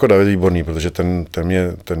potom jako David Výborný, protože ten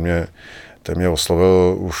mě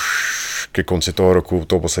oslovil už ke konci toho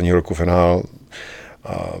posledního roku v NHL.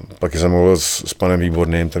 A pak jsem mluvil s panem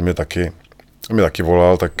Výborným, ten mě taky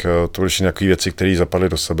volal, tak to byly nějaké věci, které zapadly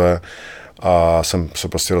do sebe a jsem se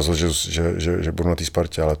prostě rozhodl, že budu na té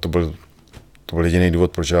Spartě, ale to to byl jediný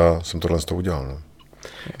důvod, proč já jsem tohle udělal. No.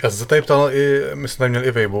 Já jsem se tady ptal, my jsme tady měli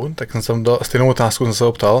i Vejbu, tak jsem se dal stejnou otázku, jsem se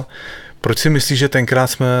ho ptal. Proč si myslíš, že tenkrát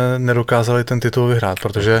jsme nedokázali ten titul vyhrát?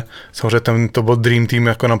 Protože samozřejmě to byl Dream Team,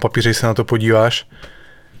 jako na papíře, se na to podíváš.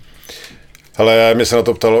 Hele, mě se na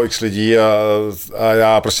to ptalo x lidí a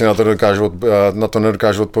já prostě na to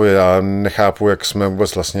nedokážu odpovědět. Já nechápu, jak jsme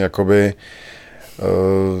vůbec vlastně jakoby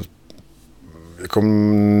jako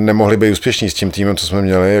nemohli být úspěšní s tím týmem, co jsme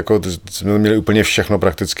měli. Jako, jsme měli úplně všechno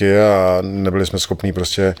prakticky a nebyli jsme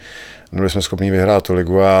schopní vyhrát tu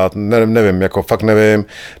ligu a nevím, jako fakt nevím.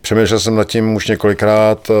 Přemýšlel jsem nad tím už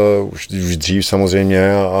několikrát, už dřív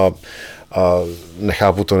samozřejmě a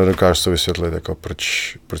nechápu to, nedokážu to vysvětlit, jako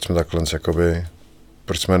proč jsme takhle, jakoby,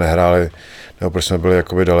 proč jsme nehráli, nebo proč jsme byli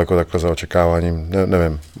jakoby daleko takhle za očekáváním,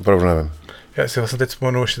 nevím, opravdu nevím. Já si vlastně teď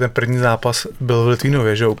vzpomenu, že ten první zápas byl v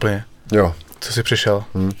Litvínově, že úplně? Jo. Co jsi přišel?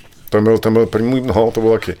 Ten byl první, no to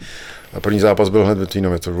byl taky. A první zápas byl hned v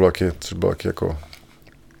Litvínově, což bylo taky jako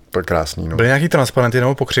krásný. No. Byly nějaký transparenty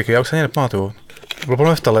nebo pokřiky, já už se ani nepamatuju. To bylo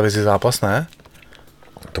podle mě v televizi zápas, ne?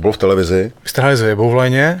 To bylo v televizi. Vy jste hráli s Vejbou v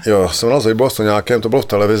lajně? Jo, jsem hrál s Vejbou s Toňákem, to bylo v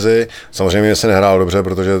televizi. Samozřejmě se nehrál dobře,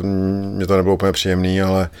 protože mě to nebylo úplně příjemný,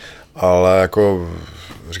 ale jako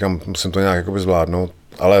říkám, musím to nějak jakoby zvládnout.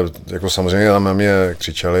 Ale jako samozřejmě tam na mě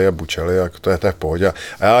křičeli a bučeli a to je v pohodě.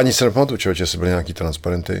 A já ani se nepamatuju, člověče, jestli byly nějaký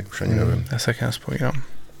transparenty, už ani nevím. Já se taky nespomínám.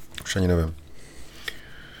 Už ani nevím.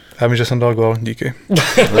 Já vím, že jsem dal gól, díky.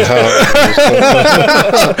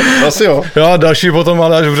 Asi jo. Jo, další potom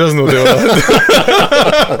ale až v březnu, ty vole.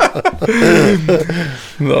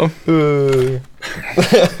 No.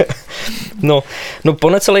 No po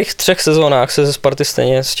necelých 3 sezónách se ze Sparty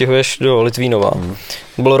stejně stěhuješ do Litvínova.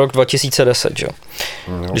 To byl rok 2010, že?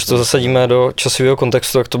 Když to zasadíme do časového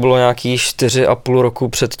kontextu, tak to bylo nějaký 4,5 roku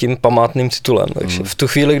před tím památným titulem. Takže v tu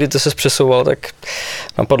chvíli, kdy ty se přesouval, tak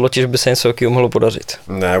napadlo ti, že by se něco takového mohlo podařit.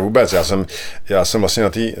 Ne, vůbec. Já jsem vlastně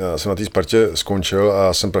na té Spartě skončil a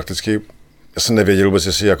já jsem nevěděl vůbec,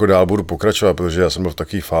 jestli jako dál budu pokračovat, protože já jsem byl v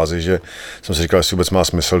takové fázi, že jsem si říkal, jestli vůbec má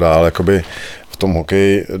smysl dál jakoby v tom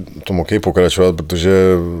hokeji pokračovat, protože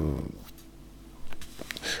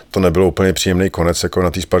to nebylo úplně příjemný konec jako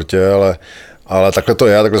na té Spartě, ale takhle to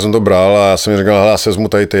je, takhle jsem to bral a já jsem mi říkal, já se vezmu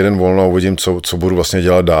tady týden volno a uvidím, co budu vlastně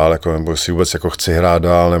dělat dál, jako, nebo jestli vůbec jako chci hrát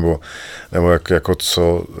dál, nebo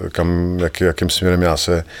jakým směrem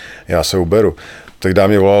já se uberu. Tak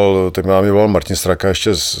mě volal Martin Straka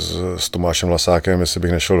ještě s Tomášem Lasákem, jestli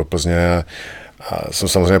bych nešel do Plzně. A jsem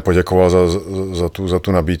samozřejmě poděkoval za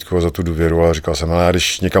tu nabídku a za tu důvěru, ale říkal jsem, ale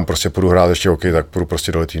když někam prostě půjdu hrát ještě hokej, tak půjdu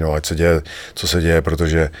prostě do Litvínova, ať se děje, co se děje,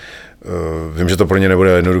 protože vím, že to pro ně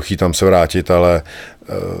nebude jednoduchý tam se vrátit, ale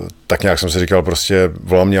tak nějak jsem si říkal, prostě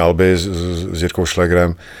volal mě Alby s Jirkou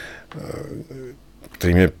Šlegrem,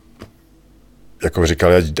 který mě jako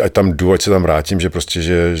říkali, ať tam jdu, ať se tam vrátím, že prostě,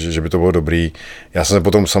 že by to bylo dobrý. Já jsem se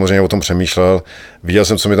potom samozřejmě o tom přemýšlel, viděl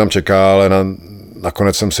jsem, co mi tam čeká, ale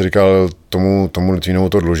nakonec jsem si říkal, tomu Litvínovu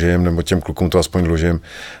to dlužím, nebo těm klukům to aspoň dlužím.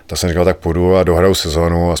 Tak jsem říkal, tak půjdu a dohraju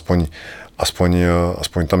sezónu, aspoň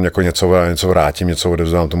tam jako něco vrátím, něco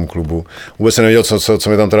odevzdám tomu klubu. Vůbec jsem nevěděl, co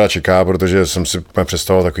mi tam teda čeká, protože jsem si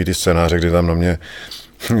představoval takový ty scénáře, kdy tam na mě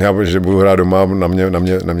že budu hrát doma,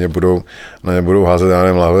 na mě budou házet, já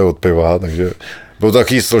nevím, lahve od piva, takže bylo to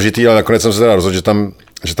takový složitý, ale nakonec jsem se teda rozhodl,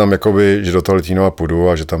 že tam jakoby, že do toho Litvínova půjdu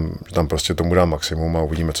a že tam prostě tomu dám maximum a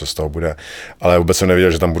uvidíme, co z toho bude. Ale vůbec jsem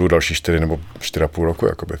nevěděl, že tam budu další 4 nebo 4,5 roku,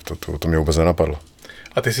 jakoby. To mě vůbec nenapadlo.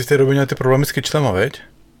 A ty jsi v té době měl ty problémy s kyčlema, viď?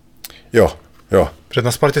 Jo. Před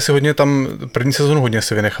na Spartě si hodně tam, první sezónu hodně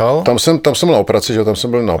si vynechal. Tam jsem byl na operaci, že tam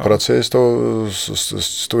jsem byl na operaci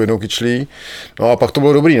s tou jednou kyčlí. No a pak to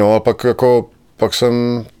bylo dobrý, no a pak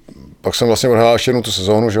jsem vlastně odhrál ještě jednu tu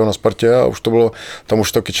sezónu, že jo, na Spartě a už to bylo, tam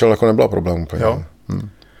už to kyčel jako nebyla problém úplně. Jo.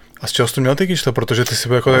 A z čeho jsi to měl ty kyčle? Protože ty jsi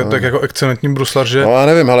byl jako, tak jako excelentní bruslar, že... No já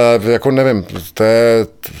nevím, ale jako nevím,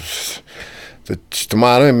 to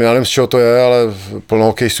má, nevím, z čeho to je, ale plno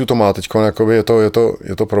hokejistů to má teď, jakoby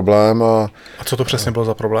je to problém. A co to přesně bylo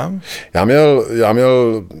za problém? Já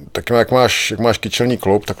měl tak jak máš kyčelní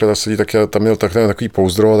kloub, takhle sedí, tak tam měl takový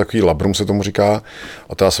pouzdro, takový labrum se tomu říká,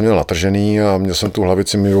 a to já jsem měl natržený a měl jsem tu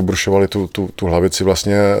hlavici, mi obrušovali tu hlavici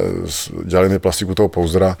vlastně, dělali mi plastiku toho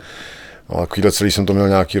pouzdra. No, takovýhle celý jsem to měl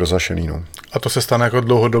nějaký rozhašený, no. A to se stane jako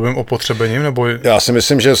dlouhodobým opotřebením, nebo? Já si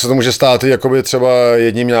myslím, že se to může stát jakoby třeba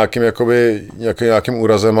jedním nějakým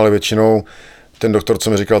úrazem, ale většinou ten doktor, co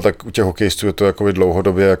mi říkal, tak u těch hokejistů je to jakoby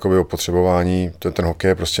dlouhodobě jakoby opotřebování. Ten hokej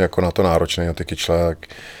je prostě jako na to náročný, na ty kyčle.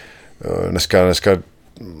 Dneska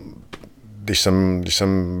když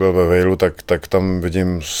jsem byl ve Vejlu, tak tam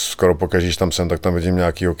vidím skoro pokaždé, když tam jsem, tak tam vidím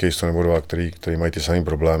nějaký hokejistů nebo dva, který mají ty samé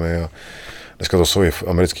problémy. dneska to jsou i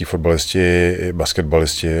americký fotbalisti, i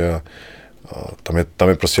basketbalisti a tam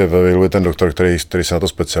je prostě ve ten doktor, který se na to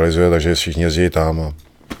specializuje, takže všichni jezdí tam a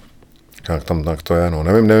tak to je, no.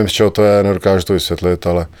 Nevím, z čeho to je, nedokážu to vysvětlit,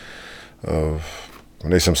 ale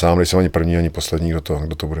nejsem sám, nejsem ani první, ani poslední,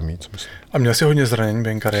 kdo to bude mít. Myslím. A měl jsi hodně zranění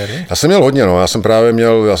během kariéry? Já jsem měl hodně, no. Já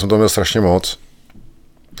jsem to měl strašně moc.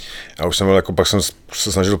 Já už jsem měl, jako pak jsem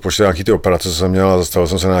se snažil počítat nějaký ty operace, co jsem měl a zastavil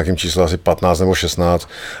jsem se na nějakým čísle asi 15 nebo 16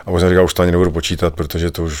 a už jsem říkal, už to ani nebudu počítat,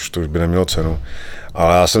 protože to už by nemělo cenu.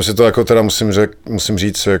 Ale já jsem si to jako teda musím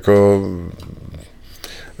říct, jako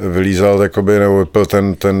vylízal, jakoby, nebo vypil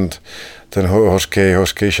ten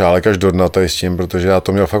hořký šálek až do dna tady s tím, protože já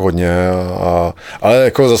to měl fakt hodně. Ale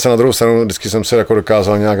jako zase na druhou stranu vždycky jsem se jako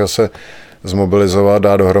dokázal nějak zase zmobilizovat,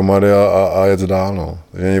 dát dohromady a jet dál. No.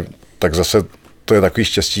 Tak zase to je takový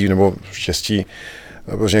štěstí,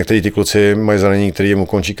 protože některý ty kluci mají zranění, který jim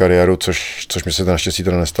ukončí kariéru, což mi se naštěstí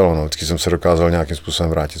teda nestalo. No. Vždycky jsem se dokázal nějakým způsobem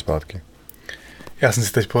vrátit zpátky. Já jsem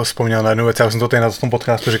si teď vzpomněl na jednu věc, já jsem to tady na tom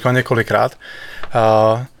podcastu říkal několikrát.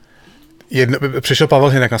 Přišel Pavel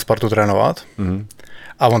Hynek na Spartu trénovat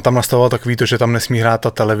a on tam nastavoval takový to, že tam nesmí hrát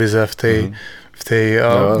ta televize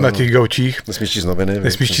na těch gaučích. Nesmíš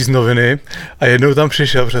číst noviny. A jednou tam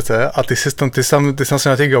přišel přece a ty jsi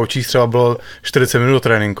na těch gaučích třeba bylo 40 minut do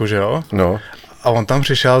tréninku, že jo? No. A on tam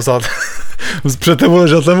přišel, vzal před tebou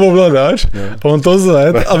ležel ten ovladač a on to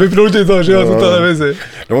zved a vypnul ti to, že jo, tu televizi.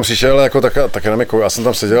 No on přišel jako tak na mě já jsem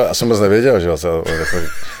tam seděl, já jsem moc nevěděl, že jo,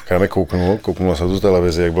 na mě kouknul se tu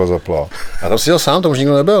televizi, jak byla zaplá. Já tam seděl sám, tam už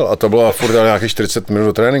nikdo nebyl a to bylo furt nějakých 40 minut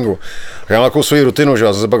do tréninku. Já mám takovou svoji rutinu, že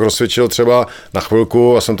já jsem se pak rozcvičil třeba na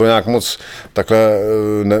chvilku a jsem to nějak moc takhle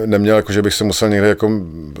neměl, jako že bych se musel někde jako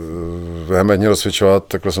vehementně rozcvičovat,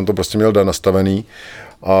 takhle jsem to prostě měl nastavený.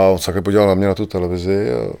 A on se takhle podíval na mě na tu televizi,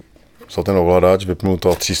 vzal ten ovladač, vypnul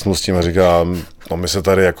to a třísnul s tím a říká, no my se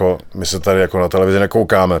tady jako na televizi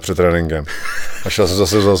nekoukáme před tréninkem. A šel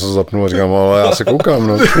jsem zase zapnul a říkám, ale já se koukám,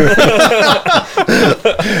 no.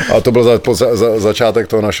 A to byl začátek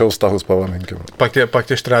toho našeho vztahu s Pavlem Hynkem. Pak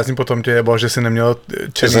tě 14 dní potom tě jebal, že jsi neměl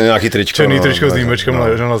černý tričko s límečkem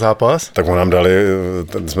na zápas. Tak mu nám dali,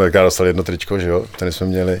 jsme dostali jedno tričko, že jo,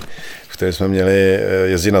 které jsme měli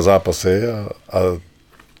jezdit na zápasy a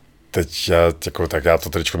teď já to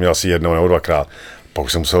tričko měl asi jednou nebo dvakrát. Pak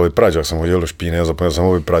jsem musel vyprat, že jsem hodil do špíny a zapomněl jsem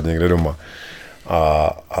ho vyprat někde doma.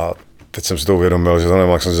 A teď jsem si to uvědomil, že to nemám,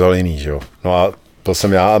 jak jsem si vzal jiný, že jo. No a byl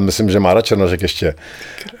jsem já a myslím, že Mára Černošek ještě.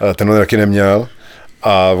 Ten on taky neměl.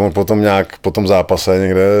 A on potom nějak po tom zápase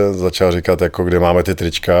někde začal říkat, jako kde máme ty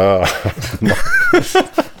trička.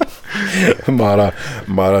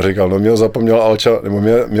 Mára říkal, no mě ho zapomněl Alča, nebo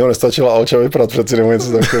mě ho nestačila Alča vyprat přeci nebo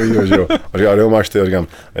něco takového, že jo. A říkal, kde ho máš ty? A říkám,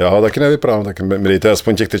 já ho taky nevyprám, tak mi dejte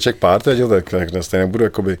aspoň těch triček pár teď, tak stejně nebudu,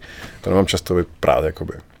 jakoby, to nemám často vyprát,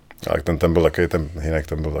 jakoby. Ale ten byl takový, ten Hynek,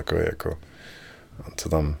 ten byl takový, jako, co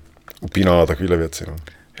tam upínal na takovýhle věci, no.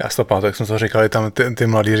 Já si to pamatuju, jak jsme to říkali, tam ty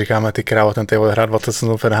mladí říkáme, ty krávo, ten tady hrát 20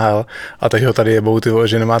 sezon v NHL a teď ho tady jebou, ty vole,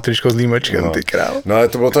 že nemá tričko s límečkem, ty krávo. No ale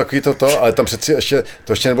to bylo takový to, ale tam přeci ještě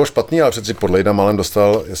nebylo špatný, ale přeci Podlejda malem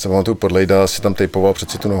dostal, já jsem pamatuju, Podlejda si tam tejpoval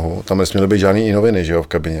přeci tu nohu, tam nesměly být žádný i noviny, že jo, v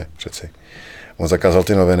kabině přeci. On zakázal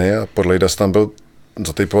ty noviny a Podlejda si tam byl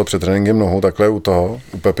zatejpovat před tréninkem nohu takhle u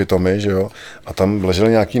Pepi Tomy, že jo, a tam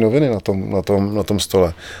ležely nějaký noviny na tom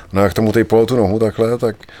stole. No a jak tomu tejpoval tu nohu takhle,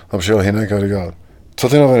 tak tam přišel Hynek a říkal, co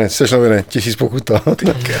ty noviny? Chceš noviny? 1000 pokuta.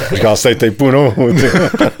 Říkal se tady půl nohu.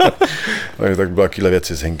 Tak bylo takovýhle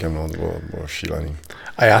věci s Hynkem, no, to bylo šílený.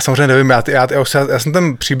 A já samozřejmě nevím, já jsem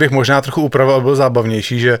ten příběh možná trochu upravil, aby byl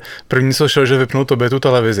zábavnější, že první co šel, že vypnul tobě tu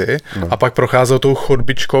televizi a pak procházel tou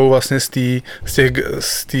chodbičkou vlastně z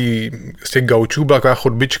těch gaučů, byla taková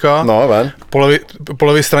chodbička. No, ven. Po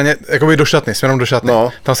levé straně, jakoby do šatny, směrem do šatny.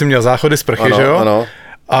 No. Tam si měl záchody sprchy, ano, že jo? Ano.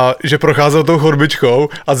 A že procházel tou chodbičkou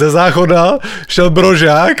a ze záchoda šel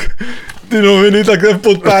brožák, ty noviny takhle v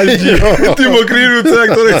podpátí, ty mokrý ruce,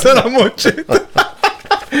 jak to nechce namočit.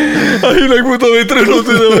 A jinak mu to vytrhnul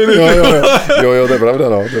ty noviny. Jo, to je pravda,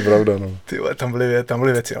 no. Ty vole, tam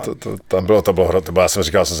byly věci, no. To bylo, já jsem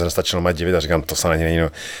říkal, jsem se nestačil mít divit a říkám, to se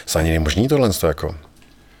není možný tohle,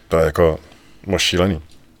 to je jako moc šílený,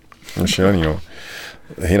 no.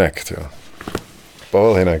 Hynek, tyjo.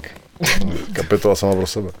 Pavel Hynek. Kapitola sama pro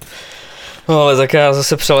sebe. No ale tak já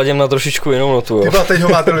zase přeladím na trošičku jinou notu, jo. Ty teď ho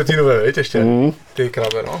máte v Litvínově, viď, ještě? Ty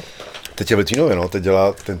krabe, no. Teď je v Litvínově, no,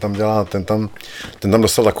 ten tam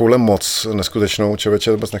dostal takovouhle moc neskutečnou,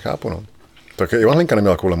 člověče vůbec nechápu, no. Tak Ivan Hlinka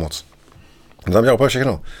neměl takovouhle moc. On tam dělal úplně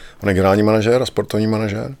všechno. On je generální manažér a sportovní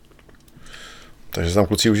manažér. Takže tam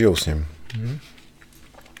kluci užijou s ním.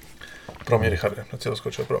 Pro mě, Richarde, na to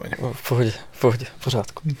skočil, promiň. V pohodě, v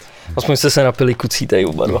pořádku. Aspoň jste se napili kucí tady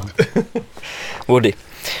oba dva. Vody.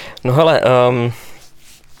 No hele,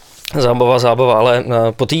 zábava, ale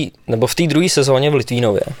v té druhé sezóně v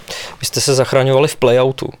Litvínově vy jste se zachraňovali v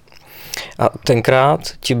playoutu. A tenkrát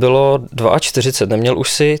ti bylo 42, neměl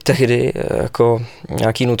už si tehdy jako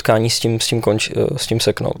nějaký nutkání s tím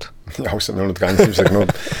seknout? Já už jsem měl nutkání s tím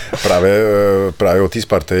seknout právě od té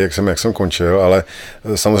Sparty, jak jsem končil, ale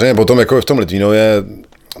samozřejmě potom jako v tom Litvínově,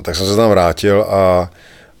 tak jsem se tam vrátil a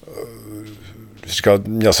říkal,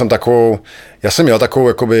 já jsem měl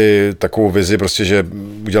takovou vizi, prostě, že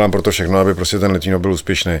udělám pro to všechno, aby prostě ten Litvínov byl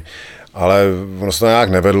úspěšný. Ale ono se to nějak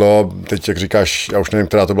nevedlo, teď jak říkáš, já už nevím,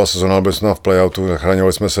 která to byla sezona, ale byli jsme tam v playoutu,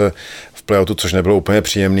 zachránili jsme se v playoutu, což nebylo úplně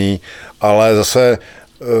příjemný, ale zase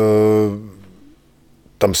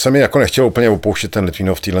tam se mi jako nechtělo úplně opouštět ten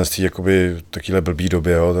Litvínov v téhle takovýhle blbý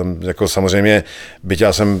době. Jo. Tam, jako samozřejmě, byť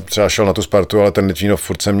já jsem třeba šel na tu Spartu, ale ten Litvínov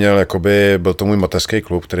furt jsem měl, byl to můj mateřský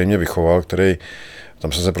klub, který mě vychoval,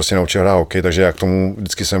 tam jsem se prostě naučil hrát hokej, takže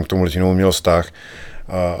vždycky jsem k tomu Litvínovu měl vztah.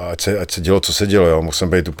 A ať se dělo, co se dělo, jo. Mohl jsem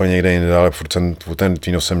být úplně někde jinde, ale furt ten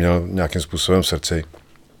Litvínov jsem měl nějakým způsobem v srdci.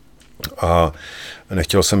 A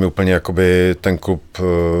nechtěl jsem mi úplně ten klub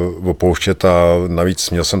opouštět a navíc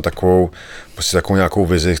měl jsem takovou nějakou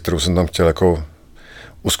vizi, kterou jsem tam chtěl jako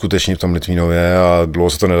uskutečnit v tom Litvínově a dlouho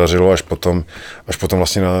se to nedařilo, až potom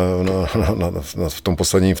vlastně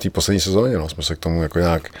v té poslední sezóně, no, jsme se k tomu jako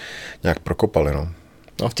nějak prokopali, no.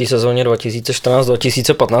 No, v té sezóně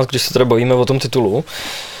 2014-2015, když se teda bavíme o tom titulu,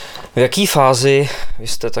 v jaký fázi vy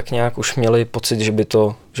jste tak nějak už měli pocit, že by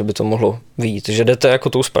to mohlo vyjít, že jdete jako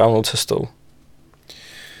tou správnou cestou?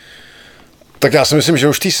 Tak já si myslím, že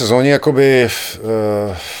už v té sezóně, v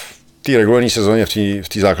té regulární sezóně, v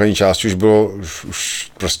té základní části už bylo,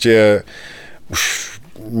 už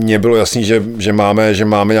mně bylo jasný, že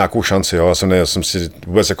máme nějakou šanci. Jo. Já jsem si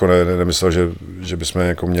vůbec jako nemyslel, že bychom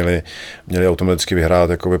jako měli automaticky vyhrát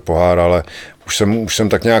pohár, ale už jsem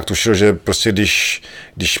tak nějak tušil, že prostě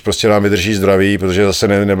když prostě nám vydrží zdraví, protože zase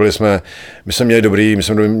nebyli jsme, my jsme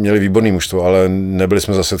měli výborný mužstvo, ale nebyli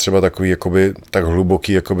jsme zase třeba takový tak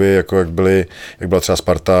hluboký, jak byla třeba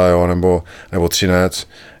Sparta, jo, nebo Třinec.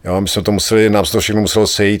 Jo, my jsme to nám se to všechno muselo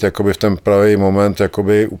sejít v ten pravý moment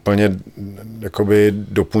úplně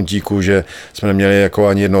do puntíku, že jsme neměli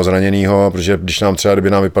ani jednoho zraněného, protože kdyby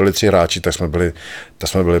nám vypadli 3 hráči, tak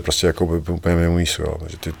jsme byli prostě úplně mimo mísu, jo.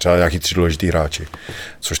 Třeba nějaký 3 důležitý hráči,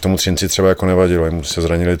 což tomu Třinci třeba nevadilo, jim se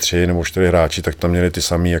zranili 3 nebo 4 hráči, tak tam měli ty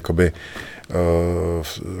samý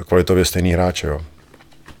kvalitově stejný hráče, jo.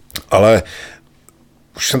 Ale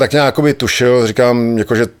už jsem tak nějak tušil, říkám,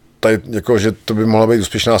 že to by mohla být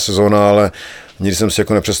úspěšná sezóna, ale nikdy jsem si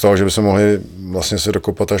nepředstavil, že by se mohli vlastně se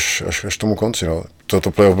dokopat až tomu konci. No.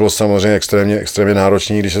 To playoff bylo samozřejmě extrémně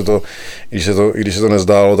náročný, když se to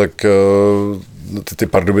nezdálo, tak ty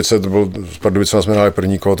Pardubice, s Pardubicema jsme hráli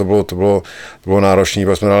první kolo, to bylo náročný,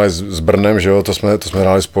 pak jsme hráli s Brnem, že jo, to jsme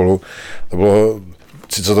hráli spolu.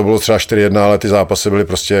 Sice to bylo třeba 4-1, ale ty zápasy byly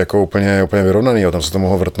prostě úplně vyrovnaný, jo. Tam se to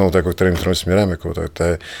mohlo vrtnout kterým směrem. To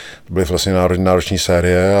byly vlastně náročné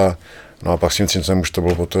série a pak s tím Třincem už to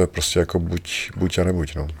bylo prostě buď a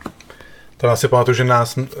nebuď. No. To já si pamatuju, že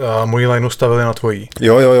moji lineu stavili na tvojí.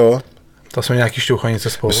 Jo. To jsme nějaký šťouchanice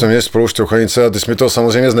spolu. My jsme měli spolu šťouchanice a ty jsi mi to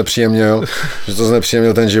samozřejmě znepříjemnil, že to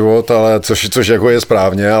znepříjemnil ten život, ale což je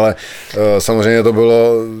správně, ale samozřejmě to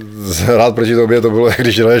bylo, hrát proti tobě to bylo,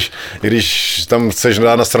 když tam chceš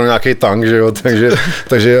dát na stranu nějaký tank, že jo,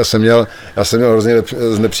 takže já jsem měl hrozně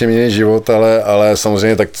znepříjemněný život, ale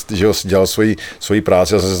samozřejmě tak, že jo, dělal svoji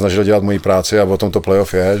práci, já jsem se snažil dělat moji práci a o tom to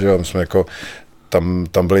playoff je, že jo, my jsme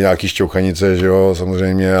tam byly nějaký šťouchanice, že jo,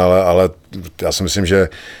 samozřejmě, ale já si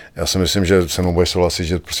myslím, že se mnou bude souhlasit,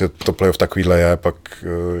 že prostě to playoff takovýhle je,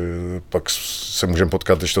 pak se můžeme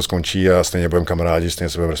potkat, když to skončí a stejně budeme kamarádi, stejně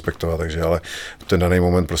se budeme respektovat, takže ale v ten daný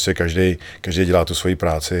moment prostě každý dělá tu svoji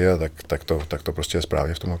práci a tak to prostě je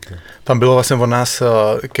správně v tom hokeji. Tam bylo vlastně od nás,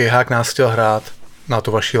 Kejhák nás chtěl hrát na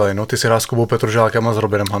tu vaší lineu, ty si hrál s Kubou Petržákem a s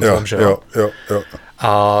Robinem Hanzem, že jo? Jo.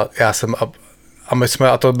 A já jsem... A my jsme,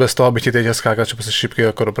 a to bez toho, abych ti teď skákat, že prostě šipky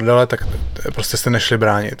do prdele, tak prostě jste nešli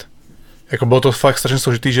bránit. Bylo to fakt strašně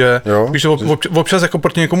složitý, že když občas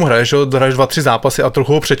proti někomu hraješ, že hraješ 2-3 zápasy a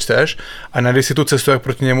trochu ho přečteš a najdeš si tu cestu, jak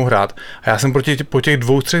proti němu hrát. A já jsem po těch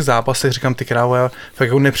 2-3 zápasech říkám, ty krávo,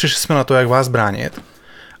 tak nepřišli jsme na to, jak vás bránit.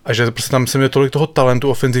 A že prostě tam jsem měl tolik toho talentu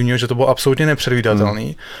ofenzivního, že to bylo absolutně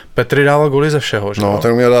nepředvídatelný. Petry dával goly ze všeho, že? No,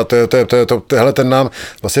 ten uměl dát, ten nám,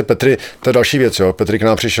 vlastně Petry, to je další věc, jo. Petry k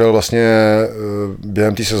nám přišel vlastně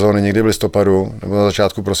během té sezóny, někdy v listopadu, nebo na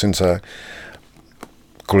začátku prosince.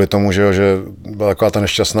 kvůli tomu, že byla taková ta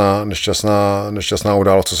nešťastná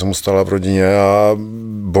událost, co se mu stala v rodině a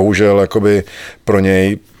bohužel jakoby pro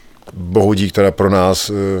něj bohudík, teda pro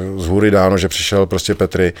nás z hůry dáno, že přišel prostě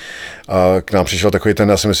Petry a k nám přišel takový ten,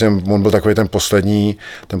 já si myslím, on byl takový ten poslední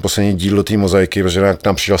díl do té mozaiky, protože k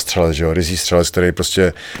nám přišel střelec, že jo, ryzí střelec,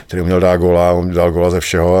 který uměl dát góla, on dal góla ze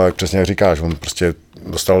všeho a přesně jak říkáš, on prostě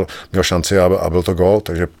měl šanci a byl to gól,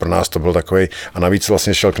 takže pro nás to byl takový a navíc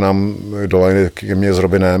vlastně šel k nám do liney ke mně s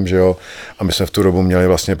Robinem, že jo, a my jsme v tu dobu měli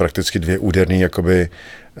vlastně prakticky dvě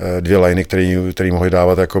liney, který mohli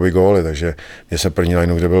dávat jakoby góly, takže měl jsem první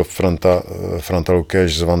lineu, kde byl Franta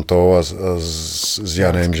Lukeš s Vantou a s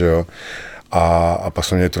Janem, že jo, a pak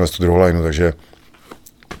jsme měli tu druhou lineu, takže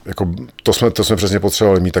jako to jsme přesně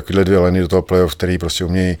potřebovali, mít takovýhle dvě liney do toho playoff, který prostě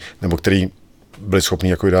umějí, nebo který byli schopni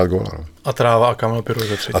jako dát góla. No. A Tráva a Kamil Piroš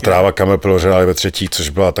ve třetí. A Tráva a Kamil Piroš hráli ve třetí, což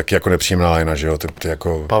byla taky jako nepříjemná lajna, že jo. Ty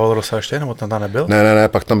jako... Pavel Rosa ještě, nebo tam nebyl? Ne,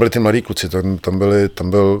 pak tam byli ty mladí kluci, tam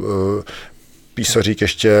byl Písařík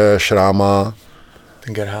ještě, Šráma.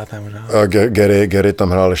 Ten Gerhard možná. Gary tam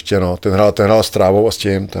hrál ještě, no. Ten hrál s Trávou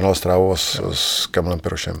a s Kamilem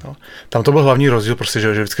Pirošem. No. Tam to byl hlavní rozdíl, prostě,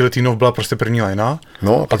 že vždycky Litvinov byla prostě první lajna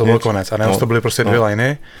a to byl konec. A než to byly prostě dvě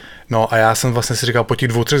lajny. No a já jsem vlastně si říkal, po těch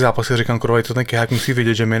 2-3 zápasech říkám, kurva, to ten Kihák musí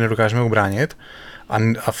vidět, že my nedokážeme ubránit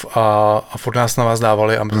a furt nás na vás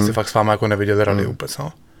dávali a my jsme si fakt s váma jako neviděli rady vůbec,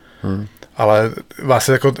 no. Ale vás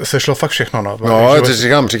jako sešlo fakt všechno, no. No,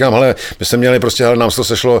 říkám, hele, my jsme měli prostě, hele, nám se to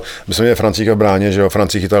sešlo, my jsme měli Francíka v bráně, že jo,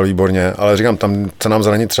 Francík chytal výborně, ale říkám, tam se nám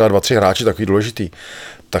zranit třeba 2-3 hráči takový důležitý,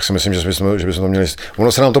 tak si myslím, že bychom to měli,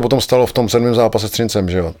 ono se nám to potom stalo v tom 7. zápase s Třincem,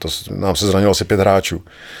 že jo, nám se zranilo asi 5 hráčů.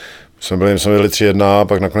 Jsme byli 3-1,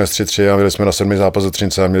 pak nakonec 3-3 a byli jsme na 7. zápas ze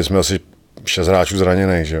Třince a měli jsme asi 6 hráčů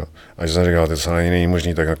zraněných, že jo. A když jsem říkal, to se není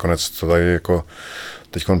možný, tak nakonec to tady jako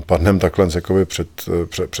teď padneme takhle jakoby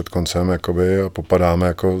před koncem jakoby, a popadáme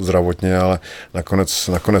jako zdravotně, ale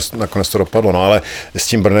nakonec to dopadlo. No ale s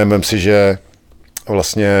tím Brnem vem si, že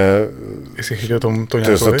vlastně jestli chytil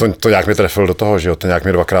to nějak mě trefil do toho, že jo, ten nějak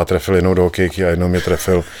mě 2krát trefil, jednou do hokejky a jednou mě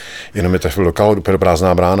trefil do kalhotu, úplně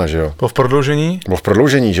prázdná brána, že jo. Byl v prodloužení? Byl v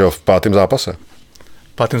prodloužení, že jo, v 5. zápase.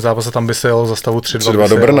 V 5. zápase tam by se jel za stavu 3-2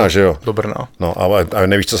 do Brna, že jo. Do Brna. No a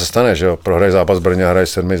nevíš, co se stane, že jo. Prohraješ zápas v Brně a hraješ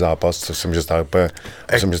 7. zápas, což se může stát úplně,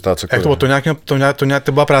 cokoliv. Jak to nějak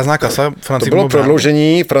to byla prázdná kasa? To bylo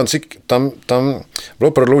prodloužení, tam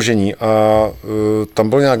bylo prodloužení a tam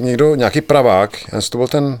byl nějaký pravák, to byl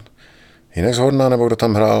ten Hinek z Horna, nebo kdo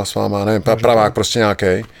tam hrál s váma, nevím, pravák prostě nějaký.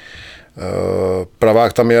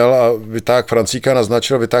 Pravák tam jel a vytáhl Francíka,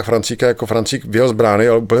 vytáhl Francíka jako Francík vyjel z brány,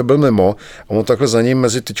 ale úplně byl mimo a on takhle za ním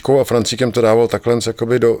mezi tyčkou a Francíkem to dával takhle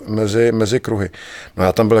jakoby mezi kruhy. No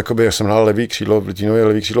já tam byl jakoby, jak jsem hrál levý křídlo, v Litvínově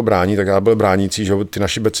levý křídlo brání, tak já byl bránící, že ty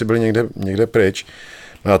naši beci byli někde pryč.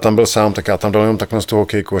 No já tam byl sám, tak já tam dal jenom takhle z toho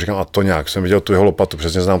hokejku a říkám, a to nějak, jsem viděl tu jeho lopatu,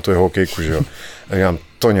 přesně znám tu jeho hokejku, že jo. A říkám,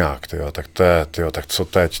 to nějak, tak co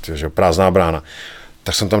teď, že jo, prázdná brána.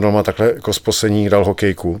 Tak jsem tam doma takhle jako z poslední dal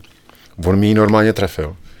hokejku. On mi ji normálně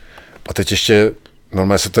trefil. A teď ještě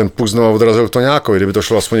normálně se ten puk znovu odrazil k Toňákovi, kdyby to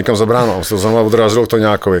šlo aspoň někam za bránu, a on se to znovu odrazil k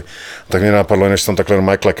Toňákovi. Tak mě napadlo, než tam takhle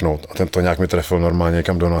normálně kleknout. A ten Toňák mi trefil normálně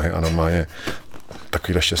někam do nohy a normálně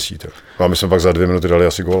takovýhle štěstí. A my jsme pak za 2 minuty dali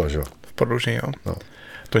asi góla, že jo. V prodloužení, jo. No.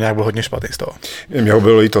 To nějak bylo hodně špatný z toho. Mě ho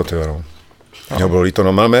bylo líto, no. Mě ho bylo líto.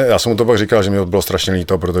 No, já jsem mu to pak říkal, že mi bylo strašně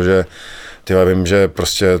líto, protože vím, že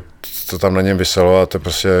prostě to tam na něm vyselo a to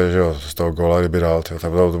prostě, že jo, z toho góla, kdyby dal, to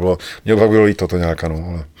bylo, mě pak bylo líto to nějaká, no,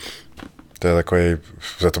 ale to je takový,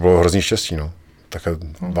 to bylo hrozný štěstí, no, takhle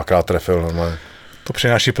 2krát trefil normálně. To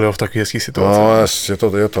přináší playoff takový hezký situace. No,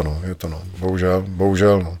 je to,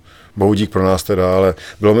 bohužel, no, bohudík pro nás teda, ale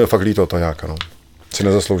bylo mi fakt líto to nějaká, no, si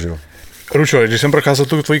nezasloužil. Ručo, když jsem procházel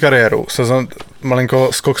tu tvoji kariéru, malinko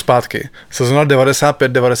skok zpátky, sezona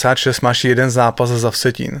 95-96 máš jeden zápas za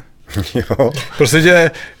Vsetín. Jo.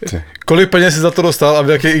 Prostě kolik peněz jsi za to dostal a v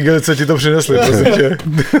jaké igelice ti to přinesli, prostě.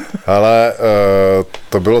 Ale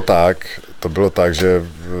to bylo tak, že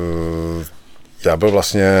já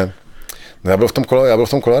byl v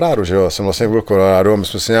tom Kolorádu, že jo, já jsem vlastně byl v Kolorádu a my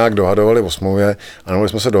jsme se nějak dohadovali o smlouvě a nemohli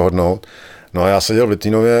jsme se dohodnout. No a já seděl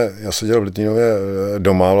v Litvínově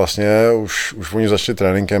doma vlastně, už oni začali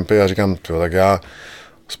trénink campy a říkám, tak já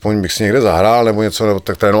aspoň bych si někde zahrál nebo něco, nebo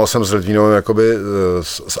tak trénoval jsem s Litvínovem jakoby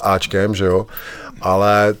s Ačkem, že jo,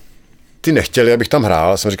 ale ty nechtěli, abych tam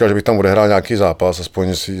hrál, jsem říkal, že bych tam odehrál nějaký zápas, aspoň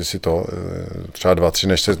jestli to, třeba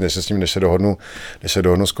 2-3, než se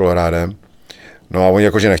dohodnu s Kolorádem. No a oni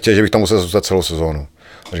jakože nechtěli, že bych tam musel zůstat celou sezónu.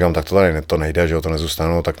 A říkám, tak to tady to nejde, že jo, to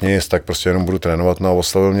nezůstanu, tak nic, tak prostě jenom budu trénovat. No a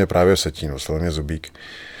oslovil mě právě Vsetín, oslovil mě Zubík,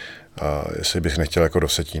 a jestli bych nechtěl jako do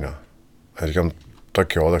Vsetína. A říkám,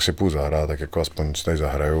 tak jo, tak si půjdu zahrát, tak jako aspoň si tady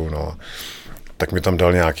zahraju, no. Tak mi tam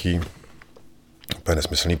dal nějaký úplně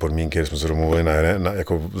nesmyslný podmínky, kde jsme se domluvili na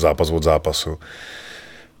jako zápas od zápasu.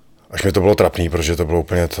 Až mi to bylo trapný, protože to bylo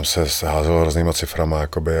úplně, tam se házelo různýma ciframa,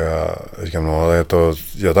 jakoby, a říkám, no ale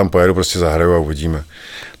já tam pojedu, prostě zahraju a uvidíme.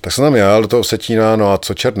 Tak jsem tam jel do toho Vsetína, no a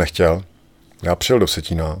co čert nechtěl, já přijel do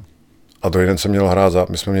Vsetína a druhý den jsem měl hrát,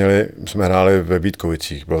 my jsme hráli ve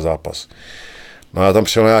Vítkovicích, byl zápas. No a já tam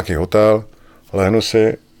přijel na nějaký hotel, lehnu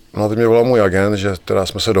si, no a teď mě volal můj agent, že teda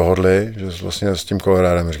jsme se dohodli, že vlastně s tím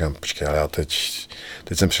Colorádem, říkám, počkej, ale já teď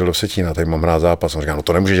jsem přijel do Vsetína, teď mám hrát zápas. On říká, no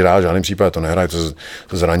to nemůžeš hrát, v žádném případě, to nehraj,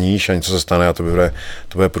 to zraníš a něco se stane a to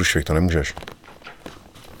bude průšvih, to nemůžeš.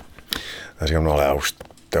 Já říkám, no ale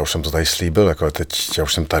já už jsem to tady slíbil, jako teď já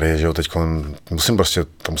už jsem tady, že jo, teď musím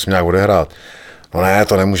nějak odehrát. No ne,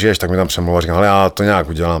 to nemůžeš, tak mi tam přemlouval, říkám, ale já to nějak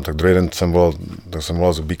udělám. Tak druhý den jsem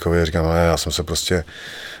volal Zubíkovi, říkám, ale já jsem se prostě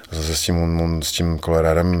zase s tím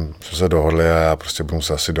Colorádem jsme se dohodli a já prostě budu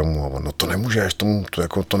muset asi domů. A on, no to nemůžeš,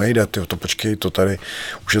 to nejde, to počkej, to tady,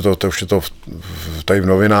 už je to tady v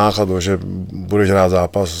novinách a to, že budeš hrát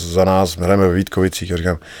zápas za nás, hrajeme ve Vítkovicích. A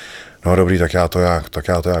říkám, no dobrý, tak já to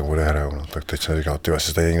jak odehraju. No. Tak teď jsem říkal, ty,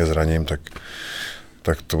 jestli tady někde zraním,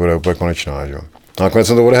 tak to bude úplně konečná, že jo. No nakonec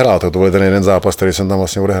jsem to odehrál, to byl ten jeden zápas, který jsem tam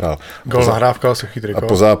vlastně odehrál. Gol, nahrávka, suchý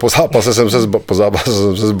triko. A po zápase jsem se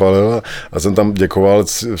zbalil a jsem tam děkoval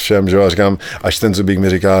všem, že jo, a říkám, až ten Zubík mi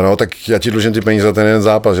říká, no tak já ti dlužím ty peníze za ten jeden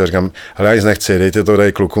zápas, že říkám, hele, já nic nechci, dejte to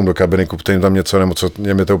tady klukům do kabiny, kupte jim tam něco, nebo co,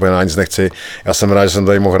 mě to úplně nic nechci, já jsem rád, že jsem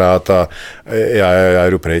tady mohl hrát a já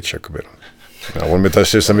jdu pryč, jakoby. A on mi tady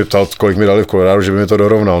se mi ptal, kolik mi dali v Kolorádu, že by mi to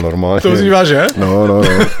dorovnal normálně. To zníváš, že? No.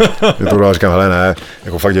 Je to říkám, hele ne,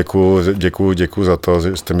 jako fakt děkuju za to,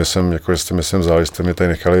 že jste mě sem vzali, že jste mi tady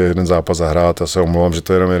nechali jeden zápas zahrát, já se omlouvám, že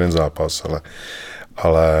to je jenom jeden zápas,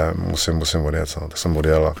 ale musím odjet, no, tak jsem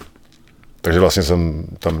odjel. Takže vlastně jsem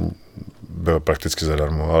tam byl prakticky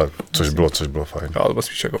zadarmo, ale což bylo fajn. Ale to bylo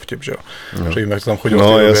spíš jako vtip, že jo? No. Že jim, jak to tam chodil.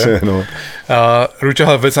 No, jasně, no.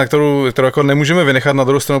 Ruča, věc, kterou jako nemůžeme vynechat, na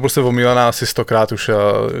druhou stranu prostě omílená asi 100krát už,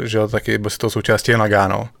 že taky bez toho součástí je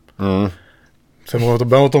Nagano. To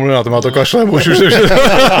bylo o tom Lina, to má to kašle, už.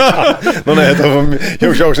 No ne,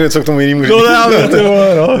 já už něco k tomu jinému říct.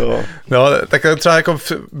 No, tak třeba jako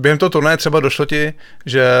během toho turnaje třeba došlo ti,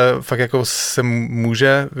 že fakt jako se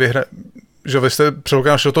může vyhrát, že vy jste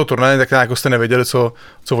přeloukali do toho turnaje, tak jako jste nevěděli, co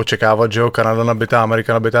očekávat, že jo, Kanada nabitá,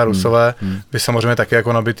 Amerika nabitá, Rusové, vy samozřejmě taky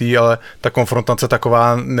jako nabitý, ale ta konfrontace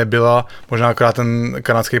taková nebyla, možná akorát ten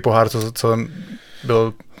kanadský pohár, co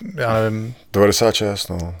byl, já nevím. 96,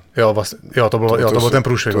 no. Jo, vlastně, to byl ten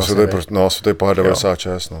průšvih. Světový pohár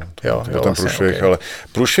 96, no. To byl ten průšvih, okay.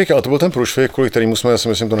 Ale to byl ten průšvih, kvůli kterému jsme, si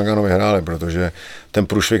myslím, to Nagano vyhráli, protože ten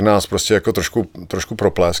průšvih nás prostě jako trošku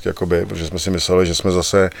proplesk, jakoby, protože jsme si mysleli, že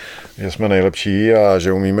jsme nejlepší a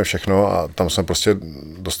že umíme všechno a tam jsme prostě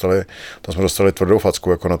dostali tvrdou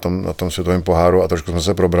facku jako na tom světovém poháru a trošku jsme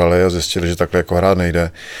se probrali a zjistili, že takhle jako hrát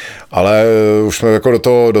nejde. Ale už jsme jako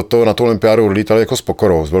na tu olympiádu odlítali jako s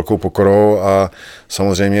pokorou, s velkou pokorou a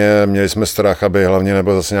samozřejmě měli jsme strach, aby hlavně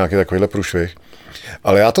nebyl zase nějaký takovýhle průšvih.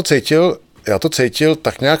 Ale já to cítil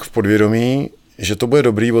tak nějak v podvědomí, že to bude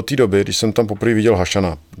dobrý od té doby, když jsem tam poprvé viděl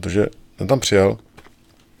Hašana, protože ten tam přijel,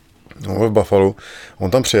 v Buffalo,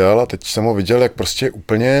 on tam přijel a teď jsem ho viděl, jak prostě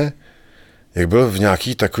úplně, jak byl v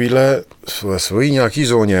nějaký takovýhle svojí nějaký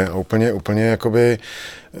zóně a úplně jakoby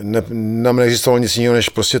nám neexistovalo nic jiného, než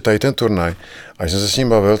prostě tady ten turnaj. A když jsem se s ním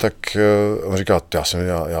bavil, tak on říkal, já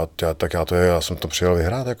jsem to přijel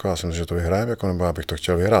vyhrát, jako, já jsem, že to vyhrajem, jako, nebo já bych to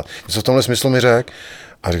chtěl vyhrát. Něco v tomhle smyslu mi řekl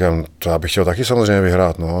a říkám, to já bych chtěl taky samozřejmě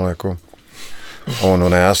vyhrát, no, ale jako, no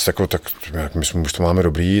ne, tak my už to máme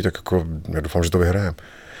dobrý, tak jako, já doufám, že to vyhrajem.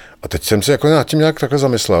 A teď jsem si jako nad tím nějak takhle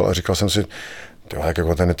zamyslel a říkal jsem si,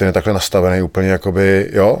 jako ten je takhle nastavený úplně, jakoby,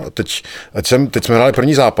 jo, teď jsme hráli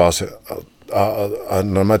první zápas a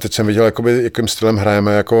normálně teď jsem viděl, jakoby, jakým stylem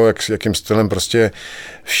hrajeme, jako, jakým stylem prostě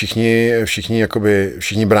všichni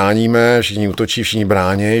bráníme, všichni útočí, všichni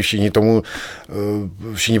brání, všichni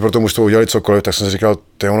pro to mužstvo udělali cokoliv, tak jsem si říkal,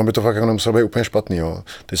 ono by to fakt jako nemuselo být úplně špatný, jo.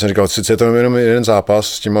 Teď jsem říkal, sice je to jenom jeden zápas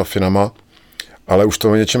s těma Finama, ale už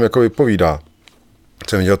to o něčem jako vypovídá.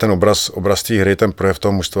 Jsem viděl ten obraz té hry, ten projev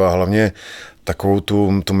toho mužstva a hlavně takovou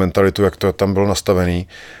tu mentalitu, jak to tam bylo nastavený.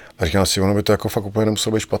 A říkám si, ono by to jako fakt úplně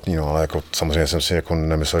nemuselo být špatný, no, ale jako samozřejmě jsem si jako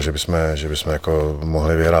nemyslel, že bychom jako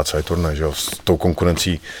mohli vyhrát celý turnaj, že jo, s tou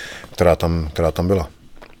konkurencí, která tam byla.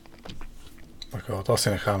 Tak jo, to asi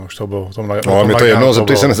necháme, už to bylo. No, mě to jedno,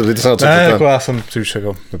 zeptej se na co chcete. Ne, jako já jsem si už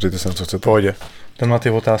jako. Zeptejte se na co chcete. Pohodě. Tam na ty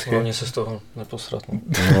otázky. Hlavně se z toho neposrat.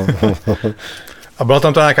 A byla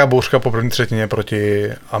tam ta nějaká bouřka po první třetině proti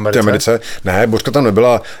Americe? Ne, bouřka tam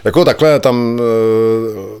nebyla. Jako takhle, tam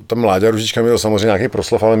Láďa Růžička měl samozřejmě nějaký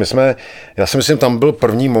proslov, ale já si myslím, tam byl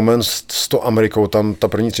první moment s tou Amerikou, tam ta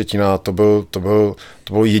první třetina, to bylo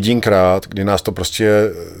jedinkrát, kdy nás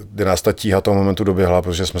ta tíha toho momentu doběhla,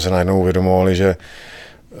 protože jsme se najednou uvědomovali, že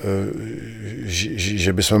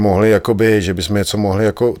bychom mohli že bychom něco mohli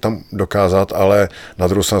jako tam dokázat, ale na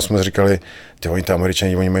druhou stranu jsme říkali, oni ty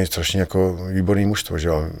Američani, oni mají strašně jako výborný mužstvo, že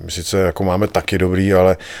jo. My sice jako máme taky dobrý,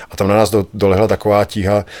 ale a tam na nás dolehla taková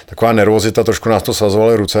tíha, taková nervozita, trošku nás to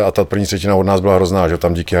svazovaly ruce a ta první třetina od nás byla hrozná, že jo.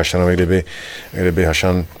 Tam díky Hašanovi, kdyby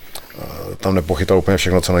Hašan tam nepochytal úplně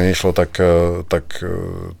všechno, co na něj šlo,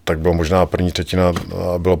 tak bylo možná první třetina a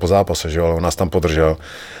bylo po zápase, že jo, ale on nás tam podržel.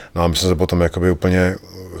 No a my jsme se potom jakoby úplně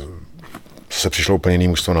se přišlo úplně jiný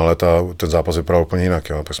mužstvo na let a ten zápas vypadal úplně jinak,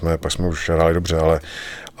 jo. Pak jsme už hráli dobře,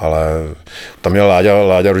 ale tam měl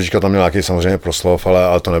Láďa Růžička, tam měl nějaký samozřejmě proslov,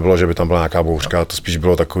 ale to nebylo, že by tam byla nějaká bouřka, to spíš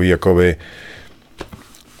bylo takový, jakoby,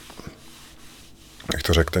 jak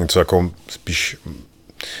to řekl, něco jako spíš,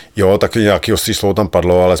 jo, taky nějaký ostrý slovo tam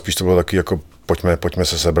padlo, ale spíš to bylo taky jako pojďme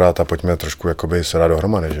se sebrat a pojďme trošku jakoby se dát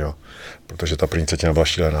dohromady, že jo, protože ta první třetina byla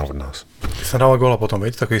šílená od nás. Ty jsi dával góla potom,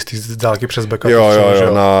 viď? Takový z dálky přes beka. Jo,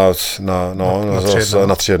 na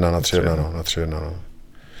 3-1, no.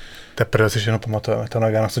 Teprve si všechno pamatujeme, to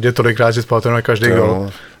Nagano, co děje tolikrát, že pamatujeme každý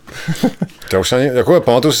gól. Já už ani, jako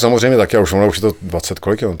pamatuju si samozřejmě taky, už je to 20,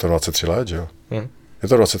 kolik je on, to 23 let, že jo? Je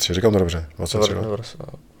to 23, říkám to dobře, 23 let.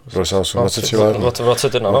 28, 23 let.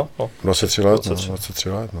 21, no. 23 let,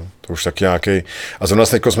 no. To už taky nějaký. A zrovna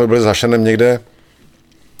teďko jsme byli s Hašanem někde,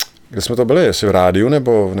 kde jsme to byli, jestli v rádiu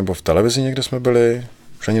nebo v televizi někde jsme byli,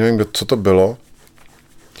 už ani nevím, co to bylo.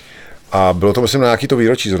 A bylo to, myslím, na nějaký to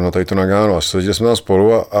výročí zrovna, tady to Nagano, a seděli jsme tam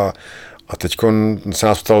spolu a teďko se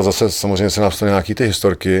nás ptal zase, samozřejmě se nás ptal nějaký ty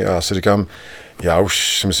historky a já si říkám, já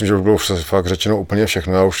už si myslím, že už bylo fakt řečeno úplně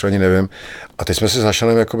všechno, já už ani nevím. A teď jsme si s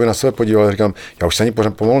Hašanem jakoby na sebe podívali, říkám, já už se ani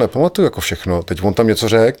pomalu nepamatuju jako všechno. Teď on tam něco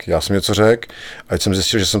řekl, já jsem něco řekl a teď jsem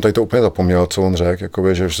zjistil, že jsem tady to úplně zapomněl, co on řekl,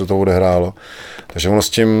 jakoby, že se to odehrálo. Takže ono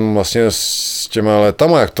s těma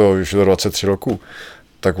letama, jak to už je to 23 roku,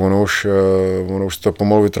 tak ono už to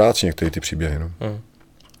pomalu vytrácí některé ty příběhy. No.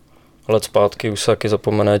 Let zpátky už se taky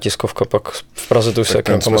zapomene tiskovka, pak v Praze to už se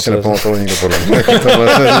taky nepamatuje. Ten nepamatoval nikdo podle mě.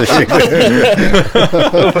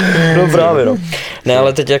 No právě, no. Ne,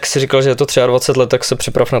 ale teď jak jsi říkal, že je to 23 let, tak se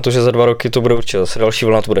připrav na to, že za 2 roky to bude určitě zase další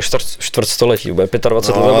vlna, to bude čtvrtstoletí, to bude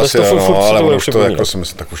 25 let, bude to furt ale už to jako si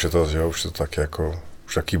myslím, tak už je to, že už to taky jako,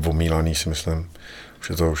 už taky omílaný si myslím.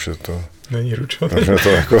 Už je to. Není Ručo. To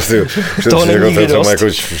jako, to není jako,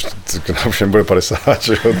 jako, všem bude 50,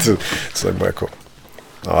 že jo, co jako.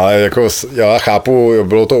 Ale jako já chápu,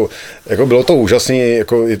 bylo to úžasný,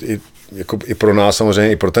 jako i pro nás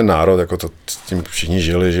samozřejmě, i pro ten národ, jako to s tím všichni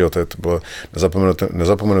žili, že jo, to bylo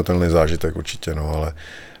nezapomenutelný zážitek určitě, no, ale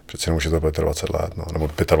přece jenom už je to 25 let, no, nebo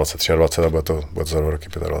 25, 23 a bude to za 2 roky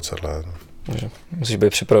 25 let. No. Musíš být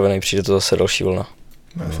připravený, přijde to zase další vlna.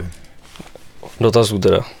 Dotazů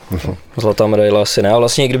teda. Zlatá medaile asi ne, a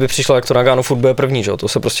vlastně kdyby přišla, jak to Nagano furt bude první, že jo, to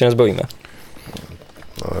se prostě nezbavíme.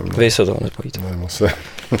 Vy se toho nezbavíte.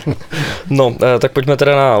 No, tak pojďme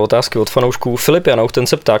teda na otázky od fanoušků. Filip Janouch, ten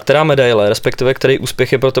se ptá, která medaile, respektive který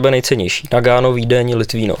úspěch je pro tebe nejcennější? Nagano, Vídeň,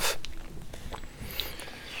 Litvínov.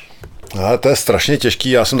 To je strašně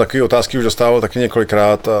těžký, já jsem takové otázky už dostával taky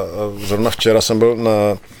několikrát a zrovna včera jsem byl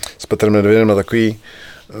s Petrem Nedvědem na takový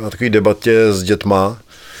debatě s dětma.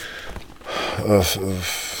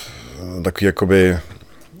 Takový jakoby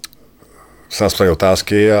se nás ptali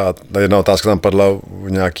otázky a jedna otázka tam padla od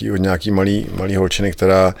nějaký malý holčiny,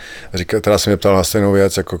 která se mě ptala na stejnou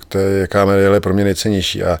věc, jako jaká medaile je pro mě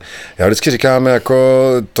nejcennější. A já vždycky říkám, jako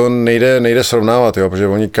to nejde srovnávat, jo, protože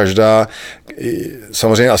oni každá,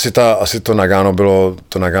 samozřejmě asi to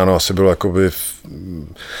Nagano asi bylo jakoby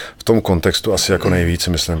v tom kontextu asi jako nejvíce,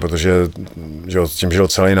 myslím, protože že tím žil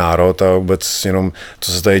celý národ a vůbec jenom,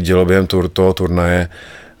 co se tady dělo během toho turnaje,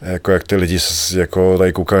 jako jak ty lidi jako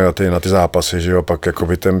tady koukali na ty zápasy, že jo, pak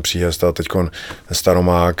jakoby ten příjezd a teďkon ten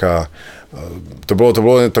Staromák a to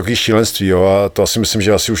bylo takový šílenství, jo, a to asi myslím,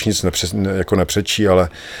 že asi už nic nepřečí, ale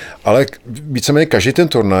víceméně každý ten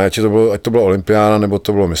turnaj, ať to byla olympiáda, nebo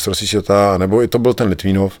to bylo mistrovství světa, nebo i to byl ten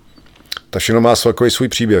Litvínov, tak všechno má svůj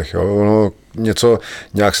příběh, jo, ono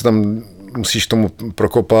nějak se tam musíš tomu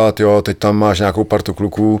prokopat, jo, teď tam máš nějakou partu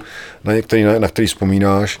kluků, na který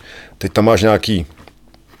vzpomínáš, teď tam máš nějaký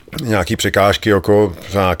překážky, jako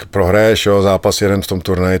prohraješ, jo, zápas jeden v tom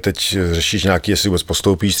turnaji, teď řešíš nějaký, jestli vůbec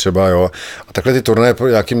postoupíš třeba, jo, a takhle ty turnaje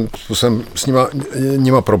nějakým způsobem s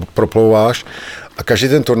nima proplouváš a každý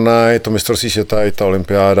ten turnaj, to mistrovství světa i ta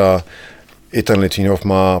olympiáda i ten Litvínov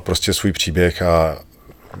má prostě svůj příběh a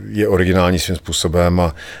je originální svým způsobem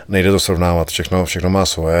a nejde to srovnávat, všechno má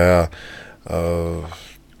svoje a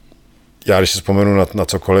já když si vzpomenu na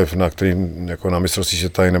cokoliv, na kterým, jako na mistrovství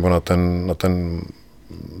světa nebo na ten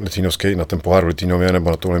litvínovský, na ten pohár v Litvínově nebo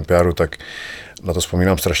na tu olympiádu, tak na to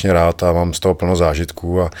vzpomínám strašně rád a mám z toho plno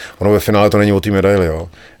zážitků a ono ve finále to není o té medaili, jo.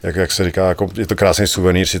 Jak se říká, jako je to krásný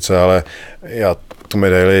suvenýr sice, ale já tu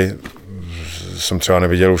medaili jsem třeba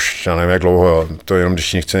neviděl už, já nevím jak dlouho, jo. To jenom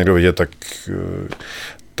když ji chce někdo vidět,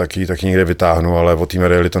 tak ji někde vytáhnu, ale o té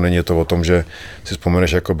medaili to není, je to o tom, že si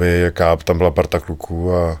vzpomeneš, jakoby, jaká tam byla parta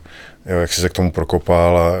kluků a jo, jak jsi se k tomu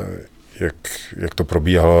prokopal a jak to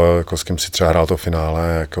probíhalo, jako s kým si třeba hrál to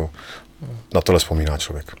finále, jako na tohle vzpomíná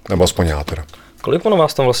člověk, nebo aspoň já teda. Kolik ono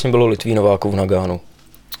vás tam vlastně bylo Litvínováků v Nagánu?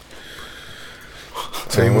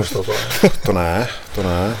 Celý mužstvo to. To ne.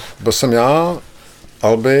 Byl jsem já,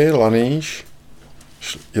 Albi, Laníš,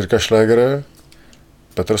 Jirka Šléger,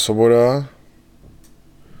 Petr Svoboda,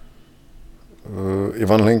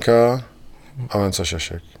 Ivan Hlinka a Venca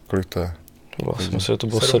Šašek. Kolik to je? Myslím si, že to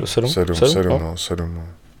bylo 7.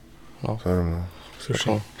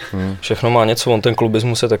 Všechno má něco, on ten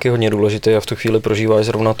klubismus je taky hodně důležitý a v tu chvíli prožíváš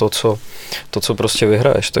zrovna to, co prostě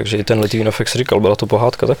vyhraješ, takže i ten Litvínov, jak jsi říkal, byla to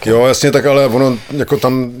pohádka taky. Jo, jasně, tak ale ono, jako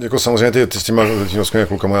tam, jako samozřejmě ty s těma litvínovskými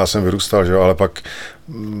klukama já jsem vyrůstal, že jo, ale pak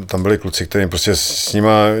tam byli kluci, kterým prostě s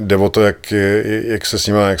nima jde o to, jak se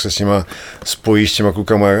s nima spojíš s těma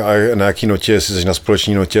klukama a na jaký notě, jestli jsi na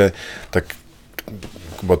společné notě, tak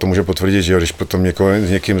Kuba to může potvrdit, že jo, když potom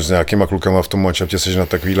s nějakýma klukama v tom matchupě seš na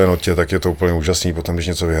takovýhle notě, tak je to úplně úžasný. Potom, když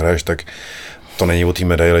něco vyhraješ, tak to není o té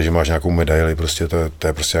medaili, že máš nějakou medaili, prostě to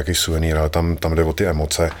je prostě nějaký suvenýr, ale tam jde o ty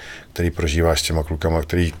emoce, které prožíváš s těma klukama,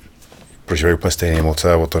 který prožívají úplně stejné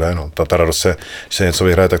emoce a o to jde. No. Ta radost se, když se něco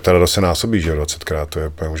vyhraje, tak ta radost se násobí, že jo, 20krát, to je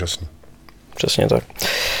úplně úžasný. Přesně tak.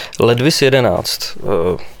 Ledvis 11,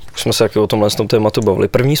 už jsme se taky o tomhle s tom tématu bavili.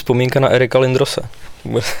 První vzpomínka na Erika Lindrose.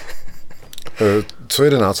 Co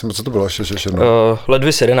 11? Co to bylo ještě?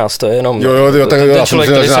 Ledvis 11, to je jenom jo, tak ten já člověk,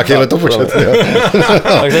 jsem který se nějaký letopočet.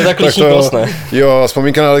 Tak to je tak klíčný post, ne? Jo,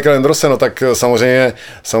 vzpomínka na Erika Lindrose, no tak samozřejmě,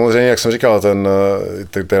 jak jsem říkal,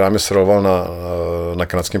 který mě sroloval na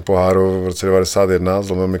kanadském poháru v roce 91,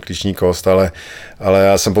 zlomil mi klíční kost, ale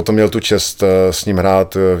já jsem potom měl tu čest s ním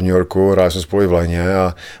hrát v New Yorku, hráli jsme spolu i v Lajně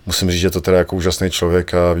a musím říct, že to teda jako úžasný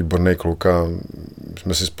člověk a výborný kluk a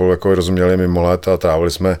jsme si spolu jako rozuměli mimo let a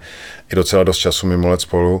trávili jsme i docela dost času mimo let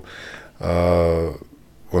spolu.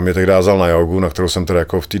 On mě tehdy vzal na jogu, na kterou jsem teda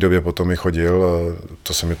jako v té době potom i chodil.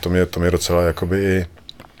 To mě docela jakoby i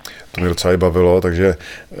bavilo, takže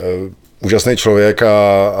úžasný člověk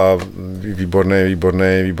a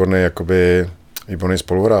výborný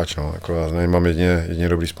spoluhráč, no. Jako já mám jedině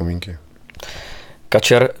dobrý vzpomínky.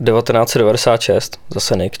 Kačer 1996,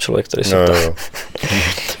 zase Nick, člověk, který se ptal.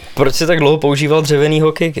 Proč jsi tak dlouho používal dřevěný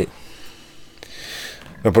hokejky?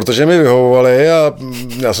 No, protože mi vyhovovali a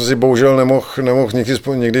já jsem si bohužel nemohl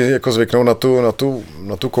někdy jako zvyknout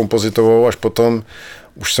na tu kompozitovou, až potom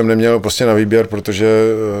už jsem neměl prostě na výběr, protože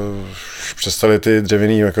přestali ty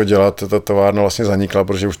dřevěný jako dělat, ta továrna vlastně zanikla,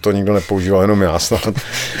 protože už to nikdo nepoužíval, jenom já snad.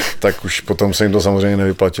 Tak už potom se jim to samozřejmě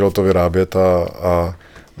nevyplatilo to vyrábět a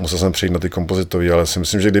musel jsem přijít na ty kompozitový, ale si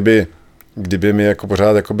myslím, že kdyby mi jako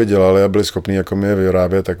pořád jakoby dělali a byli schopni jako mi je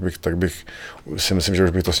vyrábět, tak bych si myslím, že už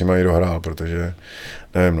bych to s nimi i dohrál, protože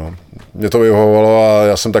nevím, no. Mě to vyhovovalo a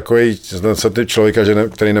já jsem takový typ člověka,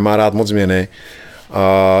 který nemá rád moc změny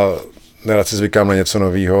a nerad si zvykám na něco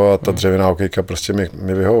nového a ta dřevěná hokejka prostě mi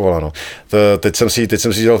vyhovovala, no. Teď jsem si ji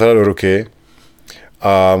dělal teda do ruky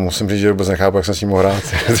a musím říct, že vůbec nechápu, jak jsem s ním mohl hrát.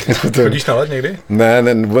 Chodíš na led někdy?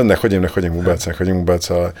 Ne, vůbec nechodím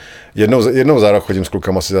vůbec, ale jednou za rok chodím s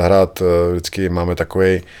klukama si zahrát, vždycky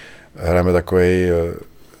hrajeme takový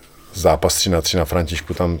zápas 3-3 na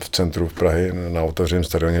Františku, tam v centru v Prahy, na otevřeném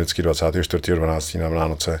stadioně vždycky 24.12. na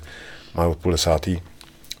Vánoce, má od půl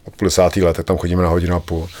desátý let, tak tam chodíme na hodinu a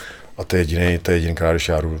půl. A to je jedinkrát, když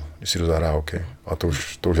já jdu, když si jdu zahrát hokej. A to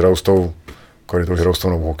už hraju s tou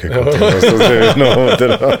novou hokejkou.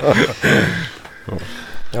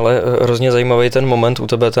 Ale hrozně zajímavý ten moment u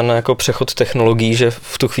tebe, ten jako přechod technologií, že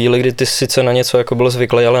v tu chvíli, kdy ty sice na něco jako byl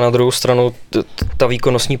zvyklý, ale na druhou stranu ta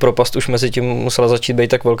výkonnostní propast už mezi tím musela začít být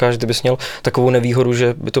tak velká, že ty bys měl takovou nevýhodu,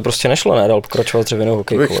 že by to prostě nešlo, ne, dál pokračovat dřevěnou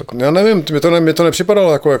hokejkou. Jako. Já nevím, mě to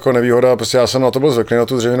nepřipadalo jako nevýhoda, prostě já jsem na to byl zvyklý, na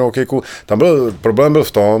tu dřevěnou hokejku. Problém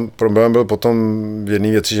byl potom v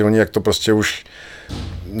jedné věci, že oni jak to prostě už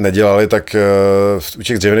nedělali, tak u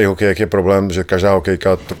těch dřevěných hokejek je problém, že každá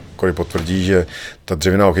hokejka to potvrdí, že ta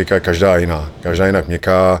dřevěná hokejka je každá jiná. Každá jinak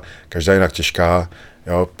měkká, každá jinak těžká.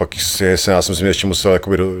 Jo, pak já jsem si ještě musel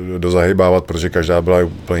jakoby dozahybávat, protože každá byla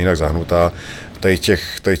úplně jinak zahnutá. Tady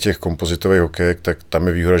těch kompozitových hokejek, tak tam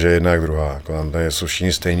je výhoda, že je jedna jak druhá. Jako tam jsou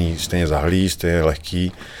všichni stejně zahlí, stejně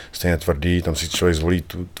lehký, stejně tvrdý, tam si člověk zvolí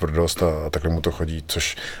tu tvrdost a takhle mu to chodí,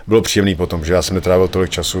 což bylo příjemný potom, že já jsem netrávil tolik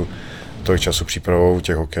času přípravou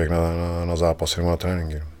těch hokejek na zápasy nebo na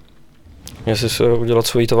tréninky. Měl jsi si udělat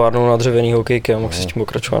svoji továrnu na dřevěný hokejky a mohl si s tím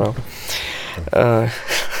pokračovat. No.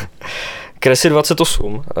 Kresy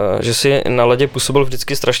 28, že jsi na ledě působil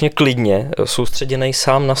vždycky strašně klidně, soustředěnej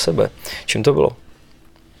sám na sebe. Čím to bylo?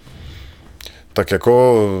 Tak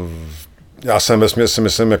jako já jsem vesměs si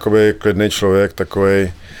myslím jakoby klidný člověk,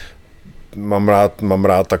 takovej, mám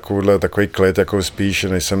rád takový klid, jako spíš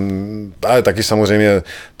nejsem, ale taky samozřejmě,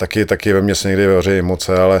 taky ve mně se někdy vaří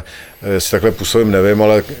emoce, ale si takhle působím, nevím,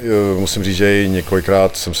 ale musím říct, že i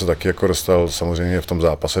několikrát jsem se taky jako dostal samozřejmě v tom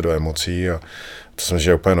zápase do emocí a to jsem,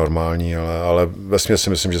 že je úplně normální, ale vesměs si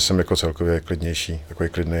myslím, že jsem jako celkově klidnější, takový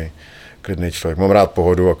klidný člověk. Mám rád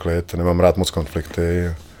pohodu a klid, nemám rád moc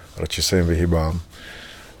konflikty, radši se jim vyhýbám,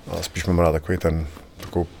 ale spíš mám rád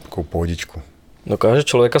takovou pohodičku. Dokáže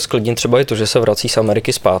člověka sklidnit třeba i to, že se vrací z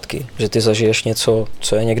Ameriky zpátky, že ty zažiješ něco,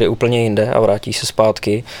 co je někde úplně jinde a vrátíš se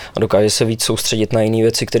zpátky a dokáže se víc soustředit na jiné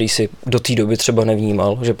věci, které si do té doby třeba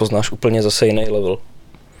nevnímal, že poznáš úplně zase jiný level.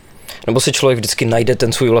 Nebo si člověk vždycky najde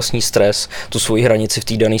ten svůj vlastní stres, tu svoji hranici v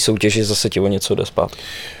té dané soutěži, zase ti o něco jde zpátky.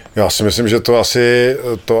 Já si myslím, že to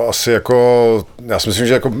asi jako, já si myslím,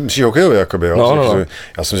 že jako myslíš hokejově, jakoby, jo? No.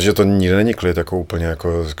 Já si myslím, že to nikde není klid, jako úplně,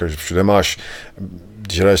 jako, že všude máš,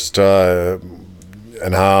 když hraješ třeba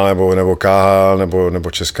NHL nebo KHL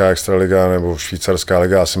nebo Česká extraliga nebo Švýcarská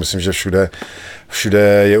liga, já si myslím, že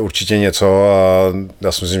všude je určitě něco a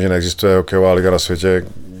já si myslím, že neexistuje hokejová liga na světě,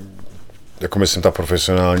 jako myslím ta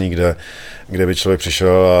profesionální, kde by člověk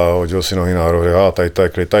přišel a hodil si nohy nahoru, a tady je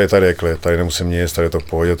klid, tady je klid, tady nemusím nic, tady je to v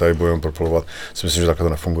pohodě, tady budeme propolovat. Si myslím, že takhle to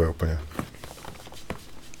nefunguje úplně.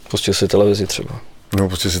 Pustil si televizi třeba. No,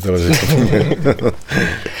 pustil si televizi.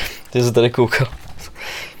 Ty jsi tady koukal.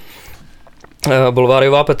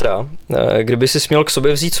 Bolváriová Petra, kdyby si směl k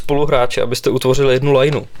sobě vzít spoluhráče, abyste utvořili jednu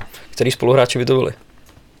lajnu, který spoluhráči by to byli?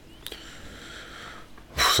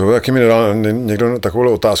 To taky mi nedal někdo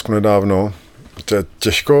takovou otázku nedávno. To je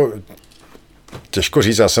těžko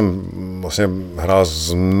říct, já jsem vlastně hrál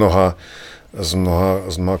s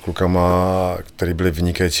mnoha klukama, který byli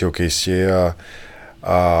vynikající hokejisti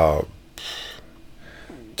a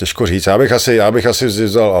těžko říct. Já bych asi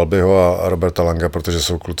vzal Albiho a Roberta Langa, protože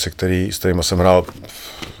jsou kluci, s kterými jsem hrál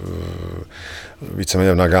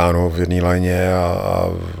víceméně v Nagánu v jedné lajně a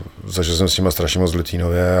zažil jsem s nimi strašně moc v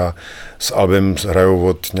Litvínově a s Albem hraju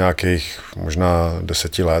od nějakých možná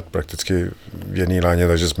 10 let prakticky v jedné lajně,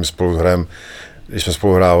 takže jsme spolu hrajeme, když jsme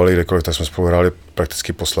spolu hrávali kdekoliv, tak jsme spolu hráli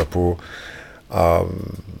prakticky po slepu a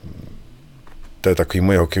to je takový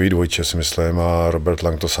můj hokejový dvojče, si myslím, a Robert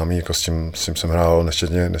Lang to samý, jako s tím jsem hrál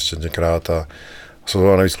nesčetněkrát a jsou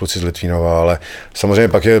to navíc kluci z Litvínova, ale samozřejmě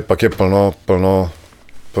pak je plno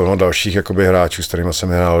dalších jakoby hráčů, s kterými jsem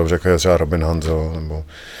hrál dobře, jako je třeba Robin Hanzel nebo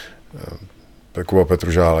Kuba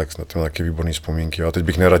Petružálek, na tím taky výborný vzpomínky. A teď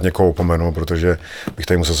bych nerad někoho upomenul, protože bych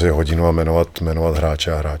tady musel se hodinu a jmenovat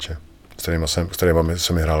hráče a hráče, s kterými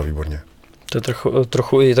jsem hrál výborně. To je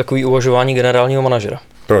trochu i takový uvažování generálního manažera.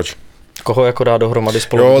 Proč? Koho jako dá dohromady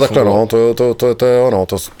spolu? Jo, takhle no, to je ono,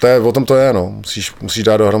 o tom to je, no. Musíš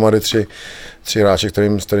dát dohromady tři hráče,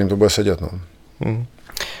 s kterým to bude sedět, no.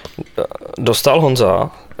 Dostal Honza,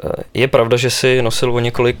 je pravda, že si nosil o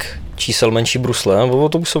několik čísel menší brusle, nebo o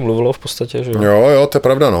tom se mluvilo v podstatě, že jo? Jo, to je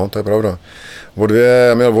pravda, no, to je pravda.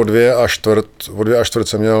 Já měl o 2 a čtvrt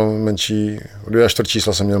jsem měl menší, o 2 a čtvrt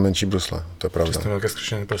čísla jsem měl menší brusle, to je pravda. Přesně velké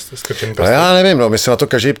skrčený prsty. Ale já nevím, no, my se na to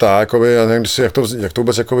každý ptá, jakoby, já nevím, jak to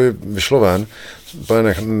vůbec jakoby vyšlo ven,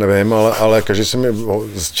 nevím, ale každý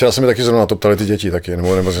včera se mi taky zrovna na to ptali ty děti taky,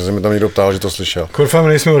 nebo se mi tam někdo ptal, že to slyšel. Kurva, my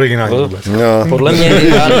nejsme originální vůbec. Ja. Podle mě,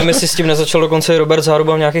 já nevím, jestli s tím nezačal dokonce i Robert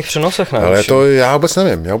Záruba v nějakých přenosech, ne? Ale to já vůbec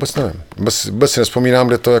nevím. Vůbec si nespomínám,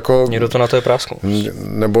 kde to jako... Někdo to na to je prásknul.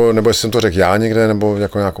 Nebo jestli jsem to řekl já někde, nebo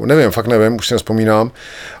jako nějakou... Nevím, fakt nevím, už si nespomínám.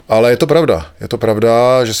 Ale je to pravda. Je to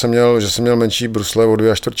pravda, že jsem měl menší brusle o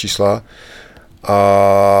 2 a čtvrt čísla.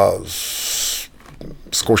 A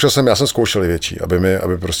já jsem zkoušel i větší,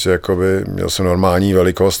 aby prostě jakoby, měl jsem normální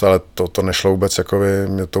velikost, ale to nešlo vůbec, jakoby,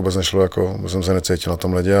 mě to vůbec nešlo, jako, jsem se necítil na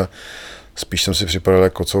tom ledě a spíš jsem si připadal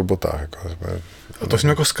jako kocour v botách. Jako. A to jsem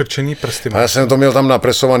jako skrčený prsty. A já jsem to měl tam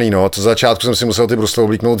napresovaný, no. To začátku jsem si musel ty brusle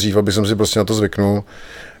oblíknout dřív, aby jsem si prostě na to zvyknul.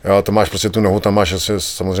 Jo, to máš prostě tu nohu, tam máš asi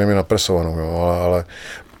samozřejmě napresovanou, jo, ale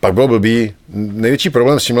pak bylo blbý. Největší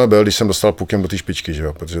problém s tímhle byl, když jsem dostal pukem do té špičky, že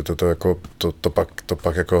jo, protože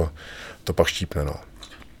to pak štípne, no.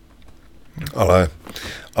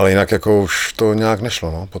 Ale jinak jako už to nějak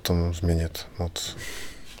nešlo, no, potom změnit moc.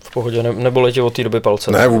 V pohodě, nebolí tě od té doby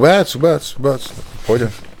palce? Ne, vůbec, v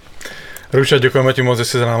pohodě. Ruča, děkujeme ti moc, že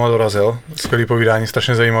jsi za náma dorazil. Skvělý povídání,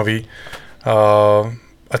 strašně zajímavý.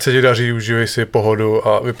 Ať se ti daří, užívej si pohodu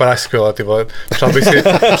a vypadáš skvěle, ty vole.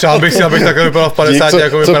 Přál bych si, abych takhle vypadal v 50,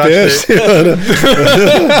 jako vypadáš ty.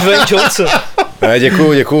 Dwayne Johnson. Ne,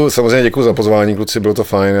 děkuju, samozřejmě děkuju za pozvání, kluci, bylo to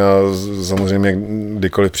fajn a samozřejmě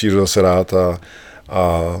kdykoliv přijdu zase rád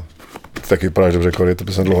a taky vypadáš dobře, Kory, to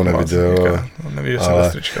bych jsem dlouho neviděl.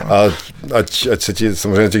 Ať se ti,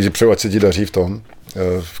 samozřejmě ať se ti daří v tom,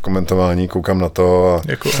 v komentování, koukám na to a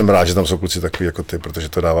jsem rád, že tam jsou kluci takový jako ty, protože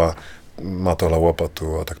to má to hlavu a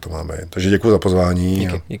patu a tak to máme. Takže děkuji za pozvání.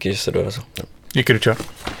 Díky, že jste dorazil. Díky, Ruča.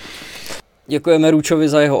 Děkujeme Ručovi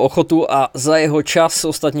za jeho ochotu a za jeho čas.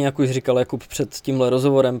 Ostatně, jak už říkal Jakub před tímhle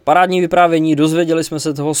rozhovorem, parádní vyprávění, dozvěděli jsme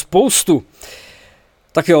se toho spoustu.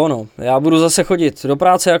 Tak jo, no, já budu zase chodit do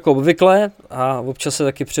práce jako obvykle a občas se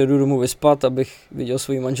taky přijedu domů vyspat, abych viděl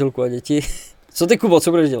svou manželku a děti. Co ty, Kubo,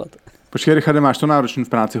 co budeš dělat? Počkej, Richarde, máš to náročné v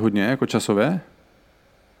práci hodně, jako časově?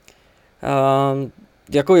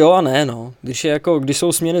 Jako jo a ne, no. Když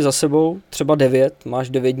jsou směny za sebou, třeba 9, máš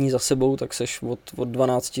 9 dní za sebou, tak seš od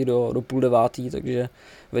 12 do půl 9, takže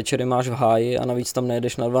večery máš v háji a navíc tam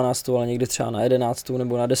nejedeš na 12, ale někdy třeba na 11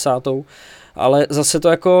 nebo na 10. Ale zase to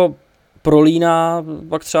jako prolíná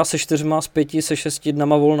pak třeba se 4, z 5, se 6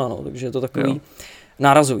 dnama volna, no. Takže je to takový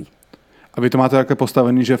nárazový. A vy to máte takhle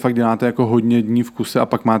postavený, že fakt děláte jako hodně dní v kuse a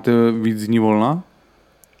pak máte víc dní volna?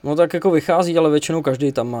 No tak jako vychází, ale většinou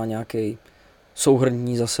každý tam má nějaký souhrn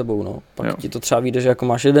dní za sebou, no. Pak ti to třeba vyjde, že jako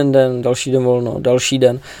máš jeden den, další den volno, další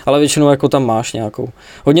den, ale většinou jako tam máš nějakou.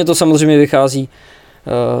 Hodně to samozřejmě vychází,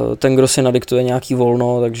 ten, kdo si nadiktuje nějaký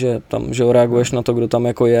volno, takže tam, že reaguješ na to, kdo tam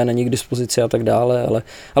jako je, není k dispozici a tak dále,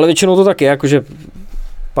 ale většinou to tak je, jakože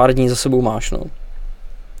pár dní za sebou máš, no.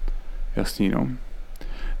 Jasný, no.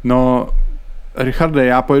 No, Richarde,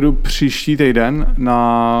 já pojedu příští týden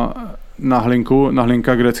na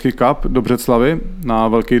Hlinka Gretzky Cup do Břeclavy, na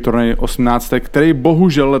velký turnaj 18, který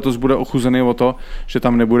bohužel letos bude ochuzený o to, že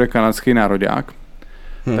tam nebude kanadský nároďák.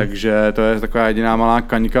 Takže to je taková jediná malá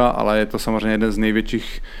kaňka, ale je to samozřejmě jeden z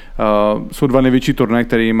největších, jsou 2 největší turnaje,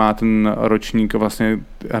 který má ten ročník vlastně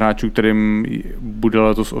hráčů, kterým bude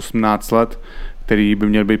letos 18 let, který by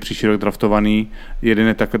měl být příští rok draftovaný. Jeden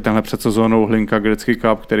je tenhle před sezónou Hlinka Gretzky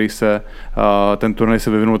Cup, který ten turnaj se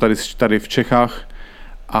vyvinul tady v Čechách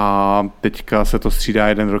a teďka se to střídá,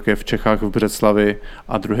 jeden rok je v Čechách v Břeclavi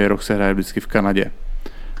a druhý rok se hraje vždycky v Kanadě.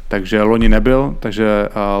 Takže loni nebyl, takže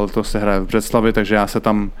letos se hraje v Břeclavi, takže já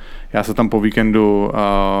se tam po víkendu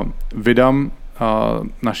vydám.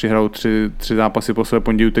 Naši hrajou 3 zápasy po své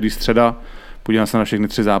pondělí, úterý, středa. Podívám se na všechny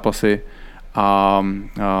 3 zápasy a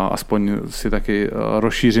aspoň si taky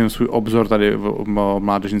rozšířím svůj obzor tady v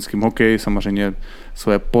mládežnickém hokeji, samozřejmě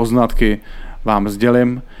své poznatky vám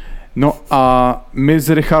sdělím. No a my s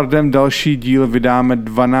Richardem další díl vydáme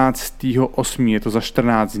 12.8., je to za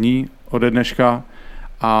 14 dní ode dneška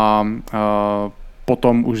a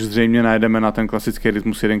potom už zřejmě najdeme na ten klasický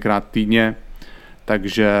rytmus 1krát týdně,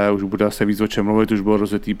 takže už bude se víc o čem mluvit, už budou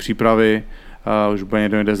rozjetý přípravy, už bude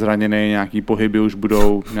někdo jde zraněný, nějaký pohyby už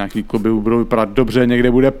budou, nějaký kluby budou vypadat dobře,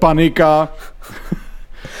 někde bude panika.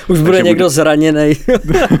 Už bude někdo zraněný.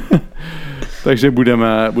 Takže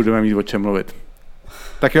budeme mít o čem mluvit.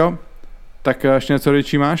 Tak jo, tak ještě něco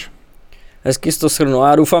větší máš? Hezky jsi to shrnul.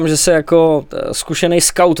 Já doufám, že se jako zkušený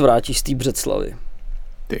scout vrátí z té Břeclavy.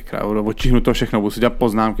 Ty krávo, odčíhnu to všechno, budu si dělat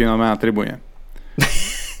poznámky na tribuně.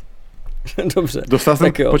 Dobře. Dostal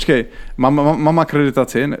jsem, počkej, mám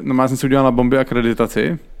akreditaci, já jsem si udělal na Bomby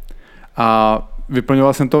akreditaci a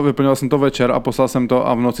vyplňoval jsem to večer a poslal jsem to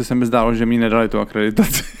a v noci se mi zdálo, že mi nedali tu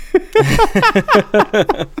akreditaci.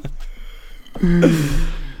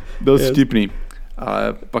 Dost vtipný.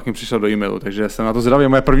 Ale pak mi přišel do e-mailu, takže jsem na to zvědavý.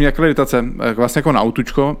 Moje první akreditace, vlastně jako na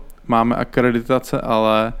autučko máme akreditace,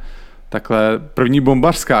 ale takhle první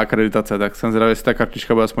bombařská akreditace, tak jsem zvědavý, jestli ta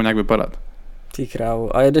kartička bude aspoň nějak vypadat. Ty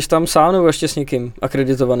krávo. A jedeš tam sám nebo ještě s někým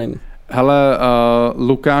akreditovaným? Hele,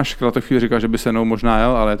 Lukáš Kratochvíl říkal, že by se mnou možná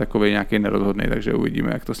jel, ale je takový nějaký nerozhodný, takže uvidíme,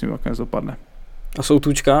 jak to s ním nakonec dopadne. A jsou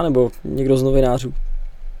tučka nebo někdo z novinářů?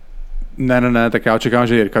 Ne, tak já očekávám,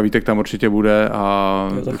 že Jirka Vítek tam určitě bude a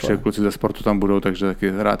určitě kluci ze sportu tam budou, takže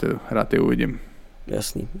taky rád je uvidím.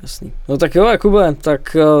 Jasný. No tak jo, Jakube,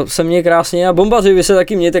 tak se měj krásně a bombaři, vy se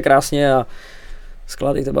taky mějte krásně a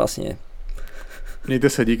skládejte básně. Mějte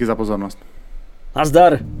se, díky za pozornost.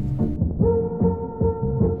 Nazdar.